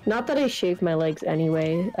 Not that I shave my legs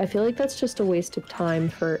anyway. I feel like that's just a waste of time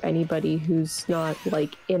for anybody who's not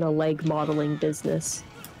like in a leg modeling business.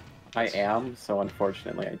 I am, so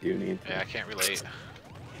unfortunately I do need to. Yeah, I can't relate.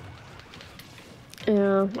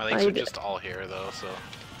 Yeah, My legs are just all hair though, so.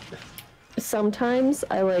 sometimes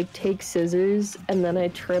I like take scissors and then I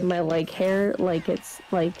trim my leg hair like it's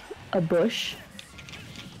like a bush.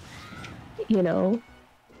 You know,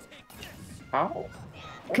 How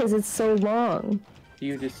because it's so long. do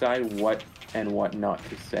you decide what and what not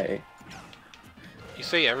to say? You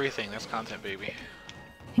say everything, that's content, baby.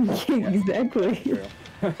 Exactly. True.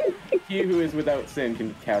 He who is without sin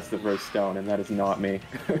can cast the first stone, and that is not me.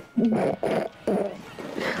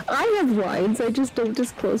 I have lines, I just don't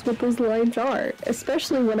disclose what those lines are.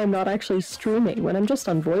 Especially when I'm not actually streaming. When I'm just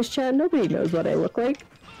on voice chat, nobody knows what I look like.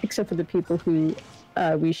 Except for the people who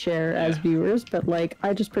we share as viewers, but like,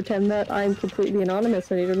 I just pretend that I'm completely anonymous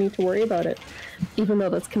and I don't need to worry about it. Even though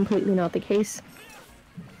that's completely not the case.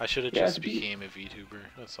 I should have Yeah, just to be- became a VTuber,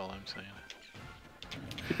 that's all I'm saying.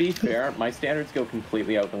 To be fair, my standards go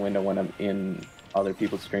completely out the window when I'm in other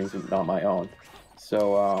people's streams and not my own.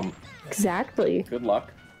 So, Exactly. good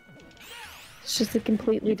luck. It's just a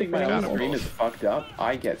completely You think my different own animal. stream is fucked up?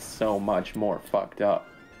 I get so much more fucked up.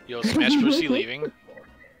 Yo, Smash Pussy leaving?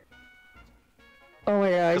 Oh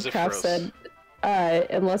my 'Cause god, it Kraft froze. said,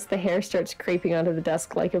 unless the hair starts creeping onto the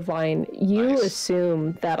desk like a vine, you Nice.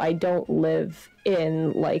 assume that I don't live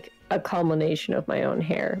in like a culmination of my own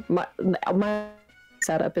hair. My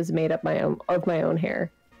setup is made up of my own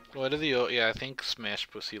hair. What did the yeah, I think Smash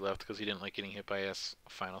Pussy left because he didn't like getting hit by a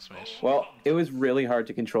final smash. Well, it was really hard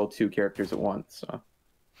to control two characters at once, so.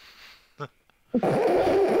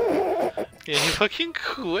 Yeah, you fucking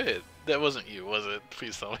quit. That wasn't you, was it?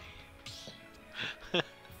 Please tell me.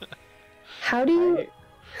 How do you?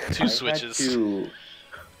 Two switches.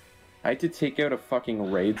 I had to take out a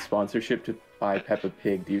fucking raid sponsorship to buy Peppa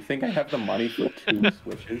Pig. Do you think I have the money for 2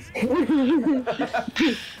 switches?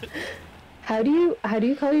 How do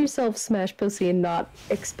you call yourself Smash Pussy and not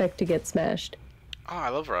expect to get smashed? Oh, I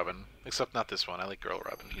love Robin. Except not this one. I like Girl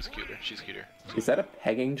Robin. He's cuter. She's cuter. Is that a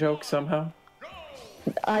pegging joke somehow?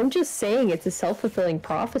 I'm just saying it's a self-fulfilling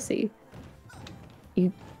prophecy.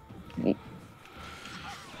 You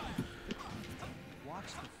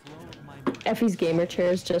Effie's gamer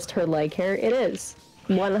chair is just her leg hair. It is.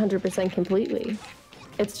 100% completely.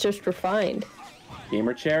 It's just refined.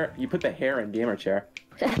 Gamer chair? You put the hair in gamer chair.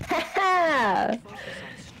 I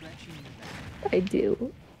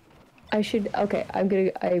do. I should. Okay,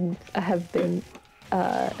 I have been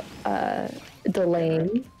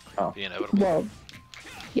delaying. Oh. The inevitable. Well,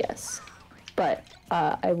 yes, but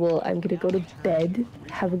I'm gonna go to bed.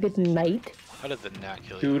 Have a good night. How did the gnat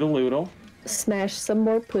kill you? Doodle-oodle. Smash some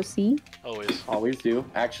more pussy. Always. Always do.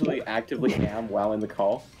 Actually, actively am while in the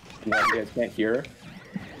call. You guys can't hear.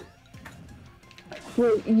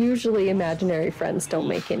 Well, usually imaginary friends don't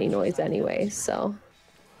make any noise anyway, so.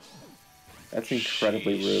 That's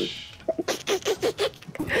incredibly rude.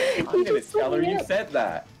 You I'm gonna just tell her let me you up. said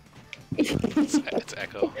that. It's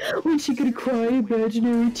Echo. Was she gonna cry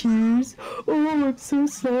imaginary tears? Oh, I'm so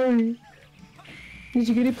sorry. Did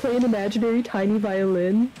you get to play an imaginary tiny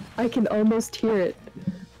violin? I can almost hear it.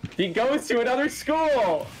 He goes to another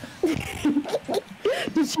school!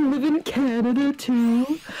 Does she live in Canada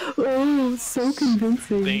too? Oh, so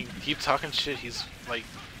convincing. They keep talking shit. He's like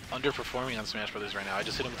underperforming on Smash Brothers right now. I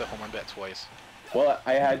just hit him with a home run bet twice. Well,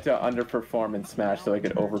 I had to underperform in Smash so I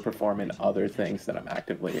could overperform in other things that I'm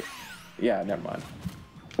actively... Yeah, never mind.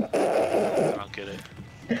 I don't get it.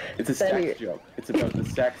 It's a sex joke. It's about the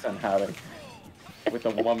sex I'm having with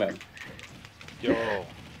a woman. Yo,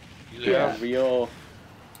 you Yeah, have... real...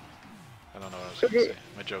 I don't know what I was gonna say.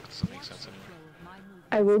 My joke doesn't make sense anymore.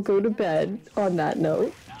 I will go to bed on that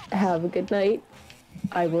note. Have a good night.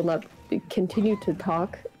 I will not continue to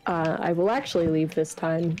talk. I will actually leave this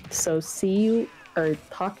time. So see you or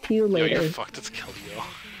talk to you Yo, later. you're fucked. It's killed you.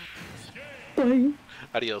 Bye.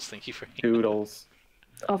 Adios. Thank you for... Doodles.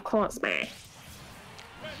 Of course, man.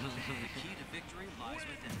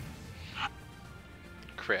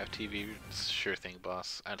 Craft TV, sure thing,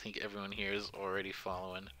 boss. I think everyone here is already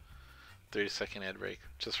following. 30-second ad break,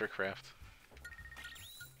 just for Craft.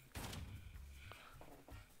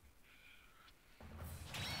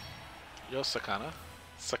 Yo, Sakana.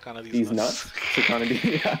 Sakana these nuts. Sakana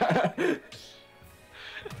these...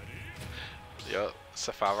 Yo,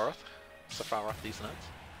 Sephiroth. Sephiroth these nuts.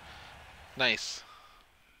 Nice.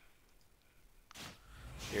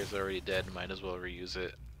 Here's already dead, might as well reuse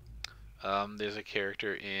it. There's a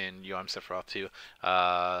character in Yo, I'm Sephiroth too.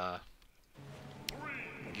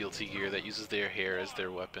 Guilty Gear that uses their hair as their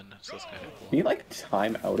weapon, so it's kind of cool. Can you, like,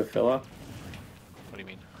 time out a filler? What do you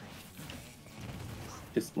mean?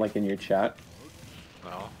 Just, like, in your chat?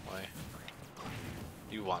 No, why?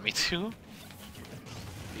 You want me to?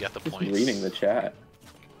 You got the Just points. reading the chat.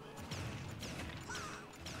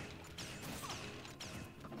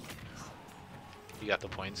 You got the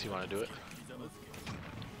points, you want to do it?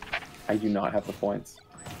 I do not have the points.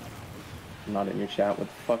 I'm not in your chat, what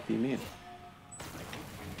the fuck do you mean?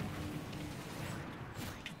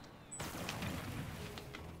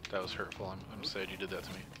 That was hurtful, I'm sad you did that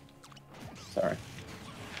to me. Sorry.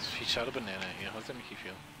 He shot a banana at you, how does that make you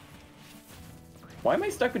feel? Why am I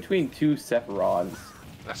stuck between two Sephiroths?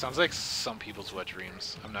 That sounds like some people's wet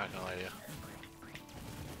dreams, I'm not gonna lie to you.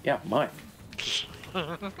 Yeah, mine.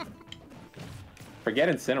 Forget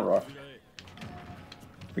Incineroar.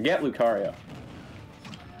 Forget Lucario.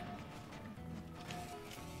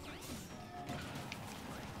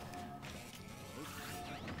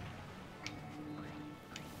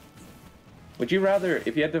 Would you rather,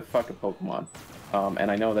 if you had to fuck a Pokemon,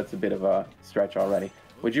 and I know that's a bit of a stretch already,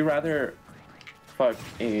 would you rather fuck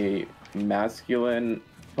a masculine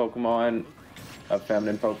Pokemon, a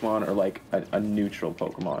feminine Pokemon, or like a neutral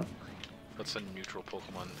Pokemon? What's a neutral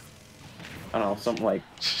Pokemon? I don't know, something like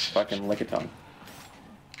fucking Lickitung.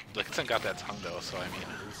 Lickitung got that tongue though, so I mean...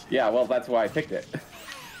 Yeah, well, that's why I picked it.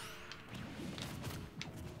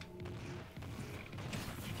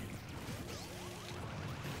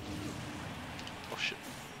 Oh shit.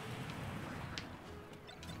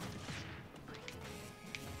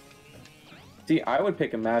 See, I would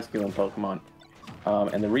pick a masculine Pokemon.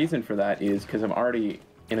 And the reason for that is because I'm already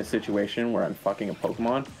in a situation where I'm fucking a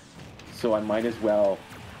Pokemon. So I might as well,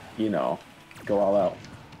 you know, go all out.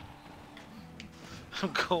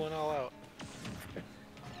 I'm going all out.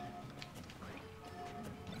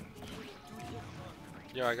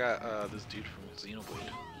 Yo, I got this dude from Xenoblade.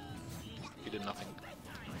 He did nothing.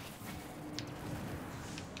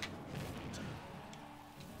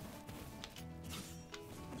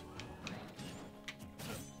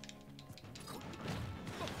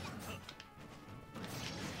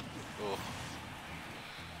 Oh.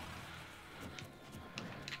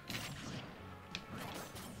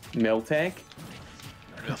 Miltank?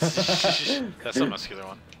 That's a muscular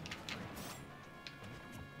one.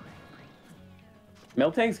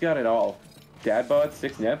 Miltank's got it all. Dad bod,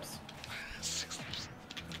 6 nips. 6 nips.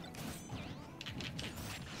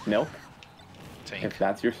 Milk, Tank. if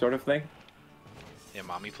that's your sort of thing. Yeah,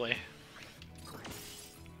 mommy play.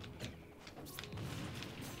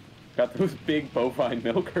 Got those big bovine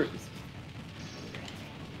milkers.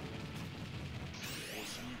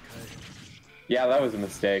 Yeah, that was a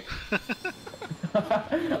mistake.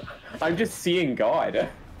 I'm just seeing God.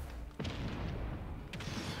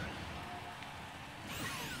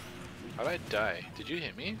 How'd I die? Did you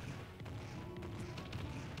hit me?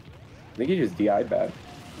 I think he just DI'd bad.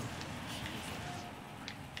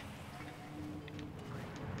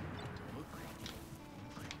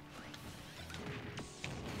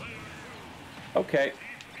 Okay.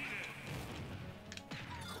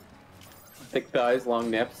 Thick thighs, long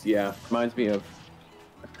nips, yeah. Reminds me of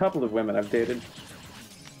a couple of women I've dated.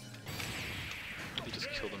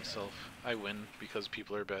 myself. I win because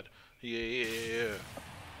people are bad. Yeah.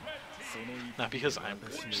 Not because I'm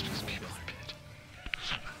good, just because people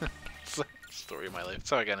are bad. It's the story of my life. That's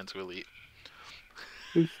how I got into Elite.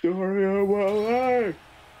 The story of my life.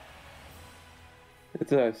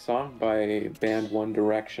 It's a song by band One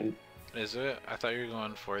Direction. Is it? I thought you were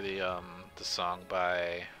going for the song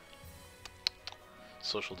by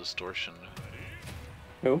Social Distortion.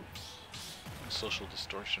 Who? Social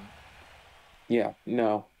Distortion. Yeah,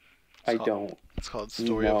 no. I called- don't It's called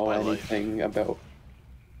Story of know My anything Life. about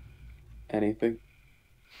anything.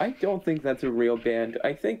 I don't think that's a real band.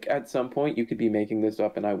 I think at some point you could be making this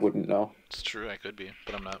up and I wouldn't know. It's true, I could be,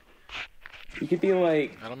 but I'm not. You could be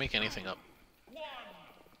like, I don't make anything up.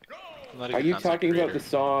 I'm not a are good you content talking about creator. the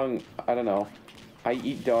song, I don't know, I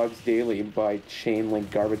Eat Dogs Daily by Chain Link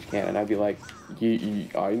Garbage Can, and I'd be like,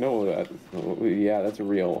 I know that. Yeah, that's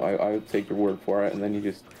real. I would take your word for it, and then you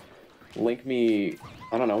just link me,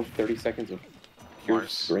 I don't know, 30 seconds of pure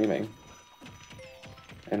Mars. screaming.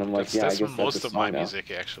 And I'm like, That's, yeah, that's I guess most that's a of my song now.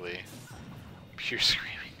 music, actually. Pure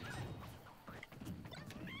screaming.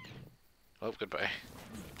 Oh, goodbye.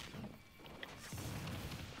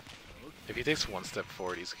 If he takes one step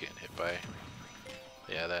forward, he's getting hit by...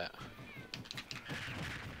 Yeah, that.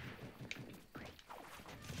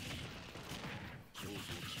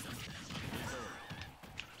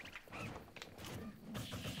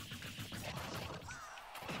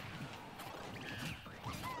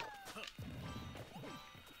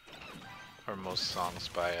 Or most songs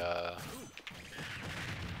by, I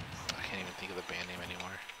can't even think of the band name anymore.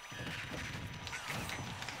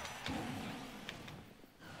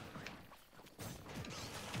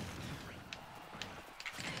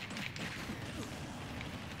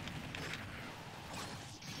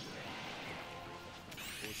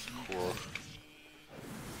 Cool.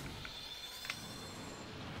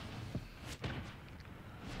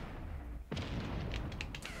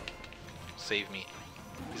 Save me.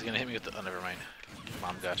 He's gonna hit me with the... Oh, never mind.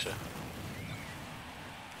 Mom gotcha.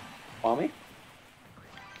 Mommy?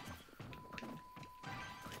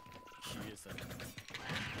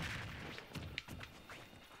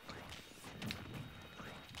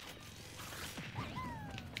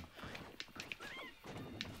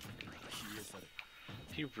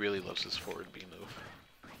 He really loves his forward B move.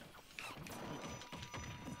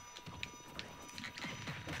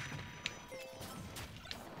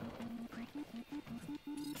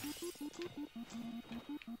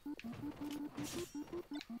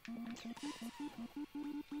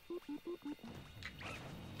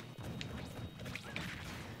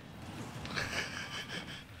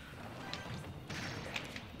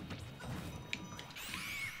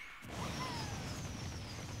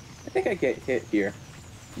 I think I get hit here.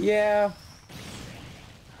 Yeah.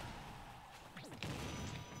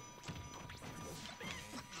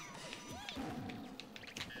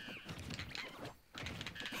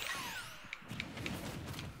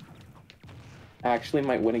 Actually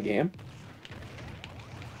might win a game.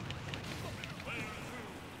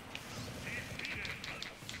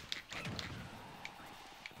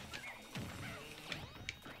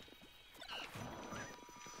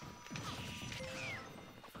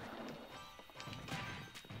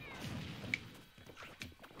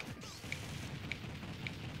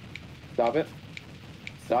 Stop it.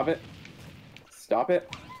 Stop it. Stop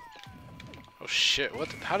it. Oh shit, what?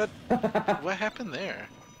 How did... What happened there?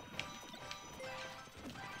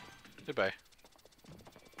 Goodbye.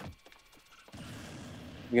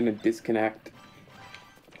 I'm gonna disconnect.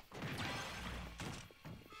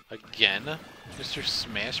 Again? Mr.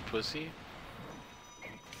 Smash Pussy?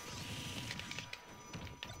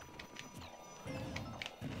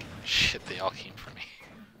 Shit, they all came for me.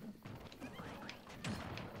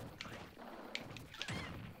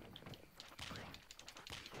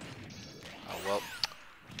 Oh well.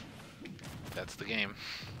 That's the game.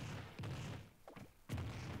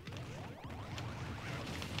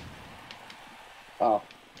 Oh.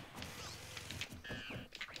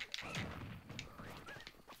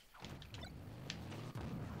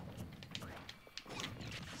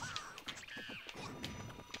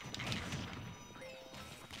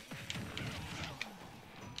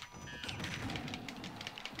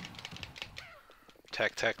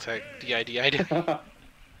 Tech, tech, tech. D-I-D-I-D.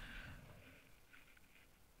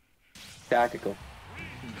 Tactical.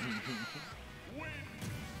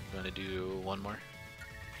 Gonna do one more?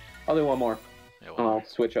 I'll do one more. Yeah, one I'll more.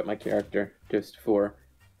 switch up my character just for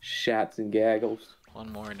shats and gaggles.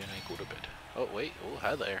 One more and then I go to bed. Oh, wait. Oh,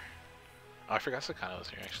 hi there. Oh, I forgot Sakana was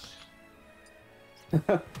here,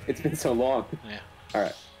 actually. It's been so long. Yeah.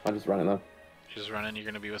 Alright, I'll just run it though. You're just running, you're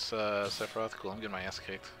gonna be with Sephiroth? Cool, I'm getting my ass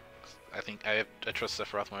kicked. I trust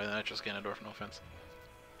Sephiroth more than I trust Ganondorf. No offense.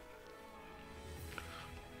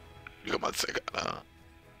 Come on, Sega.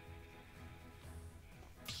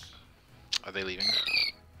 Are they leaving?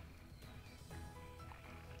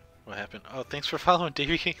 What happened? Oh, thanks for following,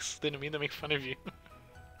 Davey Cakes. Didn't mean to make fun of you.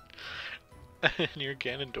 And you're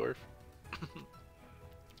Ganondorf.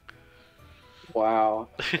 Wow.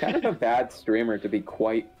 Kind of a bad streamer, to be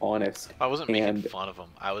quite honest. I wasn't making fun of him.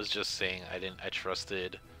 I was just saying I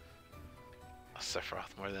trusted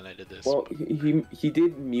Sephiroth more than I did this. Well, he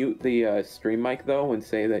did mute the stream mic though and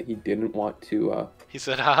say that he didn't want to. He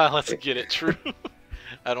said, "Haha, let's get it true."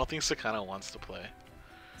 I don't think Sakana wants to play.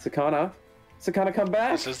 Sakana, come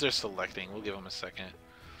back. It says they're selecting. We'll give him a second.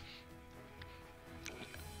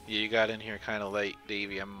 Yeah, you got in here kind of late,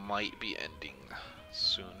 Davey. I might be ending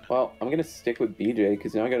soon. Well, I'm gonna stick with BJ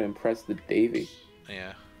because now I gotta impress the Davey.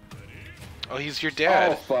 Yeah. Oh, he's your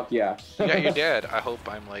dad. Oh fuck yeah. You got your dad. I hope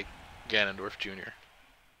I'm like Ganondorf Jr.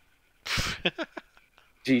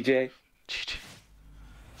 GJ. GJ.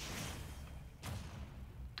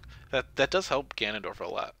 That does help Ganondorf a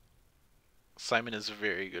lot. Simon is a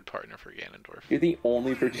very good partner for Ganondorf. You're the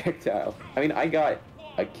only projectile. I mean, I got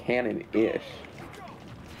a cannon-ish.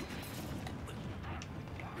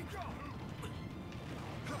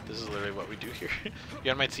 This is literally what we do here.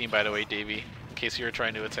 You're on my team, by the way, Davey, in case you were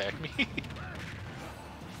trying to attack me.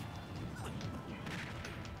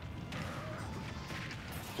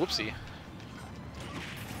 Whoopsie.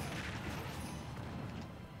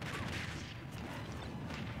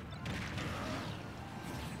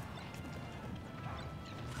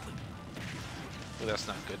 Oh, that's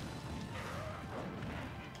not good.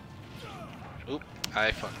 Oop,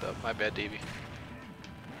 I fucked up. My bad, Davey.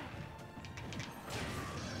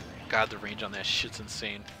 God, the range on that shit's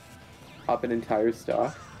insane. Up an entire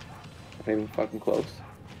stock. Not even fucking close.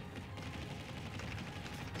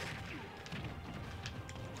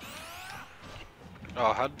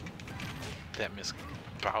 Oh, how'd that miss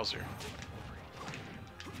Bowser?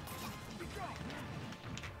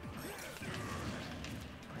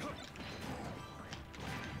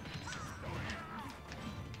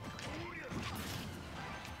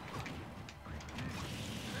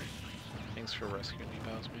 Thanks for rescuing me,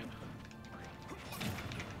 Bowser, man.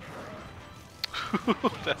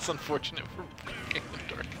 That's unfortunate for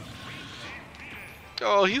Ganondorf.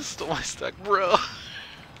 Oh, he stole my stack, bro.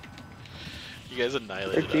 You guys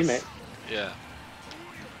annihilated us. Teammate. Yeah.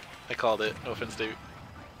 I called it. No offense, David.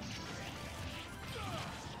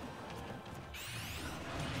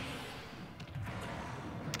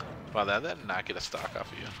 Wow, that did not get a stock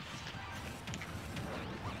off of you.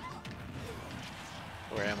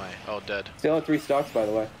 Where am I? Oh, dead. Still at 3 stocks, by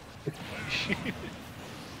the way.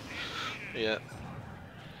 Yeah.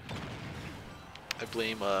 I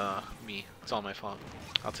blame me. It's all my fault.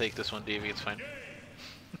 I'll take this one, Davey. It's fine.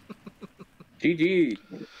 GG.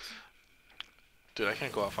 Dude, I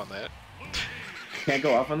can't go off on that. Can't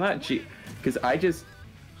go off on that? Gee, because I just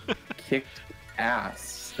kicked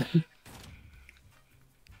ass.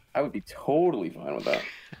 I would be totally fine with that.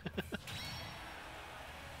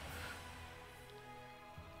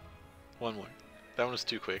 One more. That one was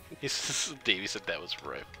too quick. Davey said that was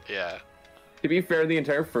right. Yeah. To be fair, the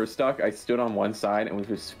entire first stock, I stood on one side and was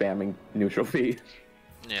just spamming neutral feed.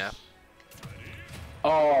 Yeah.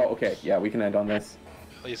 Oh, okay. Yeah, we can end on this.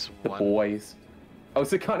 At least The one. boys. Oh,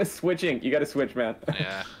 Sakana's switching. You gotta switch, man.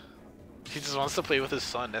 Yeah. He just wants to play with his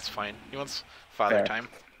son. That's fine. He wants father Fair. time.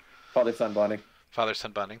 Father-son bonding.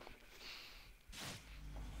 Father-son bonding.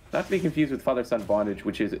 Not to be confused with father-son bondage,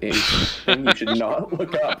 which is a thing you should not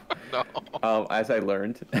look up. No. As I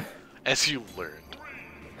learned. As you learned.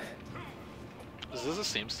 Is this the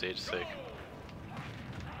same stage? Sick.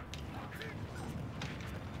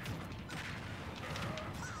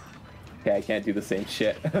 Okay, I can't do the same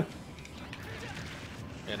shit.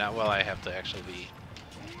 Yeah, not well. I have to actually be.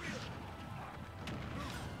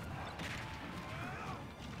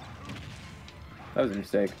 That was a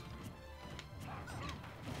mistake.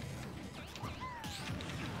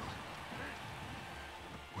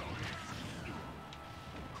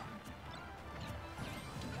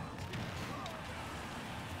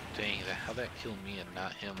 Dang, how'd that kill me and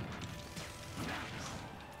not him?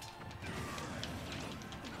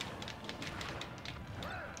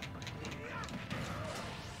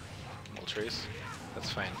 Trace? That's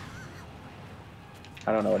fine.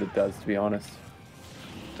 I don't know what it does, to be honest.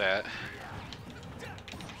 That.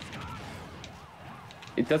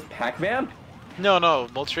 It does Pac-Man? No,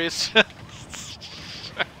 Moltrace.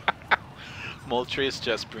 Moltrace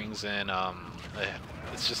just brings in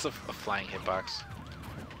it's just a flying hitbox.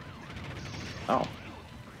 Oh.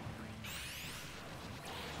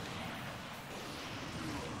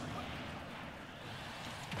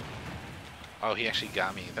 Oh, he actually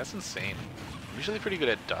got me. That's insane. I'm usually pretty good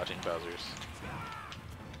at dodging Bowser's.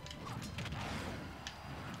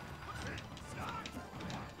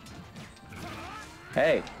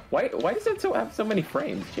 Hey, why does it have so many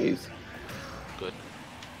frames? Jeez. Good.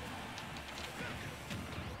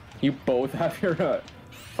 You both have your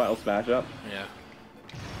final smash up. Yeah.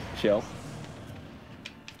 Chill.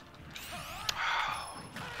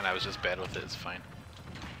 And I was just bad with it. It's fine.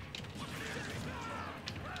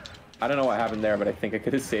 I don't know what happened there, but I think I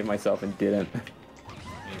could have saved myself and didn't.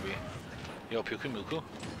 Maybe. Yo, Puku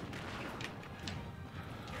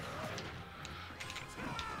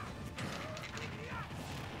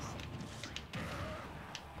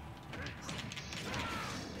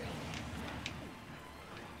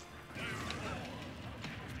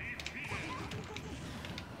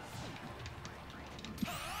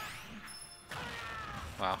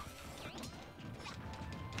Wow.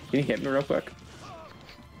 Can you hit me real quick?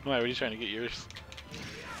 Why, what are you trying to get yours?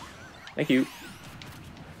 Thank you.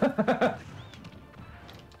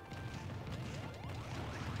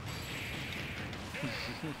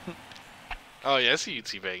 Oh yeah, I see you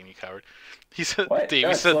teabagging, you coward. He said, What? Davey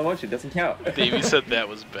No, said, slow motion doesn't count. Davey said that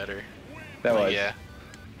was better. That But was. yeah.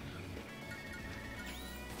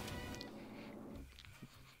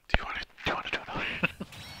 Do you want to do another?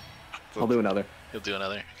 I'll do another. You'll do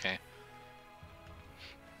another? Okay.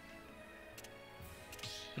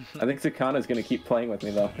 I think Sakana's gonna keep playing with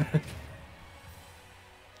me though.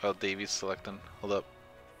 Oh, Davey's selecting. Hold up.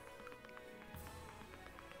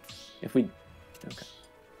 If we. Okay.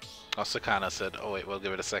 Oh, Sakana said, oh wait, we'll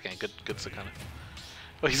give it a second. Good Sakana.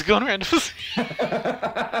 Oh, he's going random.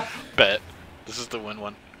 Bet. This is the win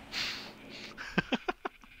one.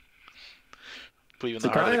 Believe in the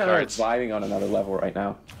heart Sakana of the and I are cards. vibing on another level right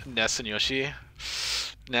now. Ness and Yoshi.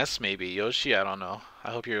 Ness maybe. Yoshi, I don't know.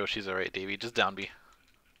 I hope your Yoshi's alright, Davey. Just down B.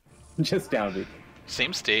 Just down B.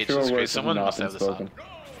 Same stage. Sure It's words great. have Someone not must been have this on. spoken.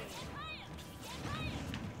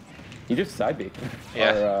 You just side B.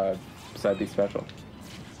 Yeah. Or side B special.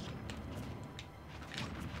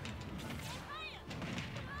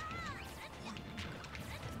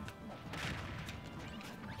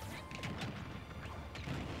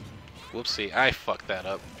 Whoopsie, I fucked that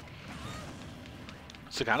up.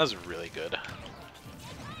 Sakana's really good.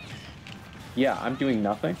 Yeah, I'm doing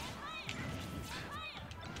nothing.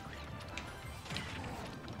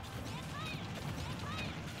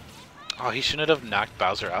 Oh, he shouldn't have knocked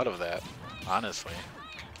Bowser out of that, honestly.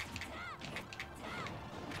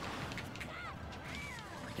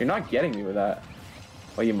 You're not getting me with that.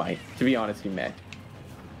 Well, you might. To be honest, you may.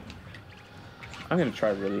 I'm gonna try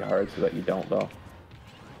really hard so that you don't, though.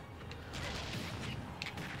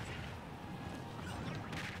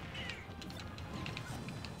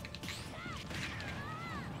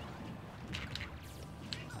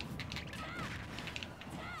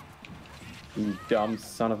 You dumb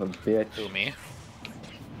son of a bitch. Who, me?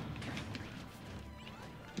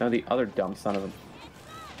 No, the other dumb son of a...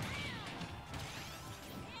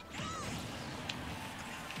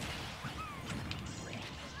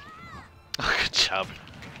 Oh, good job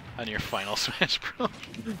on your final smash, bro.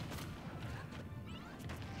 This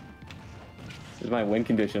is my win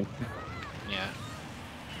condition. Yeah.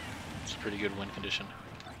 It's a pretty good win condition.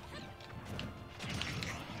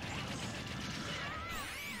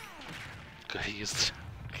 Good used.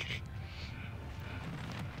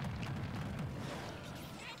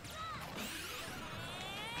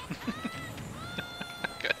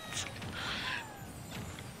 Good.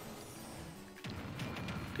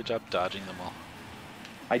 Good job dodging them all.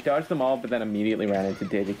 I dodged them all, but then immediately ran into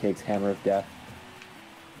David Cake's Hammer of Death.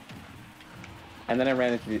 And then I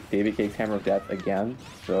ran into David Cake's Hammer of Death again,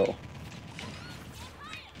 so...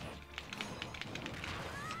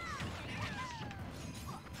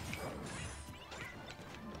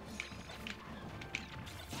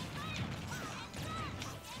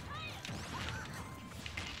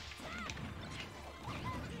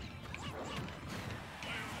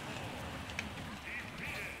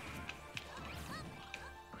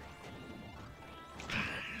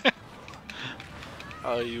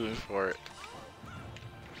 Oh, you went for it.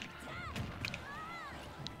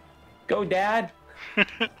 Go, Dad!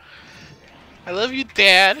 I love you,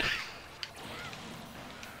 Dad.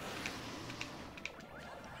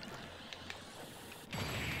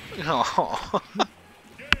 Oh.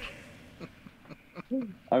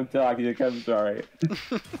 I'm talking to you, I'm sorry.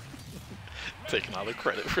 Taking all the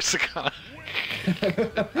credit for Sakana.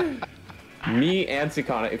 Me and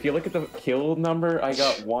Sakana. If you look at the kill number, I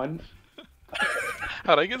got 1.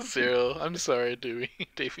 How'd I get 0? I'm sorry, Davey.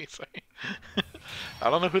 Davey, sorry. I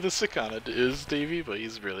don't know who the Sakana is, Davey, but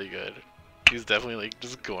he's really good. He's definitely like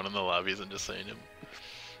just going in the lobbies and just saying him.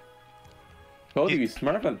 Told you he's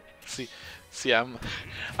smurfing. See, I'm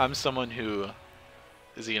someone who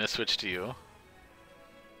is he gonna switch to you?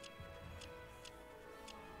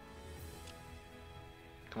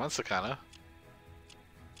 Come on, Sakana.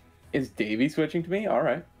 Is Davey switching to me? All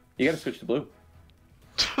right. You gotta switch to blue.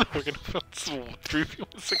 We're gonna put some 3 people.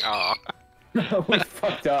 It's like, aw. We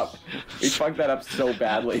fucked up. We fucked that up so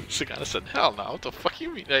badly. Sakana said, hell no, what the fuck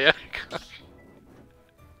you mean? Yeah.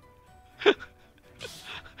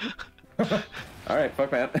 All right,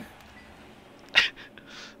 fuck man.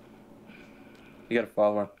 You gotta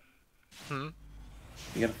follow her. Hmm?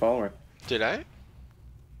 You gotta follow her. Did I?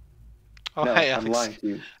 Oh, No, hi, I'm Alex. lying to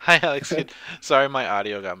you. Hi, Alex Kid. Sorry, my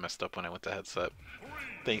audio got messed up when I went to headset.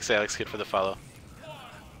 Thanks, Alex Kid, for the follow.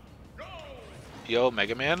 Yo,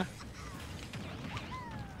 Mega Man?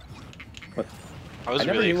 What? I was I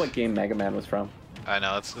never really. knew what game Mega Man was from. I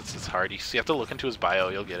know, it's hard. You have to look into his bio,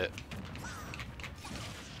 you'll get it.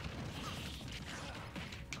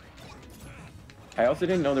 I also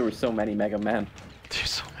didn't know there were so many Mega Men. There's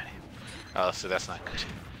so many. Oh, so that's not good.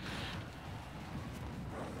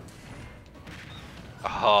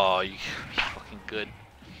 Oh, you fucking good.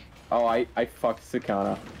 Oh, I fucked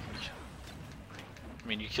Sakana. I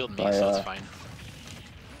mean, you killed me, so it's fine.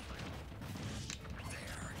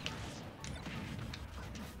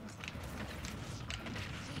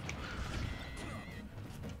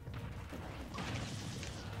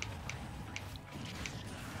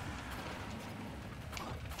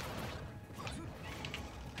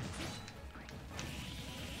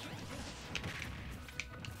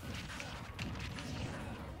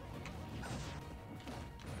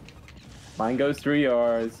 Mine goes through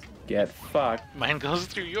yours. Get fucked. Mine goes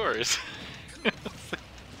through yours.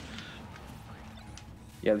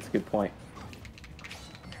 Yeah, that's a good point.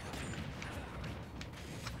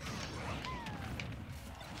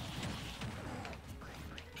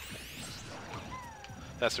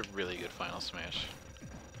 That's a really good final smash.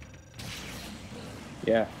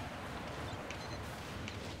 Yeah.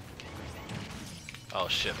 Oh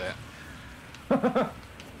shit, that.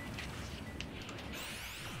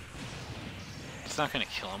 It's not gonna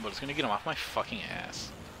kill him, but it's gonna get him off my fucking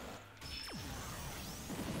ass.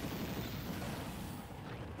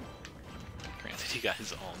 Granted, he got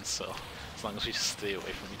his own, so as long as we just stay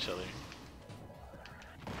away from each other.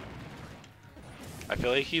 I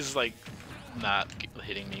feel like he's like not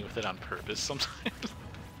hitting me with it on purpose sometimes.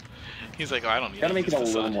 He's like, oh, I don't need Gotta to make it use a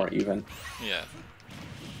this little on more you. even. Yeah.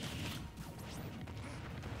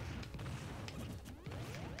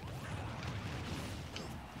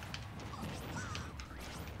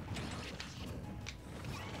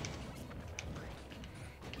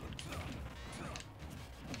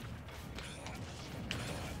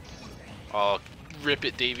 Oh, rip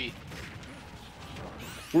it, Davey.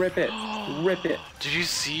 Rip it. Rip it. Did you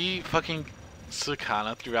see fucking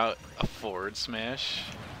Sakana threw out a forward smash?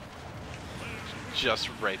 Just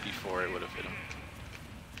right before it would have hit him.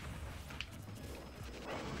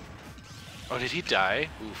 Oh, did he die?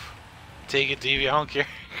 Oof. Take it, Davey, I don't care.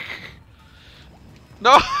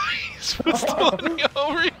 No! He's still me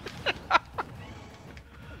over here.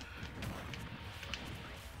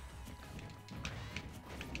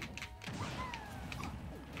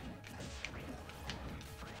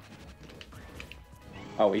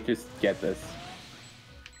 Oh, we just get this.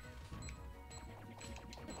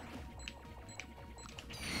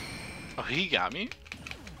 Oh, he got me?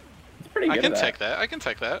 It's pretty good I can at that. tech that. I can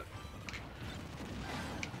tech that.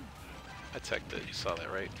 I teched it. You saw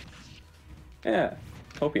that, right? Yeah.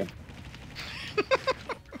 Opium.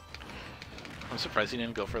 I'm surprised he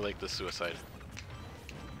didn't go for like the suicide.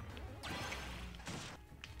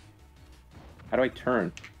 How do I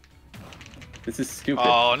turn? This is stupid.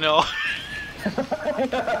 Oh no!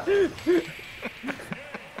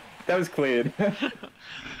 That was clean.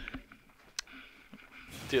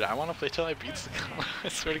 Dude, I want to play till I beat Sakana. I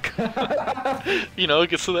swear to God. You know,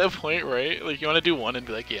 it gets to that point, right? Like, you want to do one and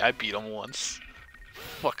be like, yeah, I beat him once.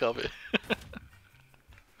 Fuck of it.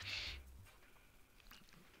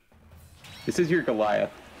 This is your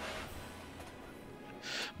Goliath.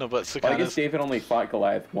 No, but Well, I guess Sakana's... David only fought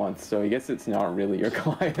Goliath once, so I guess it's not really your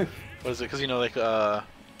Goliath. What is it? Because, you know, like,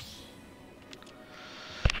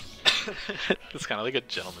 it's kind of like a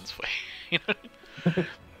gentleman's fight. You know?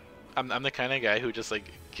 I'm the kind of guy who just, like,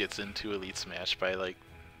 gets into Elite Smash by, like,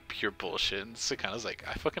 pure bullshit. And Sakana's like,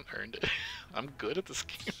 I fucking earned it. I'm good at this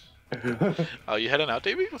game. Oh, you heading out,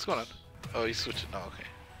 Davey? What's going on? Oh, you switched. Oh, okay.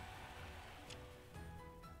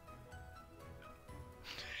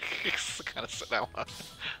 Sakana said that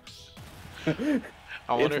one.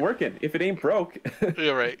 I wonder... It's working. If it ain't broke.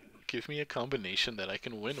 You're right. Give me a combination that I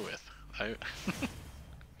can win with.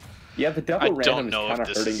 Yeah, the double I random don't is know kind if of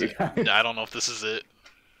this hurting is you it. guys. I don't know if this is it.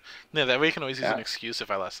 Yeah, that way you can always use an Yeah. excuse if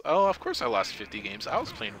I lost. Oh, of course I lost 50 games. I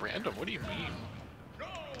was playing random. What do you mean?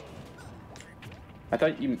 I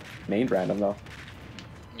thought you mained random though.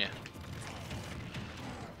 Yeah.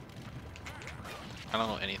 I don't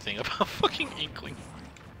know anything about fucking Inkling.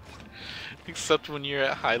 Except when you're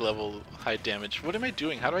at high level, high damage. What am I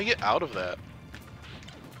doing? How do I get out of that?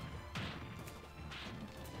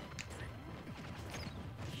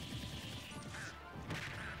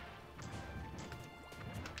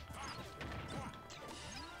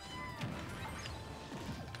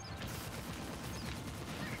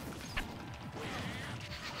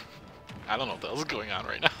 I don't know what the hell's going on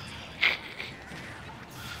right now.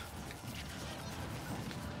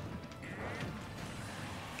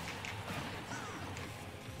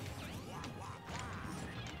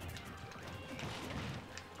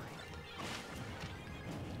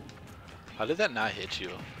 How did that not hit you?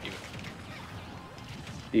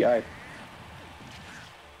 Even?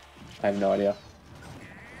 I have no idea.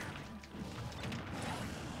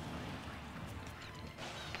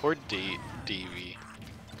 Poor Davey.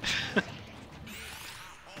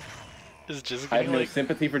 Is just I have getting no like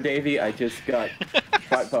sympathy for Davey. I just got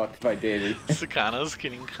butt by Davey. Sakana's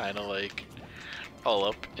getting kind of like all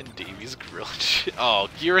up in Davey's grill and shit. Oh,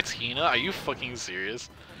 Giratina? Are you fucking serious?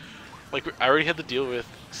 Like, I already had to deal with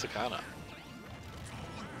Sakana.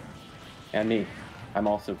 And me. I'm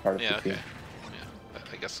also part of Yeah, the okay. team. Yeah,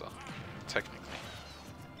 I guess so. Technically.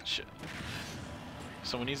 Shit.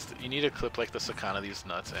 Someone needs to, you need to clip like the Sakana these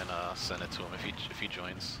nuts and send it to him if he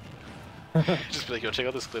joins. Just be like, yo, check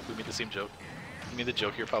out this clip. We made the same joke. We made the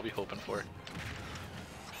joke you're probably hoping for.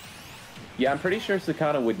 Yeah, I'm pretty sure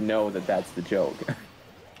Sakana would know that that's the joke.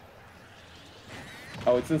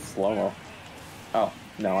 Oh, it's in slow-mo. Oh,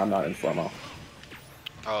 no, I'm not in slow-mo.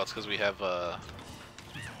 Oh, it's because we have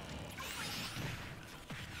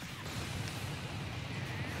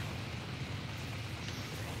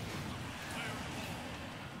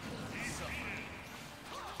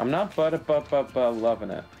I'm not loving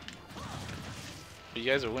it. you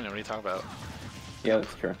guys are winning. What are you talking about? Yeah,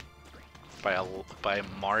 that's true. By a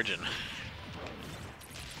margin.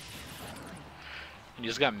 You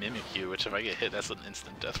just got Mimikyu, which if I get hit, that's an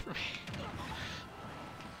instant death for me.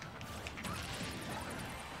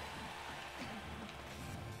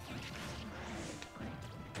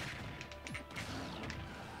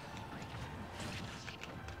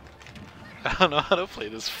 I don't know how to play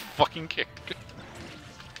this fucking character.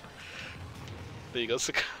 There you go,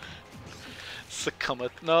 Sakuma.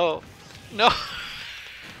 No! No!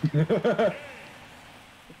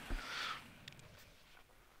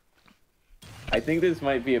 I think this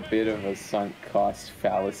might be a bit of a sunk cost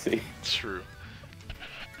fallacy. True. Do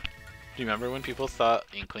you remember when people thought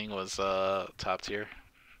Inkling was top tier?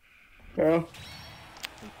 Oh.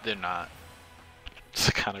 They're not.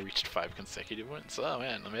 Sakana reached 5 consecutive wins. Oh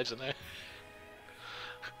man, imagine that.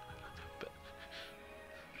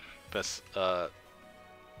 Best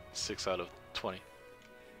 6 out of 20.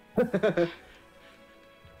 What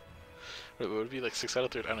would it be like 6 out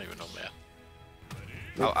of 30? I don't even know math.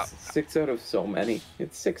 It's 6 out of so many.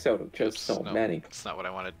 It's 6 out of just so many. That's not what I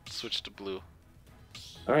wanted. Switch to blue.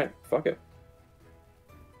 Alright, fuck it.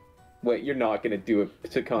 Wait, you're not gonna do it,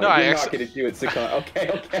 Sakana. No, You're not gonna do it, Sakana. Okay,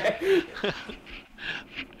 okay.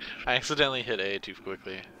 I accidentally hit A too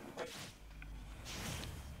quickly.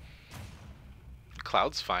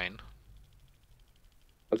 Cloud's fine.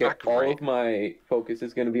 Okay, Not all great. of my focus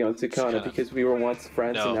is gonna be on Sakana because we were once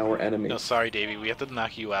friends and now we're enemies. No, sorry, Davey. We have to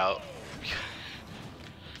knock you out.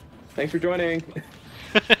 Thanks for joining.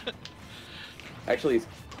 Actually, he's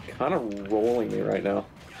kind of rolling me right now.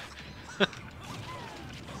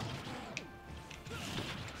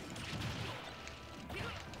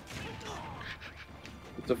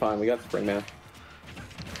 It's fine. We got Springman.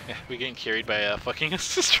 Yeah, we getting carried by a fucking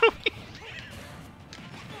assist from me.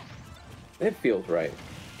 It feels right.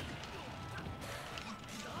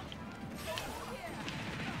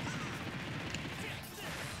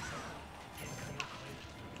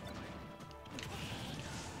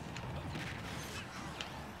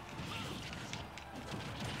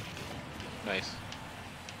 Nice.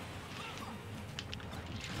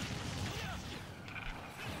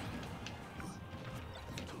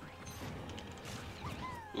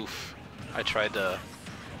 Oof. I tried to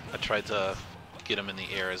get him in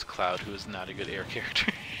the air as Cloud, who is not a good air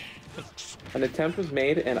character. An attempt was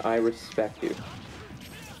made, and I respect you.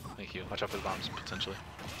 Thank you. Watch out for the bombs, potentially.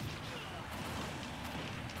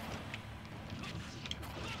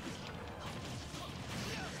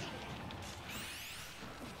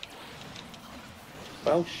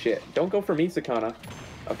 Well, shit. Don't go for me, Sakana.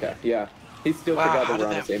 Okay, yeah. He still Wow, forgot how that we're did on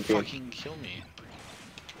the that same team. fucking kill me?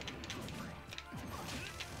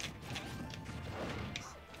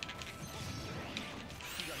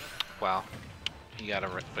 Wow. He got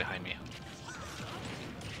him right behind me.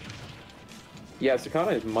 Yeah,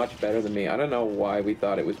 Sakana is much better than me. I don't know why we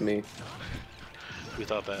thought it was me. We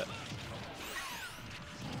thought that.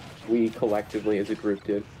 We collectively as a group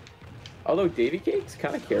did. Although Davy Cake's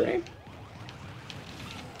kind of carrying.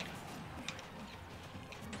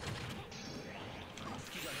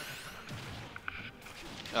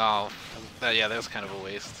 Oh, yeah, that was kind of a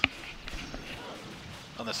waste.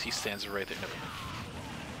 Unless he stands right there. Never mind.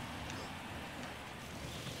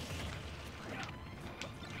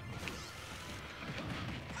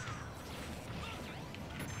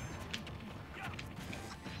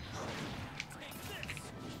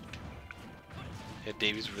 Yeah,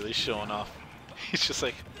 Davy's really showing off. He's just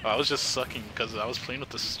like, oh, I was just sucking because I was playing with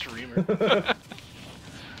the streamer.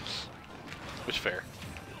 Which fair.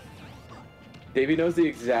 Davey knows the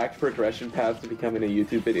exact progression path to becoming a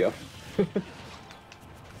YouTube video.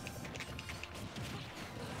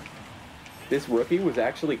 This rookie was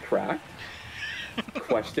actually cracked?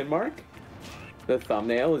 Question mark? The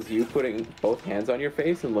thumbnail is you putting both hands on your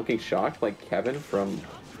face and looking shocked like Kevin from...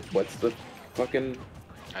 What's the fucking...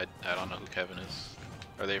 I don't know who Kevin is.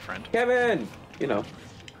 Are they a friend? Kevin! You know.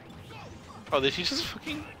 Oh, did he just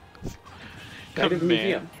fucking... Kind of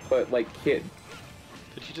museum, but like kid.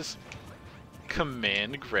 Did he just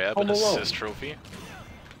command grab Home an Alone. assist trophy?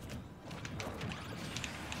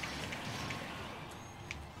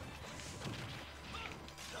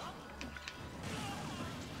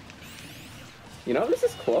 You know, this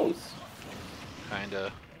is close.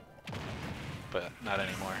 Kinda. But not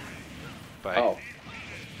anymore. Bye. Oh.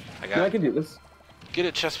 I got No, I it. can do this. Get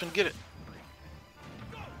it, Chespin, get it!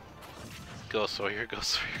 Go, Sawyer, go,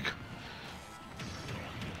 Sawyer, go.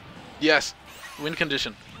 Yes! Win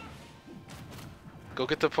condition. Go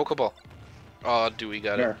get the Pokeball. Oh, Dewey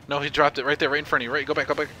got Where? it. No, he dropped it right there, right in front of you. Right, go back,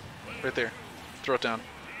 go back. Right there. Throw it down.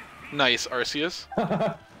 Nice, Arceus.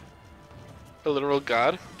 A literal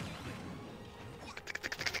god.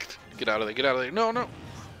 Get out of there, get out of there. No, no!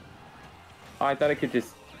 Oh, I thought I could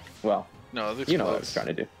just... Well, No, it explodes. you know what I was trying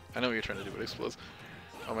to do. I know what you're trying to do, but it explodes.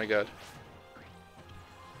 Oh my god.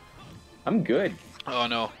 I'm good. Oh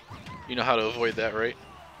no. You know how to avoid that, right?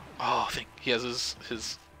 Oh, I think he has his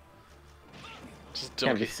just Yeah,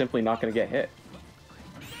 I'm don't just simply not going to get hit.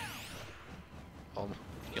 Oh,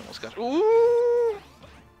 he almost got. Ooh!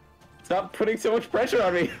 Stop putting so much pressure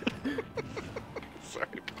on me. Sorry,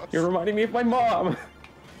 boss. You're reminding me of my mom.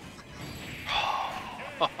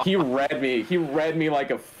 He read me. He read me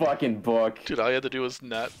like a fucking book. Dude, all you had to do was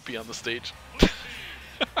not be on the stage.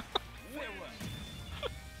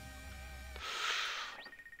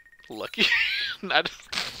 Lucky. Not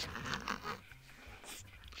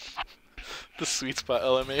the sweet spot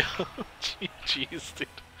LMAO. GG's, dude.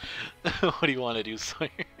 What do you want to do, Sawyer?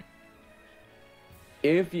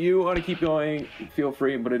 If you want to keep going, feel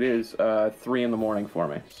free, but it is 3 in the morning for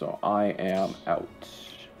me, so I am out.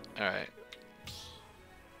 Alright.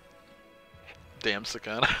 Damn,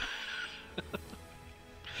 Sakana.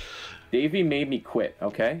 Davey made me quit,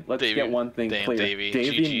 okay? Let's Davey, get one thing damn clear. Davey,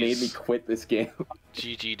 Davey GG's. made me quit this game.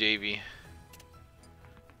 GG, Davey.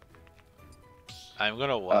 I'm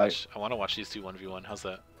gonna watch. I want to watch these two 1v1. How's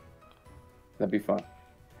that? That'd be fun.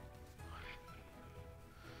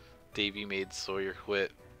 Davey made Sawyer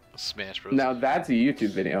quit Smash Bros. Now that's a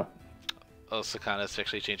YouTube video. Oh, Sakana's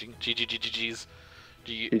actually changing. GG's.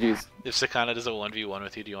 GG's. If Sakana does a 1v1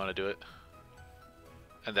 with you, do you want to do it?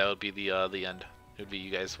 And that would be the end. It would be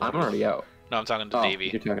you guys. I'm already out. No, I'm talking to Oh, Davey.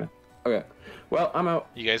 you're talking. Okay. Well, I'm out.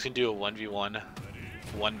 You guys can do a 1v1,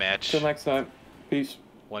 one match, Till next time. Peace.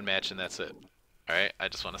 one match, and that's it. All right. I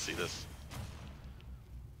just want to see this.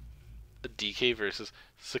 A DK versus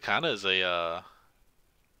Sakana is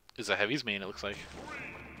a heavies main. It looks like. 3,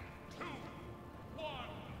 2, 1,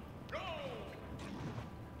 go!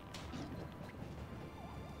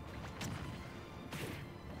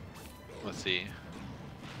 Let's see.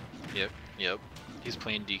 Yep. He's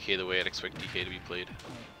playing DK the way I'd expect DK to be played.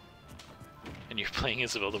 And you're playing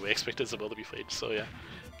Isabel the way I expect Isabel to be played, so yeah.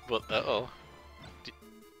 But, uh-oh.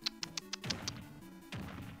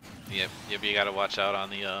 Yep, you gotta watch out on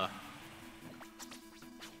the,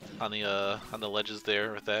 on the ledges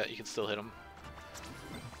there with that. You can still hit them.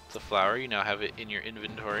 It's a flower, you now have it in your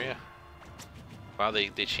inventory. Wow, they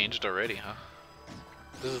changed already, huh?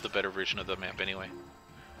 This is the better version of the map anyway.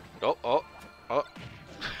 Oh.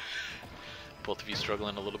 Both of you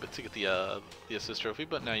struggling a little bit to get the assist trophy,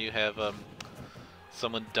 but now you have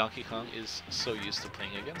Someone Donkey Kong is so used to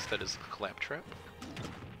playing against, that is Claptrap.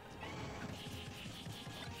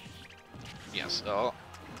 Yes. Oh.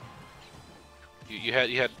 You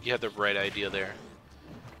had the right idea there.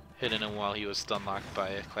 Hitting him while he was stun locked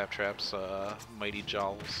by Claptrap's mighty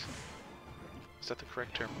jaws. Is that the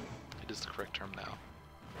correct term? It is the correct term now.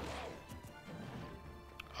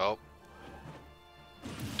 Oh.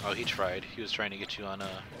 Oh, he tried. He was trying to get you on a.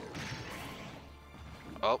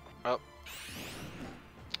 Oh.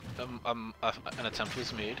 An attempt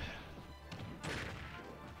was made.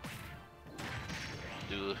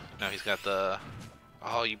 Ooh, now he's got the.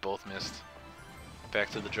 Oh, you both missed. Back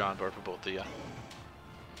to the drawing board for both of you.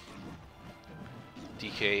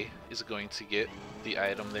 DK is going to get the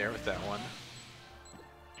item there with that one.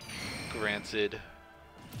 Granted,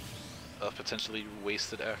 a potentially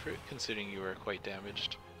wasted effort considering you are quite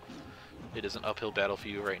damaged. It is an uphill battle for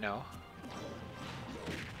you right now.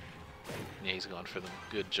 Yeah, he's going for the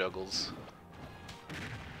good juggles.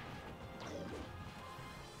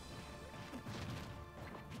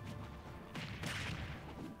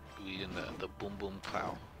 In the boom boom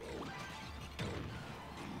pow.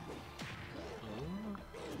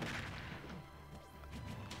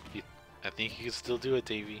 I think you can still do it,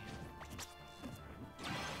 Davey.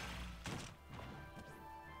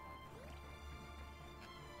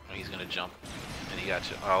 Oh, he's gonna jump, and he got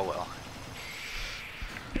you. Oh well.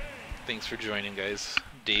 Thanks for joining, guys.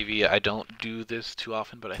 Davey, I don't do this too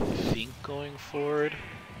often, but I think going forward,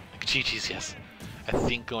 GG's, yes. I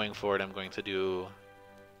think going forward, I'm going to do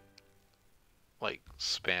like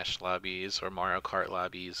Smash lobbies or Mario Kart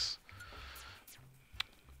lobbies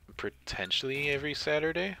potentially every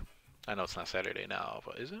Saturday. I know it's not Saturday now,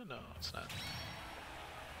 but is it? No, it's not.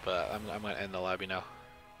 But I'm gonna end the lobby now.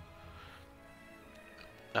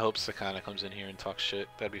 I hope Sakana comes in here and talks shit.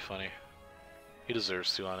 That'd be funny. He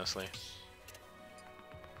deserves to, honestly.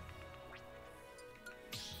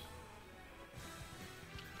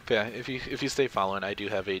 But yeah, if you stay following, I do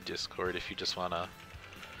have a Discord if you just wanna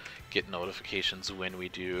get notifications when we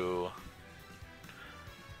do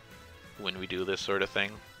this sort of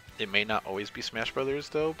thing. It may not always be Smash Brothers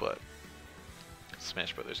though, but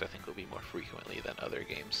Smash Brothers I think will be more frequently than other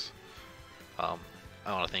games. I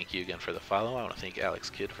want to thank you again for the follow. I want to thank Alex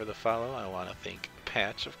Kidd for the follow. I want to thank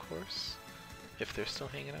Patch, of course, if they're still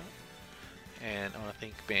hanging out. And I want to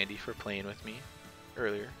thank Bandy for playing with me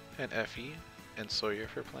earlier, and Effie and Sawyer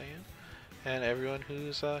for playing, and everyone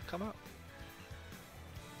who's come out.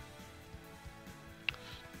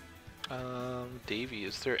 Davey,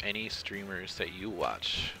 is there any streamers that you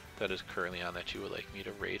watch that is currently on that you would like me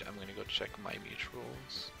to raid? I'm gonna go check my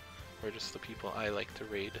mutuals, or just the people I like to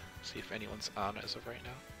raid, see if anyone's on as of right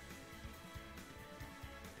now.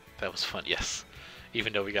 That was fun, yes.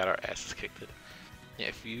 Even though we got our asses kicked. Yeah,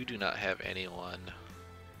 if you do not have anyone,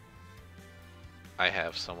 I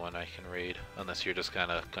have someone I can raid, unless you're just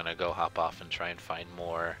gonna go hop off and try and find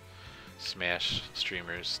more Smash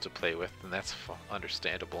streamers to play with, and that's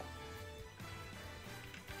understandable.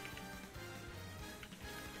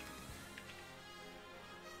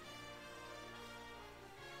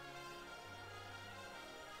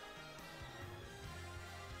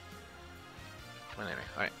 Anyway,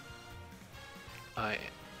 alright.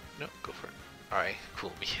 No, go for it. Alright,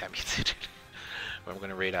 cool. Yeah, me too, dude. I'm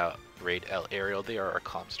gonna raid El Ariel. They are our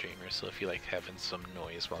calm streamers, so if you like having some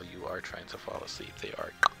noise while you are trying to fall asleep, they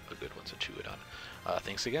are a good one to chew it on.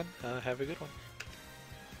 Thanks again. Have a good one.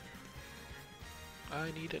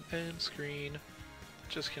 I need an end screen.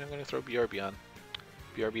 Just kidding, I'm gonna throw BRB on.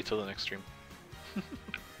 BRB till the next stream.